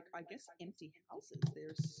I'm like, I guess empty houses.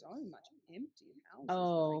 There's so much empty houses that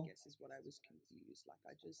Oh, I guess is what I was confused. Like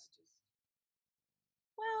I just,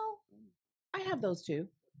 well, I have those too.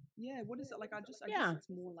 yeah, what is it? Like I guess Yeah. it's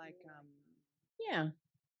more like, Yeah.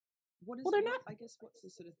 what is, Well, they're what, not. I guess what's the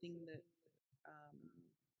sort of thing that, um,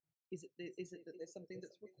 is it that there's something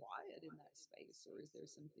that's required in that space, or is there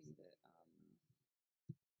something that,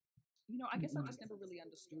 I guess I've just never really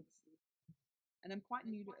understood. And I'm quite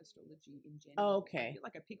new to astrology in general. I Okay. feel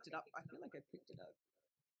like I picked it up. I feel like I picked it up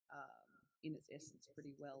in its essence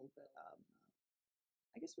pretty well. But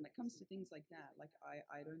I guess when it comes to things like that, like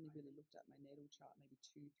I'd only really looked at my natal chart maybe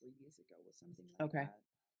 2-3 years ago or something like Okay. that.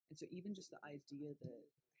 And so even just the idea that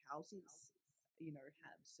houses,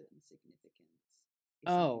 have certain significance is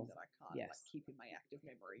Oh, something that I can't like yes. keep in my active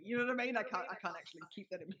memory. You know what I mean? I can't actually keep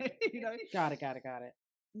that in my, Got it. Got it. Got it.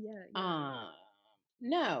 Yeah,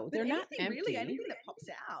 No, But they're not really, empty. anything that pops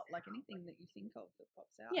out, like anything that you think of that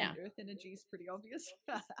pops out. I Yeah. mean, Earth energy is pretty obvious.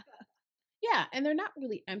 Yeah, and they're not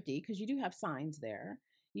really empty because you do have signs there.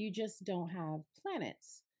 You just don't have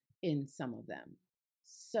planets in some of them.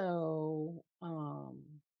 So,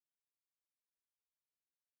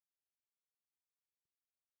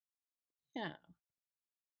 yeah.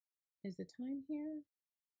 Is the time here?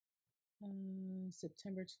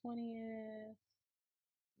 September 20th.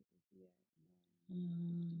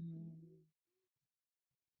 Um,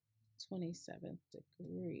 27th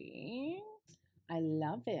degree. I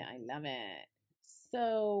love it. I love it.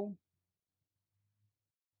 So,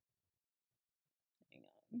 hang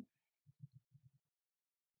on.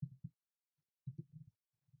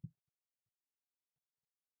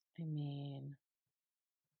 I mean,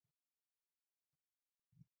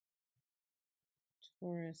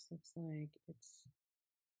 Taurus looks like it's.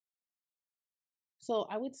 So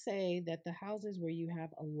I would say that the houses where you have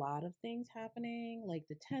a lot of things happening, like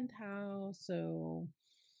the 10th house, so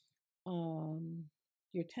um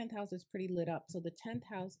your 10th house is pretty lit up. So the 10th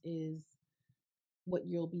house is what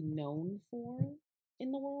you'll be known for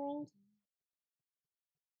in the world.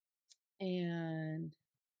 And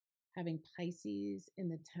having Pisces in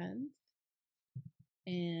the 10th,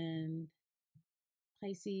 and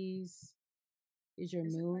Pisces is your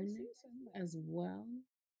Is it moon Pisces? as well.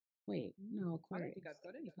 Wait, no, I don't Aquarius. think I've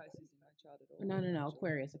got any Pisces in my chart at all. No, no, no, actually.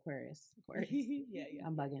 Aquarius. Yeah.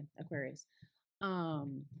 I'm bugging. Aquarius.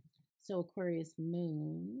 So Aquarius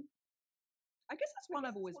moon. I guess that's one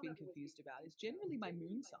I've always been confused about. Is generally my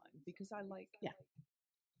moon sign because I like. Yeah.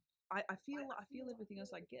 I feel everything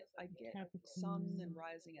else. I get sun and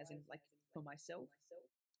rising as in like for myself.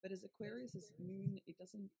 But as Aquarius as moon, it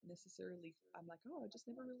doesn't necessarily. I'm like, oh, I just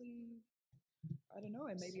never really. I don't know,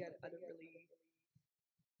 and maybe I don't really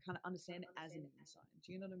kind of understand it as a moon sign.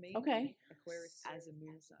 Do you know what I mean? Okay. Aquarius as a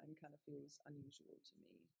moon sign kind of feels unusual to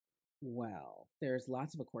me. Well, there's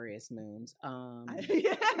lots of Aquarius moons.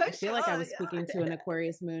 Yeah, I feel like I was speaking to an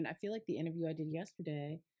Aquarius moon. I feel like the interview I did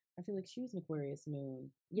yesterday, I feel like she was an Aquarius moon.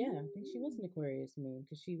 Yeah, I think she was an Aquarius moon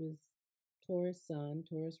because she was Taurus sun,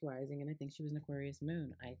 Taurus rising, and I think she was an Aquarius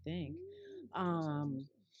moon, I think.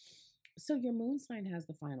 So your moon sign has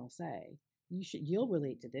the final say. You'll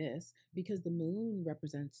relate to this because the moon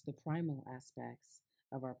represents the primal aspects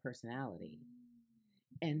of our personality.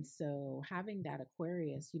 And so having that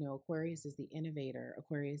Aquarius, Aquarius is the innovator.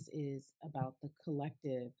 Aquarius is about the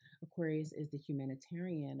collective. Aquarius is the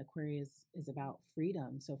humanitarian. Aquarius is about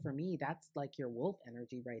freedom. So for me, that's like your wolf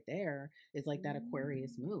energy right there, is like that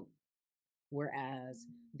Aquarius moon. Whereas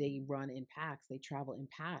they run in packs, they travel in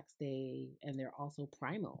packs, and they're also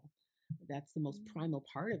primal. That's the most primal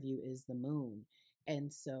part of you is the moon.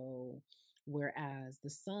 And so whereas the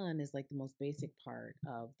sun is like the most basic part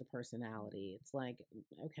of the personality. It's like,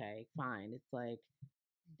 okay, fine. It's like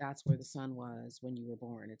that's where the sun was when you were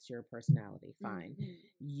born. It's your personality. Fine.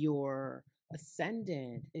 Your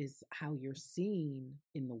ascendant is how you're seen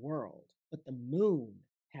in the world, but the moon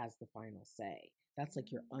has the final say. That's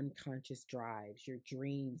like your unconscious drives, your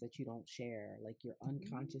dreams that you don't share, like your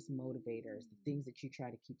unconscious motivators, the things that you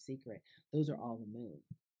try to keep secret. Those are all the moon.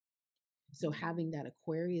 So having that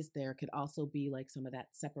Aquarius there could also be like some of that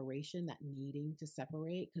separation, that needing to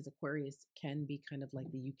separate, because Aquarius can be kind of like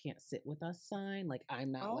the you can't sit with us sign. Like,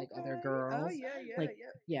 I'm not like other Okay. Oh girls. yeah, yeah, Like,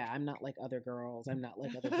 yep. yeah, I'm not like other girls. I'm not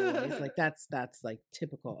like other boys. Like that's like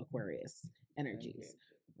typical Aquarius energies,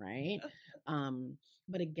 right? Um,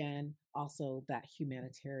 but again, also that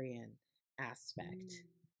humanitarian aspect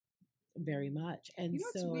Mm. very much. And You know,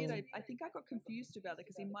 it's weird. so I think I got confused about it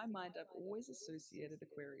because in my mind, I've always associated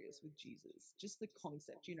Aquarius with Jesus. Just the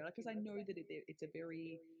concept, because I know that it's a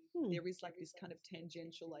very, hmm, there is like this kind of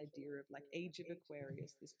tangential idea of like Age of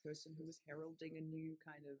Aquarius, this person who was heralding a new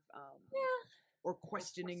kind of, yeah, or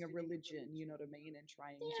questioning a religion, you know what I mean? And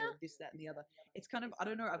trying to yeah, this, that, and the other. It's kind of, I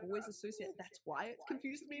don't know, I've always associated, that's why it's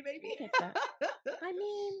confused me, I maybe. get that. I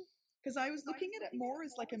mean, Because I was looking at it more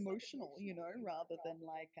as like emotional, rather than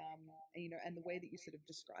like and the way that you sort of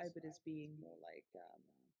describe it as being more like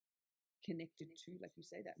connected to, like you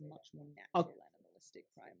say, that much more oh, natural, animalistic,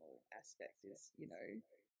 primal aspect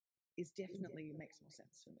is definitely makes more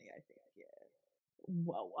sense for me. I think, yeah,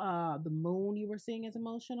 well, the moon you were seeing as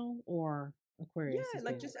emotional, or Aquarius yeah, as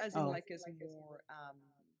like being, just as in oh, like as more.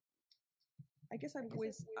 I guess I've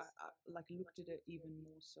always like looked at it even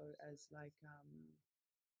more so as like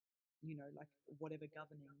like whatever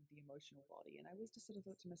governing the emotional body. And I always just sort of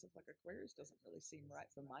thought to myself, like, Aquarius doesn't really seem right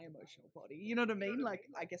for my emotional body. You know what I mean? Like,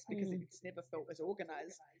 I guess because mm, it's never felt as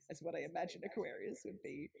organized as what I imagine Aquarius would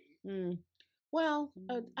be. mm. Well,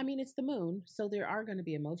 I Mm. mean, it's the moon, so there are going to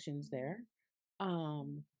be emotions there.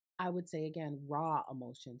 Um, I would say again, raw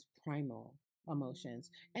emotions, primal emotions.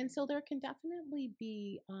 And so there can definitely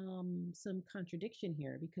be some contradiction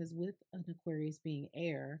here because with an Aquarius being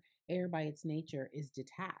air, air by its nature is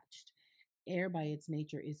detached. Air by its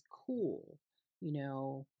nature is cool, you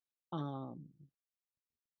know. Um,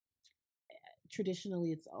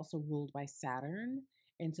 Traditionally it's also ruled by Saturn,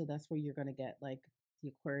 and so that's where you're going to get like the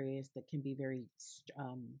Aquarius that can be very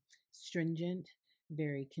stringent,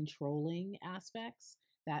 very controlling aspects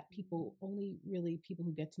that people only really people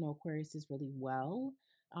who get to know Aquarius is really well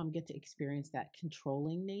get to experience that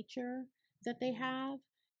controlling nature that they have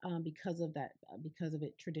because of that because of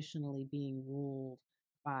it traditionally being ruled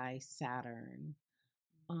by Saturn.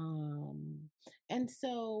 um and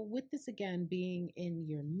so with this again being in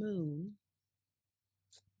your moon,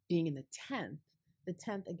 being in the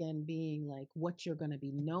 10th again being like what you're going to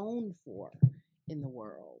be known for in the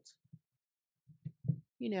world,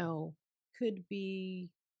 you know, could be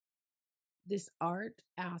this art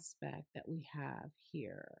aspect that we have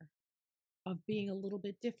here of being a little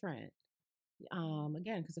bit different.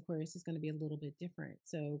 Again, because Aquarius is going to be a little bit different.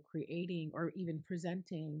 So creating or even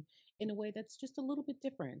presenting in a way that's just a little bit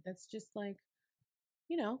different. That's just like,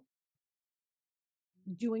 you know,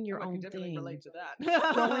 doing your Oh, I could own definitely thing, relate to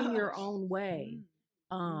going that. your own way,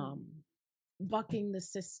 Mm. um, Mm. bucking the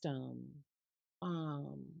system.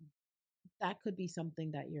 Um, that could be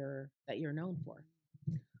something that you're known for.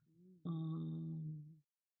 Um,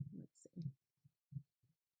 let's see.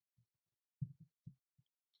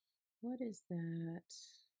 What is that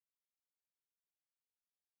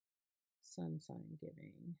sun sign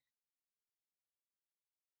giving?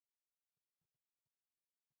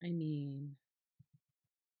 I mean,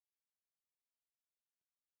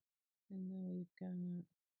 and then we've got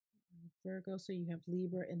Virgo, so you have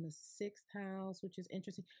Libra in the sixth house, which is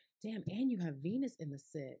interesting. Damn, and you have Venus in the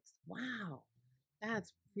sixth. Wow,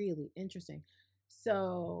 that's really interesting.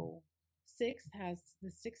 So,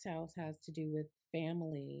 the sixth house has to do with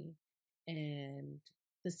family, and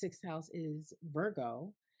the sixth house is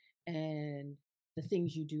Virgo, and the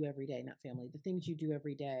things you do every day, not family, the things you do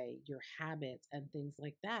every day, your habits, and things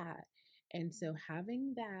like that. And so,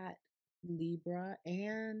 having that Libra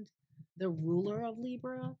and the ruler of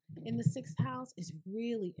Libra in the sixth house is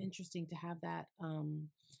really interesting to have that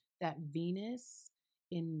Venus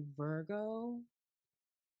in Virgo.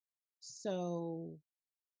 So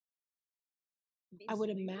I would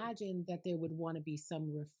imagine that there would want to be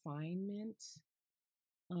some refinement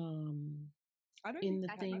um I don't in think the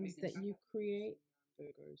I have things that Venus you create. in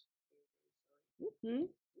Virgos. Hmm.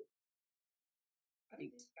 I don't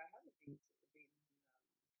think I have a Venus in Virgo.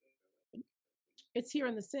 I think. It's here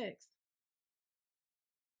in the sixth.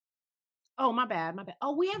 Oh, my bad, my bad.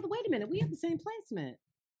 Oh, wait a minute, we have the same placement.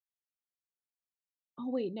 Oh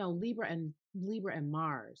wait, no, Libra and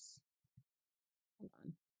Mars. Hold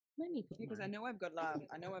on. Let me put Yeah, because I my know I've got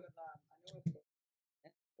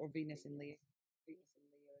or Venus in Leo. Venus in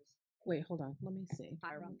Leo's wait, hold on. Let me see. I'm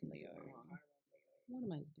Chiron looking at Leo. it wrong. What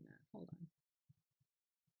am I looking at? Hold on.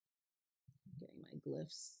 I'm getting my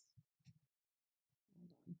glyphs. Hold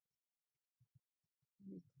on. Let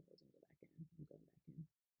me close and go back in. I'm going back in.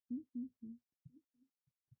 Okay,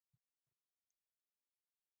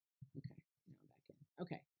 now I'm back in.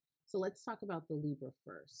 Okay, so let's talk about the Libra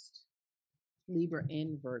first. Libra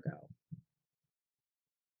in Virgo.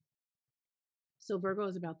 So Virgo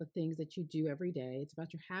is about the things that you do every day. It's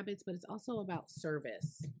about your habits, but it's also about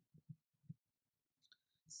service.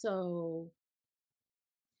 So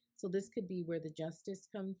so this could be where the justice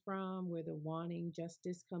comes from, where the wanting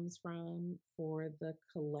justice comes from for the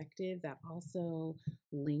collective. That also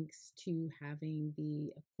links to having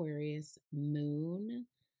the Aquarius moon,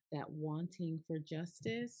 that wanting for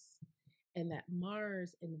justice. And that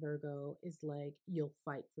Mars in Virgo is like you'll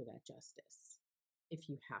fight for that justice if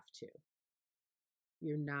you have to.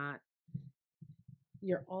 You're not,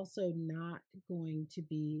 you're also not going to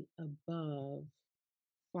be above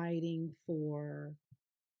fighting for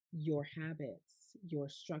your habits, your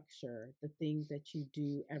structure, the things that you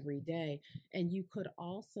do every day. And you could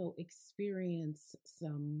also experience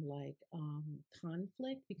some like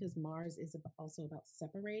conflict because Mars is also about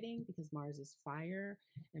separating, because Mars is fire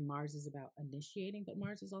and Mars is about initiating, but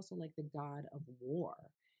Mars is also like the god of war.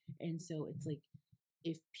 And so it's like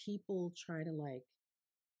if people try to like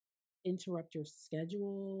interrupt your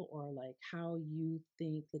schedule or like how you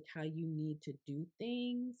think, like how you need to do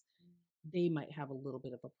things, they might have a little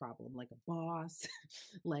bit of a problem, like a boss.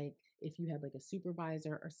 Like if you had like a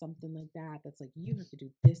supervisor or something like that, that's like you have to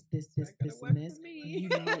do this, and this. You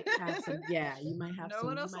might have some, yeah, you might have no some,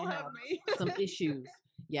 one else will have me. some issues.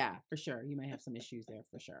 Yeah, for sure. You might have some issues there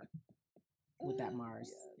for sure with that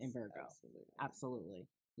Mars in Virgo. Absolutely.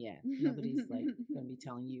 Yeah, nobody's like going to be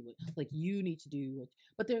telling you what, like you need to do what,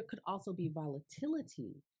 but there could also be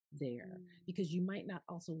volatility there because you might not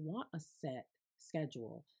also want a set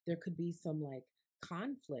schedule. There could be some like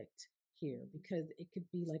conflict here because it could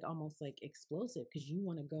be like almost like explosive because you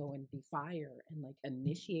want to go and be fire and like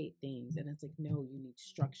initiate things, and it's like no, you need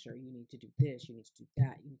structure, you need to do this, you need to do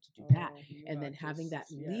that, you need to do that. And then having that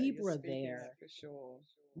Libra there for sure.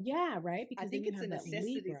 Yeah, right, because I think then you it's have a that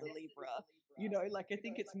necessity Libra for Libra. You know, like I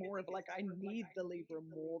think it's more of like I need the Libra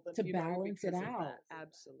more than to you know balance it because of out. that.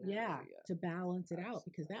 Absolutely. Yeah, to balance it out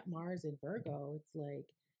because that Mars in Virgo, it's like,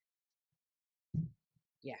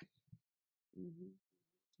 yeah. You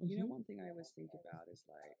know, one thing I always think about is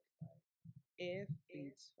like air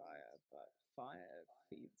feeds fire, but fire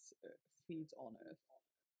feeds on earth.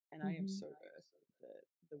 And I am so earth that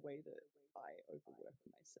the way that I overwork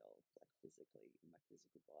myself, like physically in my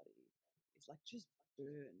physical body, is like just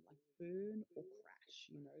burn or crash,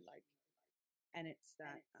 you know, like, and it's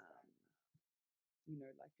that, you know,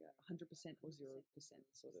 like 100% or 0%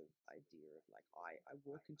 sort of idea of like I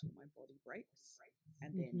work until my body breaks,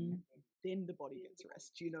 and then the body gets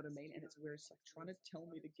rest. You know what I mean? And it's where it's like trying to tell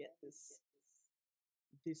me to get this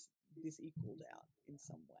equaled out in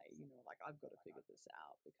some way, you know, like I've got to figure this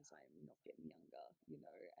out because I am not getting younger, you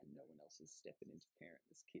know, and no one else is stepping in to parent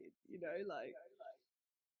this kid, you know, like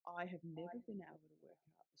I have never been able to work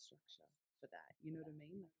out the structure for that, you know what I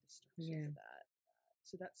mean, like the structure for that.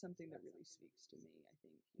 So that's something that really speaks to me, I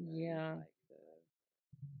think, you know,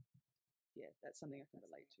 like that's something I can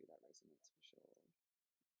relate to, that resonance for sure.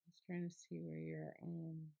 I was trying to see where your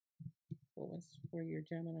where your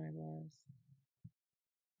Gemini was.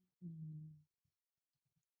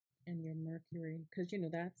 And your Mercury, because you know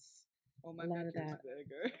that's my a lot of Mercury's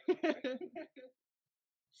that. Virgo.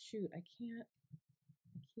 Shoot, I can't.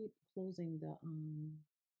 I keep closing the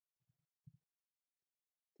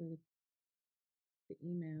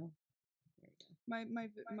email. There you go.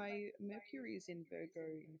 My Mercury is in Virgo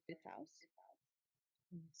in the 5th house.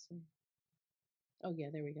 Let me see. Oh yeah,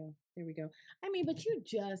 there we go. There we go. I mean, but you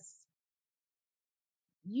just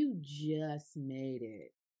made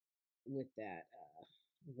it with that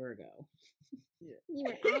Virgo. Yeah. You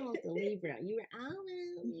were almost a Libra. You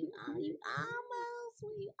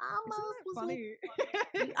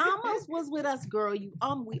almost was with us, girl. We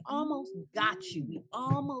almost got you. We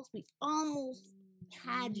almost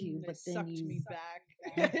had you, but then sucked you me back.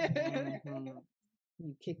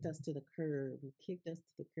 You kicked us to the curb.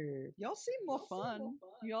 Y'all seem more fun.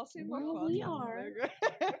 Y'all seem more fun. We are.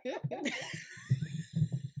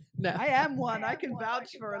 No. I am one. I can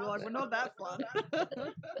vouch for it. Like, we're not that fun.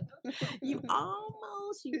 You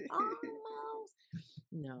almost.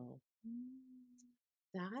 No.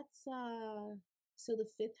 That's so the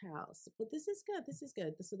 5th house. But this is good.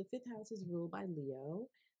 So the 5th house is ruled by Leo.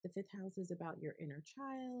 The 5th house is about your inner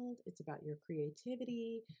child. It's about your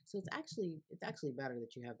creativity. So it's actually better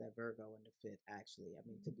that you have that Virgo in the 5th, actually. I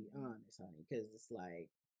mean, to be honest, honey, because it's like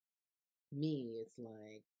me, it's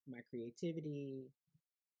like my creativity,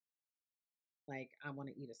 like I want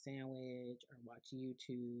to eat a sandwich or watch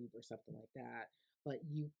YouTube or something like that. But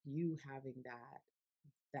you having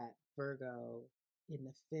that Virgo in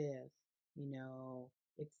the fifth, you know,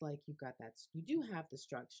 it's like you've got that, you do have the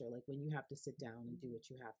structure. Like when you have to sit down and do what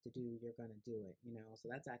you have to do, you're going to do it, you know. So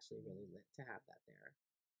that's actually really lit to have that there.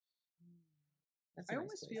 That's a I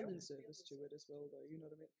nice almost place. feel in service to it as well, though. You know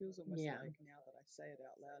what I mean? It feels almost Yeah. like now that I say it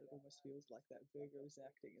out loud, it almost feels like that Virgo is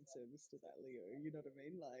acting in service to that Leo. You know what I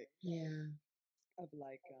mean? Like, Yeah. of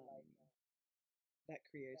like that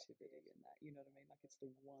creativity and that. You know what I mean? Like it's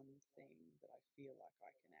the one thing that I feel like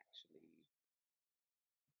I can actually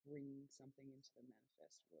bring something into the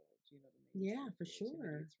manifest world. You know what I mean? Yeah, for Creativity.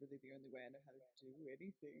 sure. It's really the only way I know how to do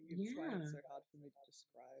anything. It's why Yeah. it's so hard for me to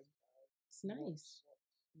describe It's nice. what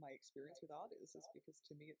my experience with art is because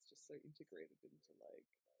to me it's just so integrated into like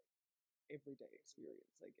everyday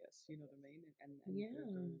experience, I guess. You know what I mean? And Yeah.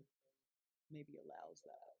 Virgo maybe allows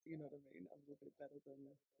that. You know what I mean? A little bit better than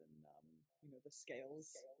you know, the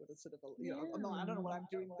scales. What is sort of a, you know, I don't know what I'm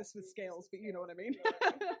doing this with scales, but you know what I mean.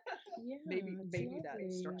 Yeah, maybe it's that lovely.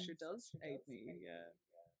 structure does aid me. Yeah.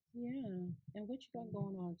 Yeah. And what you got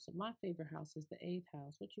going on? So my favorite house is the eighth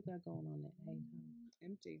house. What you got going on in the eighth house?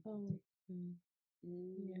 Empty. Oh, okay.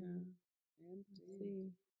 Yeah. I Empty.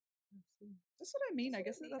 see. I see. That's what I mean. I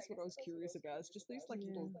guess that's what I was curious about. It's just these like Yeah.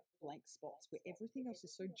 little blank spots where everything else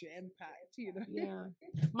is so jam packed, you know? Yeah.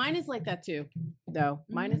 Mine is like that too, though.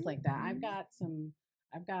 Mine is like that. I've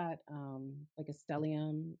got like a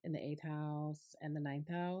stellium in the eighth house and the ninth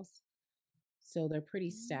house. So they're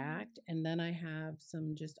pretty stacked. And then I have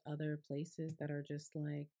some just other places that are just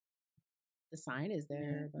like the sign is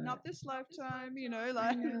there, but Not this lifetime, you know, I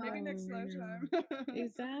like know, maybe next I know. lifetime.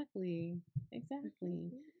 Exactly.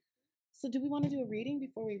 Exactly. So do we want to do a reading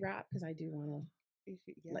before we wrap? Because I do want to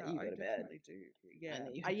let you I go to bed. definitely do. I Yeah,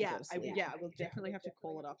 know you have to go to sleep. I will definitely have to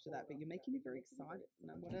call it after that. But you're making me very excited,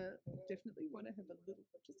 and I want to definitely want to have a little,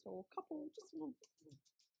 just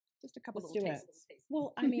a couple Let's little do it. tastes.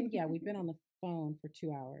 Well, I mean, yeah, we've been on the phone for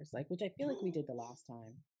 2 hours, like, which I feel like we did the last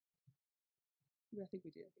time. Yeah, I think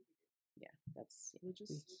we did. Yeah, that's We're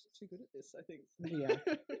just too good at this, I think. we are.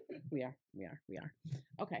 We are.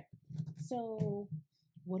 Okay, so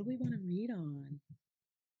what do we want to read on?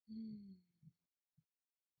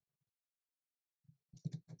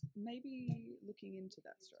 Maybe looking into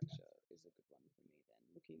that structure is a good one for me then.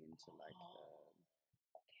 Looking into like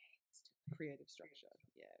the creative structure.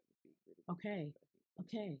 Yeah, it would be really, really Okay. good, I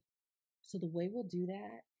think. Okay. So the way we'll do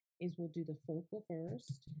that is we'll do the focal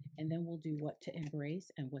first, and then we'll do what to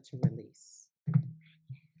embrace and what to release.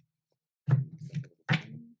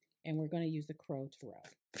 And we're going to use the Crow Tarot.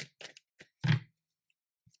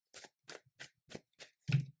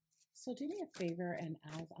 So do me a favor, and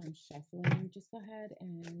as I'm shuffling, just go ahead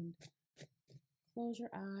and close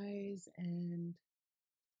your eyes and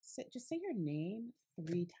just say your name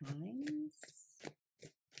 3 times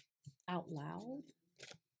out loud.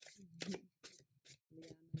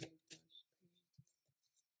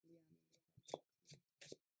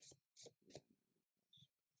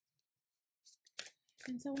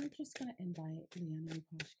 And so we're just going to invite Liana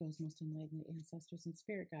Lupasco's most enlightened ancestors and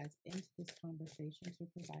spirit guides into this conversation to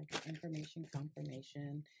provide the information,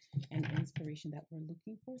 confirmation, and inspiration that we're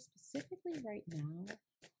looking for specifically right now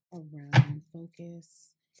around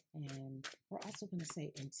focus. And we're also going to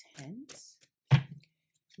say intent.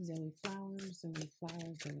 Zoe flowers, Zoe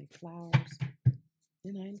flowers, Zoe flowers.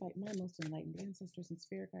 Then I invite my most enlightened ancestors and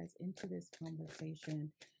spirit guides into this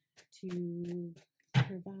conversation to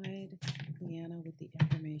provide Liana with the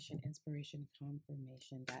information, inspiration,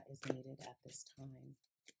 confirmation that is needed at this time.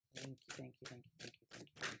 Thank you, thank you, thank you, thank you, thank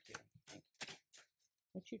you, thank you, thank you.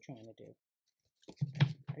 What you trying to do?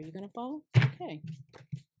 Are you gonna fall? Okay.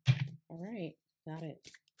 All right, got it.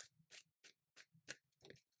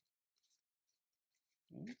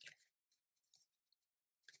 Okay.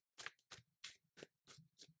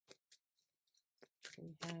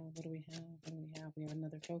 What do we have? What do we have? We have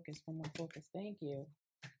another focus, one more focus. Thank you.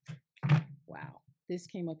 Wow. This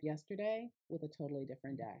came up yesterday with a totally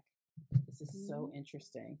different deck. This is so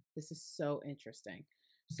interesting. This is so interesting.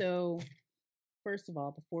 So, first of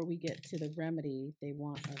all, before we get to the remedy, they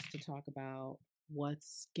want us to talk about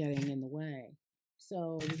what's getting in the way.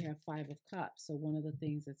 So, we have 5 of Cups. So, one of the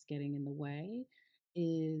things that's getting in the way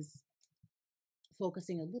is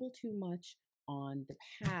focusing a little too much on the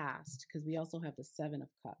past, because we also have the 7 of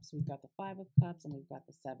Cups. We've got the 5 of Cups and we've got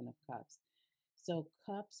the 7 of Cups. So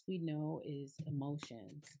cups, we know, is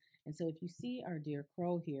emotions. And so if you see our dear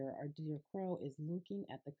crow here, our dear crow is looking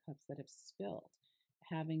at the cups that have spilled,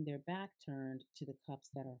 having their back turned to the cups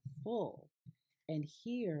that are full. And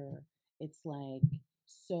here it's like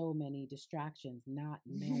so many distractions, not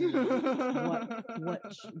knowing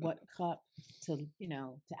what cup to,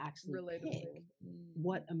 to actually pick, Relatable.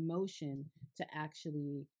 what emotion to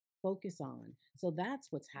actually focus on. So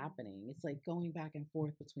that's what's happening. It's like going back and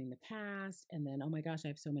forth between the past and then, oh my gosh, I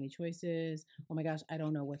have so many choices. Oh my gosh, I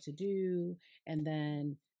don't know what to do. And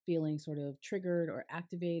then feeling sort of triggered or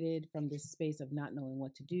activated from this space of not knowing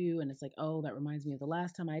what to do. And it's like, oh, that reminds me of the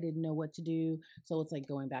last time I didn't know what to do. So it's like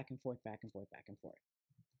going back and forth, back and forth, back and forth.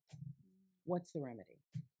 What's the remedy?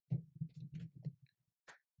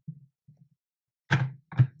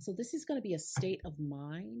 So this is going to be a state of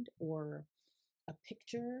mind or a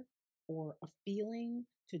picture or a feeling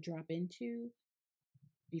to drop into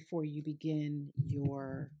before you begin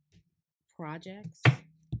your projects,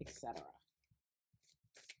 etc.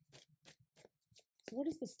 So what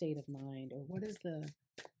is the state of mind, or what is the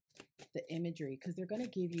imagery? Because they're going to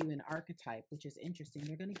give you an archetype, which is interesting.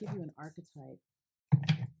 They're going to give you an archetype.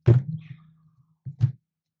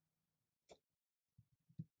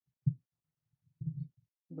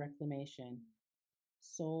 Reclamation,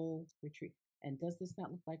 soul retreat. And does this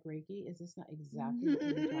not look like Reiki? Is this not exactly what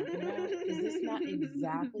we were talking about? Is this not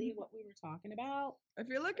exactly what we were talking about? I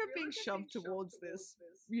feel like I'm being shoved towards this.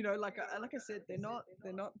 You know, like I said, they're not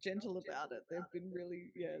gentle about it. They've been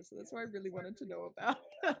really, yeah. So that's why I really wanted to know about.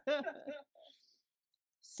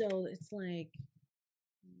 So it's like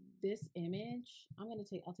this image. I'll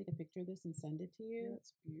take a picture of this and send it to you. Yeah,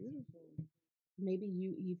 it's beautiful. Maybe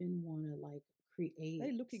you even want to like create.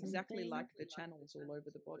 They look exactly like the channels all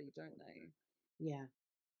over the body, don't they? Yeah.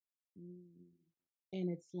 And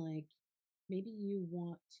it's like maybe you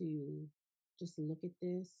want to just look at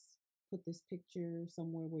this, put this picture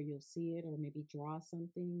somewhere where you'll see it, or maybe draw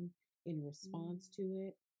something in response to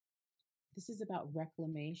it. This is about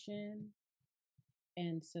reclamation.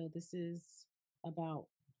 And so this is about,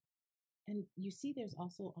 and you see there's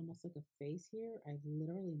also almost like a face here. I've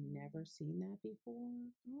literally never seen that before.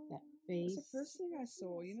 That face. That's the first thing I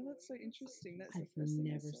saw. You know, that's so interesting. That's I've the first thing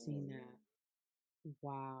I never saw. seen that.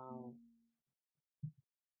 Wow.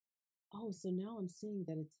 Oh, so now I'm seeing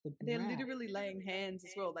that it's the breath. They're literally laying hands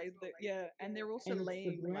as well. Yeah, and they're also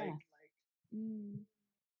laying like.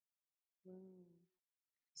 Wow.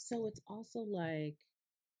 So it's also like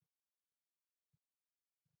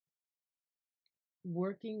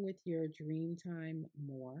working with your dream time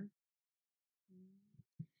more.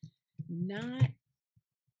 Not,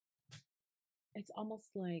 it's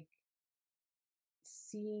almost like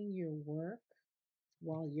seeing your work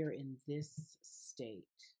while you're in this state.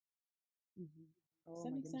 Oh my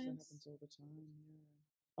goodness, that happens all the time.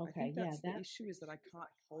 Yeah. Okay, I think that's the issue, is that I can't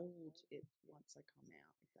hold it once I come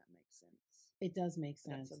out, if that makes sense. It does make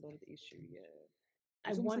sense. That's a lot of the issue, yeah.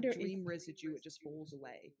 I wonder like dream residue, it just falls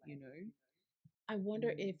away, you know? I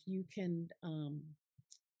wonder if you can,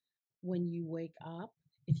 when you wake up,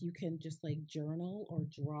 if you can just like journal or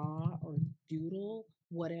draw or doodle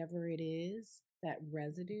whatever it is, that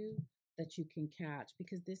residue that you can catch,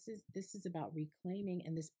 because this is about reclaiming.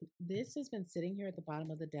 And this has been sitting here at the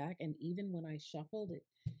bottom of the deck, and even when I shuffled it,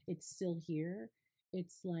 it's still here.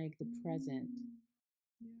 It's like the present.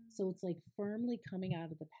 So it's like firmly coming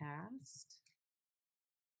out of the past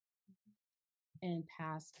and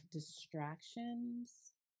past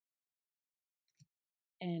distractions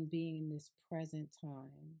and being in this present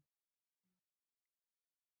time.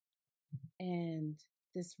 And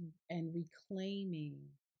reclaiming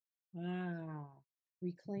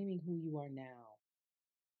who you are now,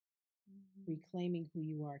 reclaiming who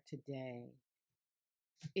you are today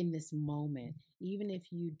in this moment, even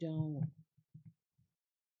if you don't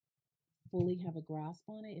fully have a grasp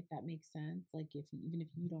on it, if that makes sense. Like even if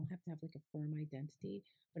you don't have to have like a firm identity,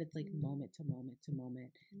 but it's like moment to moment to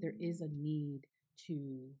moment, there is a need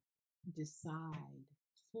to decide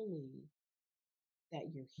fully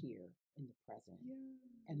that you're here in the present,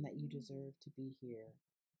 and that you deserve to be here,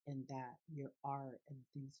 and that your art and the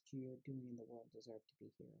things that you're doing in the world deserve to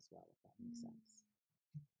be here as well, if that makes sense.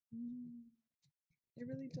 It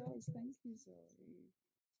really does. Thank you, Zoe.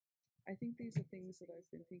 I think these are things that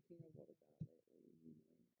I've been thinking a lot about lately, you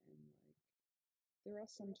know, and like there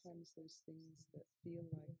are sometimes those things that feel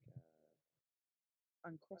like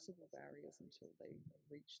uncrossable barriers until they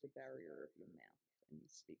reach the barrier of your mouth and you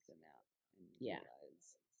speak them out and you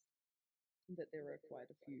realize that there are quite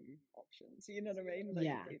a few options. You know what I mean? Like,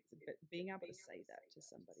 it's being able to say that to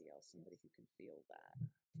somebody else, somebody who can feel that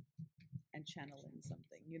and channel in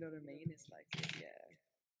something. You know what I mean? It's like, yeah.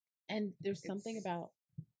 And there's something about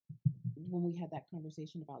when we had that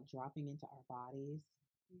conversation about dropping into our bodies.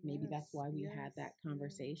 Maybe that's why we had that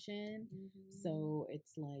conversation. So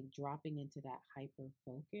it's like dropping into that hyper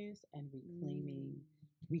focus and reclaiming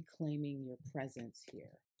reclaiming your presence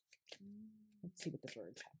here. Let's see what the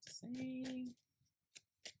birds have to say.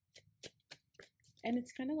 And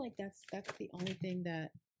it's kind of like that's the only thing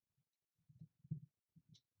that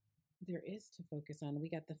there is to focus on. We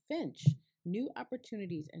got the finch. New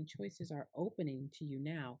opportunities and choices are opening to you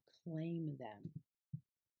now. Claim them.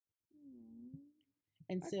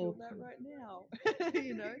 And I so feel that right now.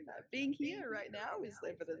 That being here right now is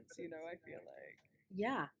evidence, I feel like.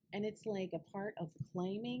 yeah, and it's like a part of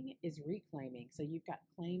claiming is reclaiming. So you've got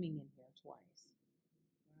claiming in here twice.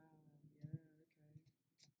 Wow, yeah,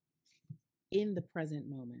 okay. In the present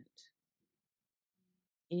moment.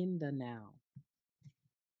 In the now.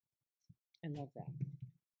 I love that.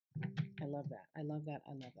 I love that. I love that.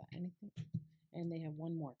 I love that. Anything? And they have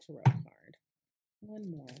one more tarot card. One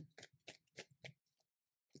more.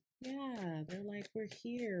 Yeah, they're like, we're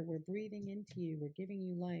here. We're breathing into you. We're giving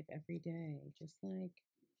you life every day. Just like,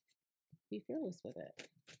 be fearless with it.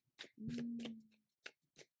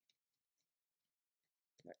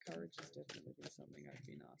 That courage has definitely been something I've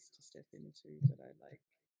been asked to step into, but I like.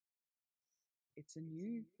 It's a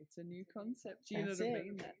new concept. You That's know what it. I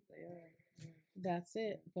mean? Yeah. That's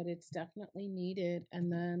it. But it's definitely needed.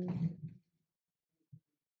 And then,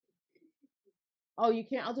 oh, you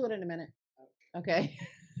can't. I'll do it in a minute. Okay.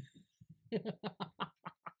 She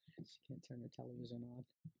can't turn her television on.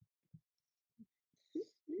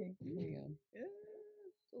 Okay, hang on.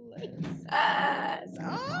 Yes.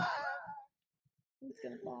 It's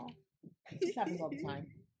gonna fall. This happens all the time.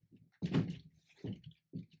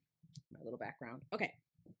 My little background. Okay.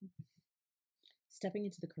 Stepping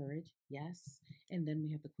into the courage, yes. And then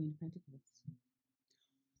we have the Queen of Pentacles.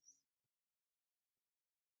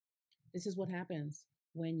 This is what happens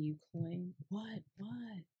when you claim what?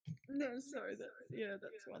 No, sorry,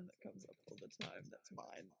 that's one that comes up all the time. That's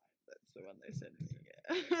mine. That's the one they send me.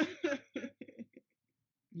 Yeah.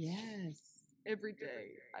 Yes. Every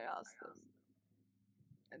day I ask them,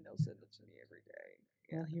 and they'll send it to me every day.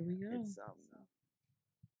 Yeah. Well, here we go.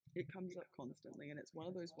 It comes up constantly, and it's one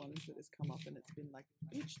of those ones that has come up, and it's been like,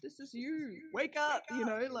 "Bitch, this is you. Wake up!"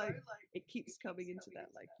 Like it keeps coming into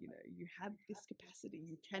that, like you have this capacity,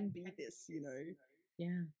 you can be this,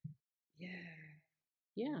 Yeah.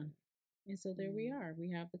 Yeah. And so there we are. We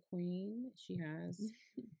have the Queen. She has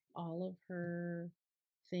all of her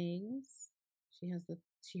things. She has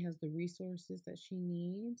the resources that she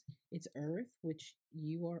needs. It's Earth, which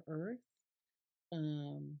you are Earth.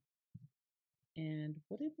 And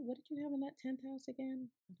what did you have in that 10th house again?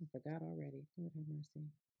 I forgot already. Lord have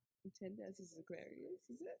mercy. 10th house is Aquarius,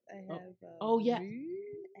 is it? I have yeah.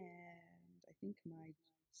 Moon and I think my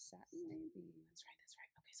Saturn maybe. That's right.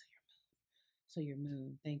 Okay, so your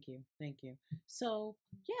moon. Thank you. So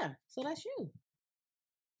yeah, so that's you.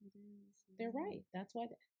 It is. They're right. That's why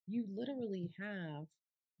you literally have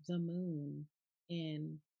the moon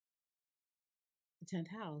in the 10th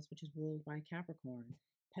house, which is ruled by Capricorn.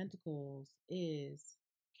 Pentacles is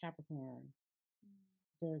Capricorn,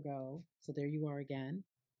 Virgo. So there you are again.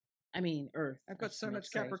 I mean, Earth. I've got so much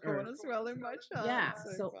Capricorn as well in my chart. Yeah,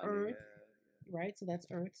 so funny. Earth, right? So that's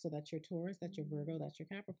Earth. So that's your Taurus, that's your Virgo, that's your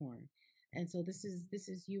Capricorn. And so this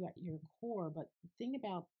is you at your core. But the thing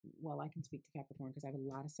about, well, I can speak to Capricorn because I have a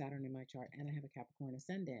lot of Saturn in my chart and I have a Capricorn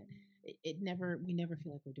ascendant. We never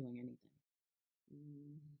feel like we're doing anything.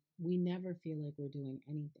 We never feel like we're doing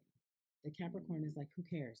anything. The Capricorn is like, who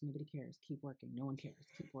cares? Nobody cares. Keep working. No one cares.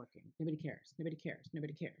 Keep working. Nobody cares. Nobody cares.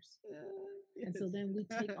 Nobody cares. And so then we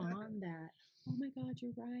take on that. Oh my God,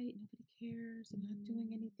 you're right. Nobody cares. I'm not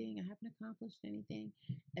doing anything. I haven't accomplished anything.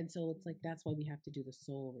 And so it's like, that's why we have to do the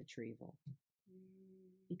soul retrieval.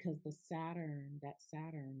 Because that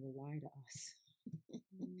Saturn will lie to us.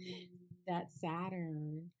 That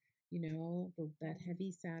Saturn, that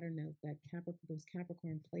heavy Saturn, those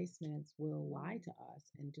Capricorn placements will lie to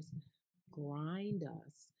us and just grind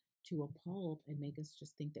us to a pulp and make us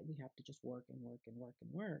just think that we have to just work and work and work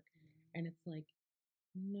and work. And it's like,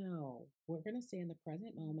 no, we're going to stay in the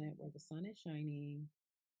present moment where the sun is shining,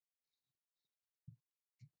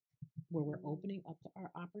 where we're opening up to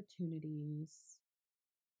our opportunities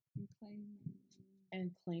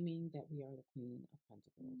and claiming that we are the Queen of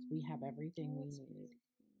Pentacles. We have everything we need.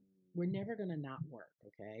 We're never going to not work,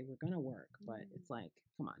 okay? We're going to work, but it's like,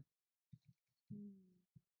 come on.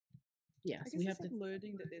 Yes, I guess we have to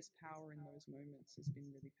learning that there's power in those moments has been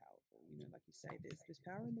really powerful. Like you say, there's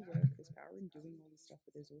power in the work, there's power in doing all this stuff,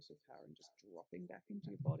 but there's also power in just dropping back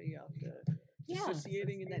into your body after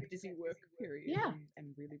dissociating in that dizzy work period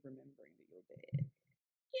and really remembering that you're there.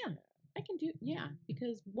 Yeah. I can do,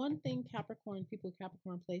 because one thing people with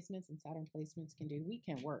Capricorn placements and Saturn placements can do, we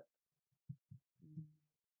can work.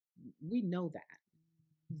 We know that.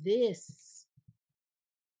 This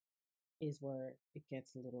is where it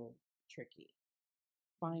gets a little tricky.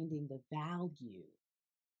 Finding the value,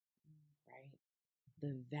 right?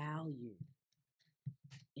 The value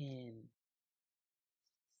in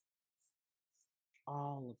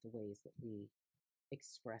all of the ways that we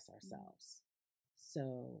express ourselves.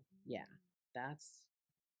 So, yeah, that's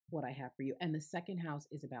what I have for you. And the second house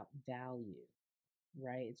is about value,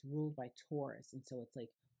 right? It's ruled by Taurus. And so it's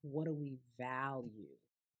like, what do we value?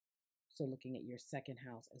 So looking at your second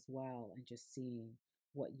house as well and just seeing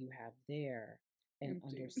what you have there and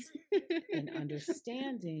and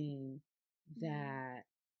understanding that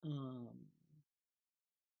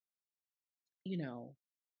you know,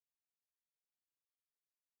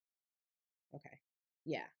 okay.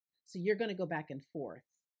 Yeah. So you're going to go back and forth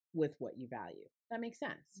with what you value. That makes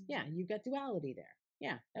sense. Yeah, you've got duality there.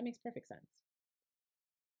 Yeah, that makes perfect sense.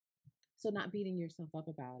 So not beating yourself up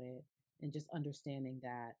about it and just understanding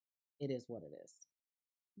that it is what it is.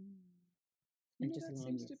 And just that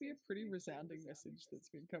seems to be a pretty resounding message that's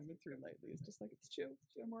been coming through lately. It's just like, it's chill.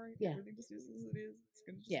 Don't worry. Yeah. Everything just is as it is. It's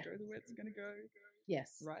going to just go the way it's going to go.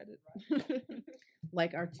 Yes. Ride it.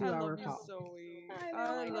 Like our 2-hour call. Zoe.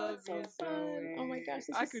 I love you, Zoe. Oh my gosh,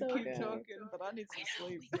 this I is could so keep good. talking, but I need some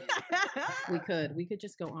sleep. We could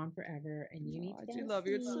just go on forever, and you need to I do love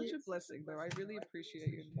you. It's such a blessing, though. I really appreciate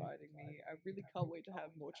you inviting me. I really can't wait to have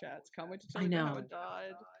more chats. Can't wait to tell you about how it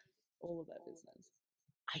died. All of that business.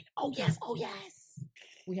 Oh yes.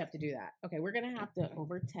 We have to do that. Okay, we're gonna have to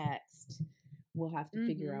over text. We'll have to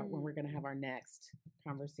figure out when we're gonna have our next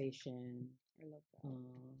conversation. I love that.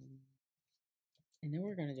 And then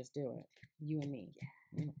we're gonna just do it, you and me.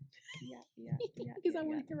 Yeah. Because I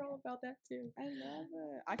want to hear all about that too. I love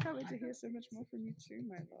it. I can't wait to hear so much more from you too,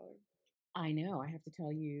 my love. I know. I have to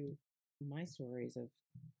tell you my stories of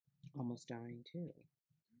almost dying too.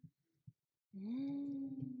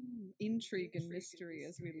 Intrigue and mystery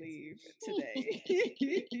as we leave today.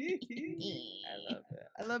 I love it.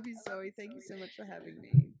 I love you, Zoe. Thank you so much for having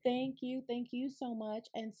me. Thank you so much.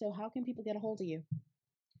 And so how can people get a hold of you?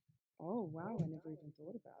 Oh wow, I never even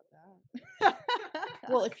thought about that.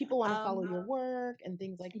 Well, if people want to follow your work and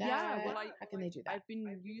things like that, how can they do that? I've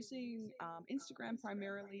been using Instagram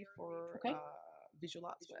primarily for visual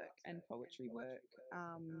arts work and poetry work.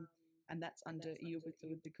 And that's under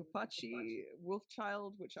Iobito the Kapachi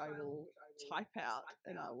Wolfchild, which I will type out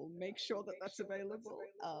and I will make sure that that's available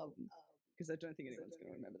because I don't think anyone's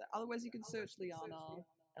going to remember that. Otherwise, you can search Liana,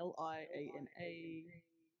 Liana,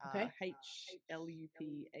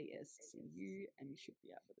 HLUPASCU, and you should be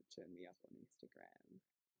able to turn me up on Instagram.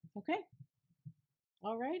 Okay.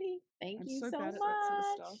 Alrighty. Thank you so much. That sort of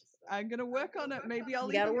stuff. I'm gonna work on it. Maybe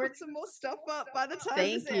I'll even put some more stuff up by the time.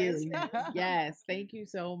 Thank you. Yes, thank you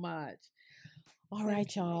so much. All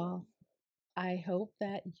right, y'all. I hope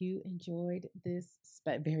that you enjoyed this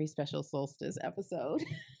very special solstice episode.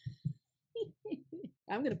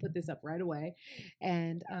 I'm gonna put this up right away.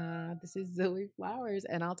 And this is Zoe Flowers,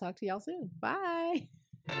 and I'll talk to y'all soon. Bye.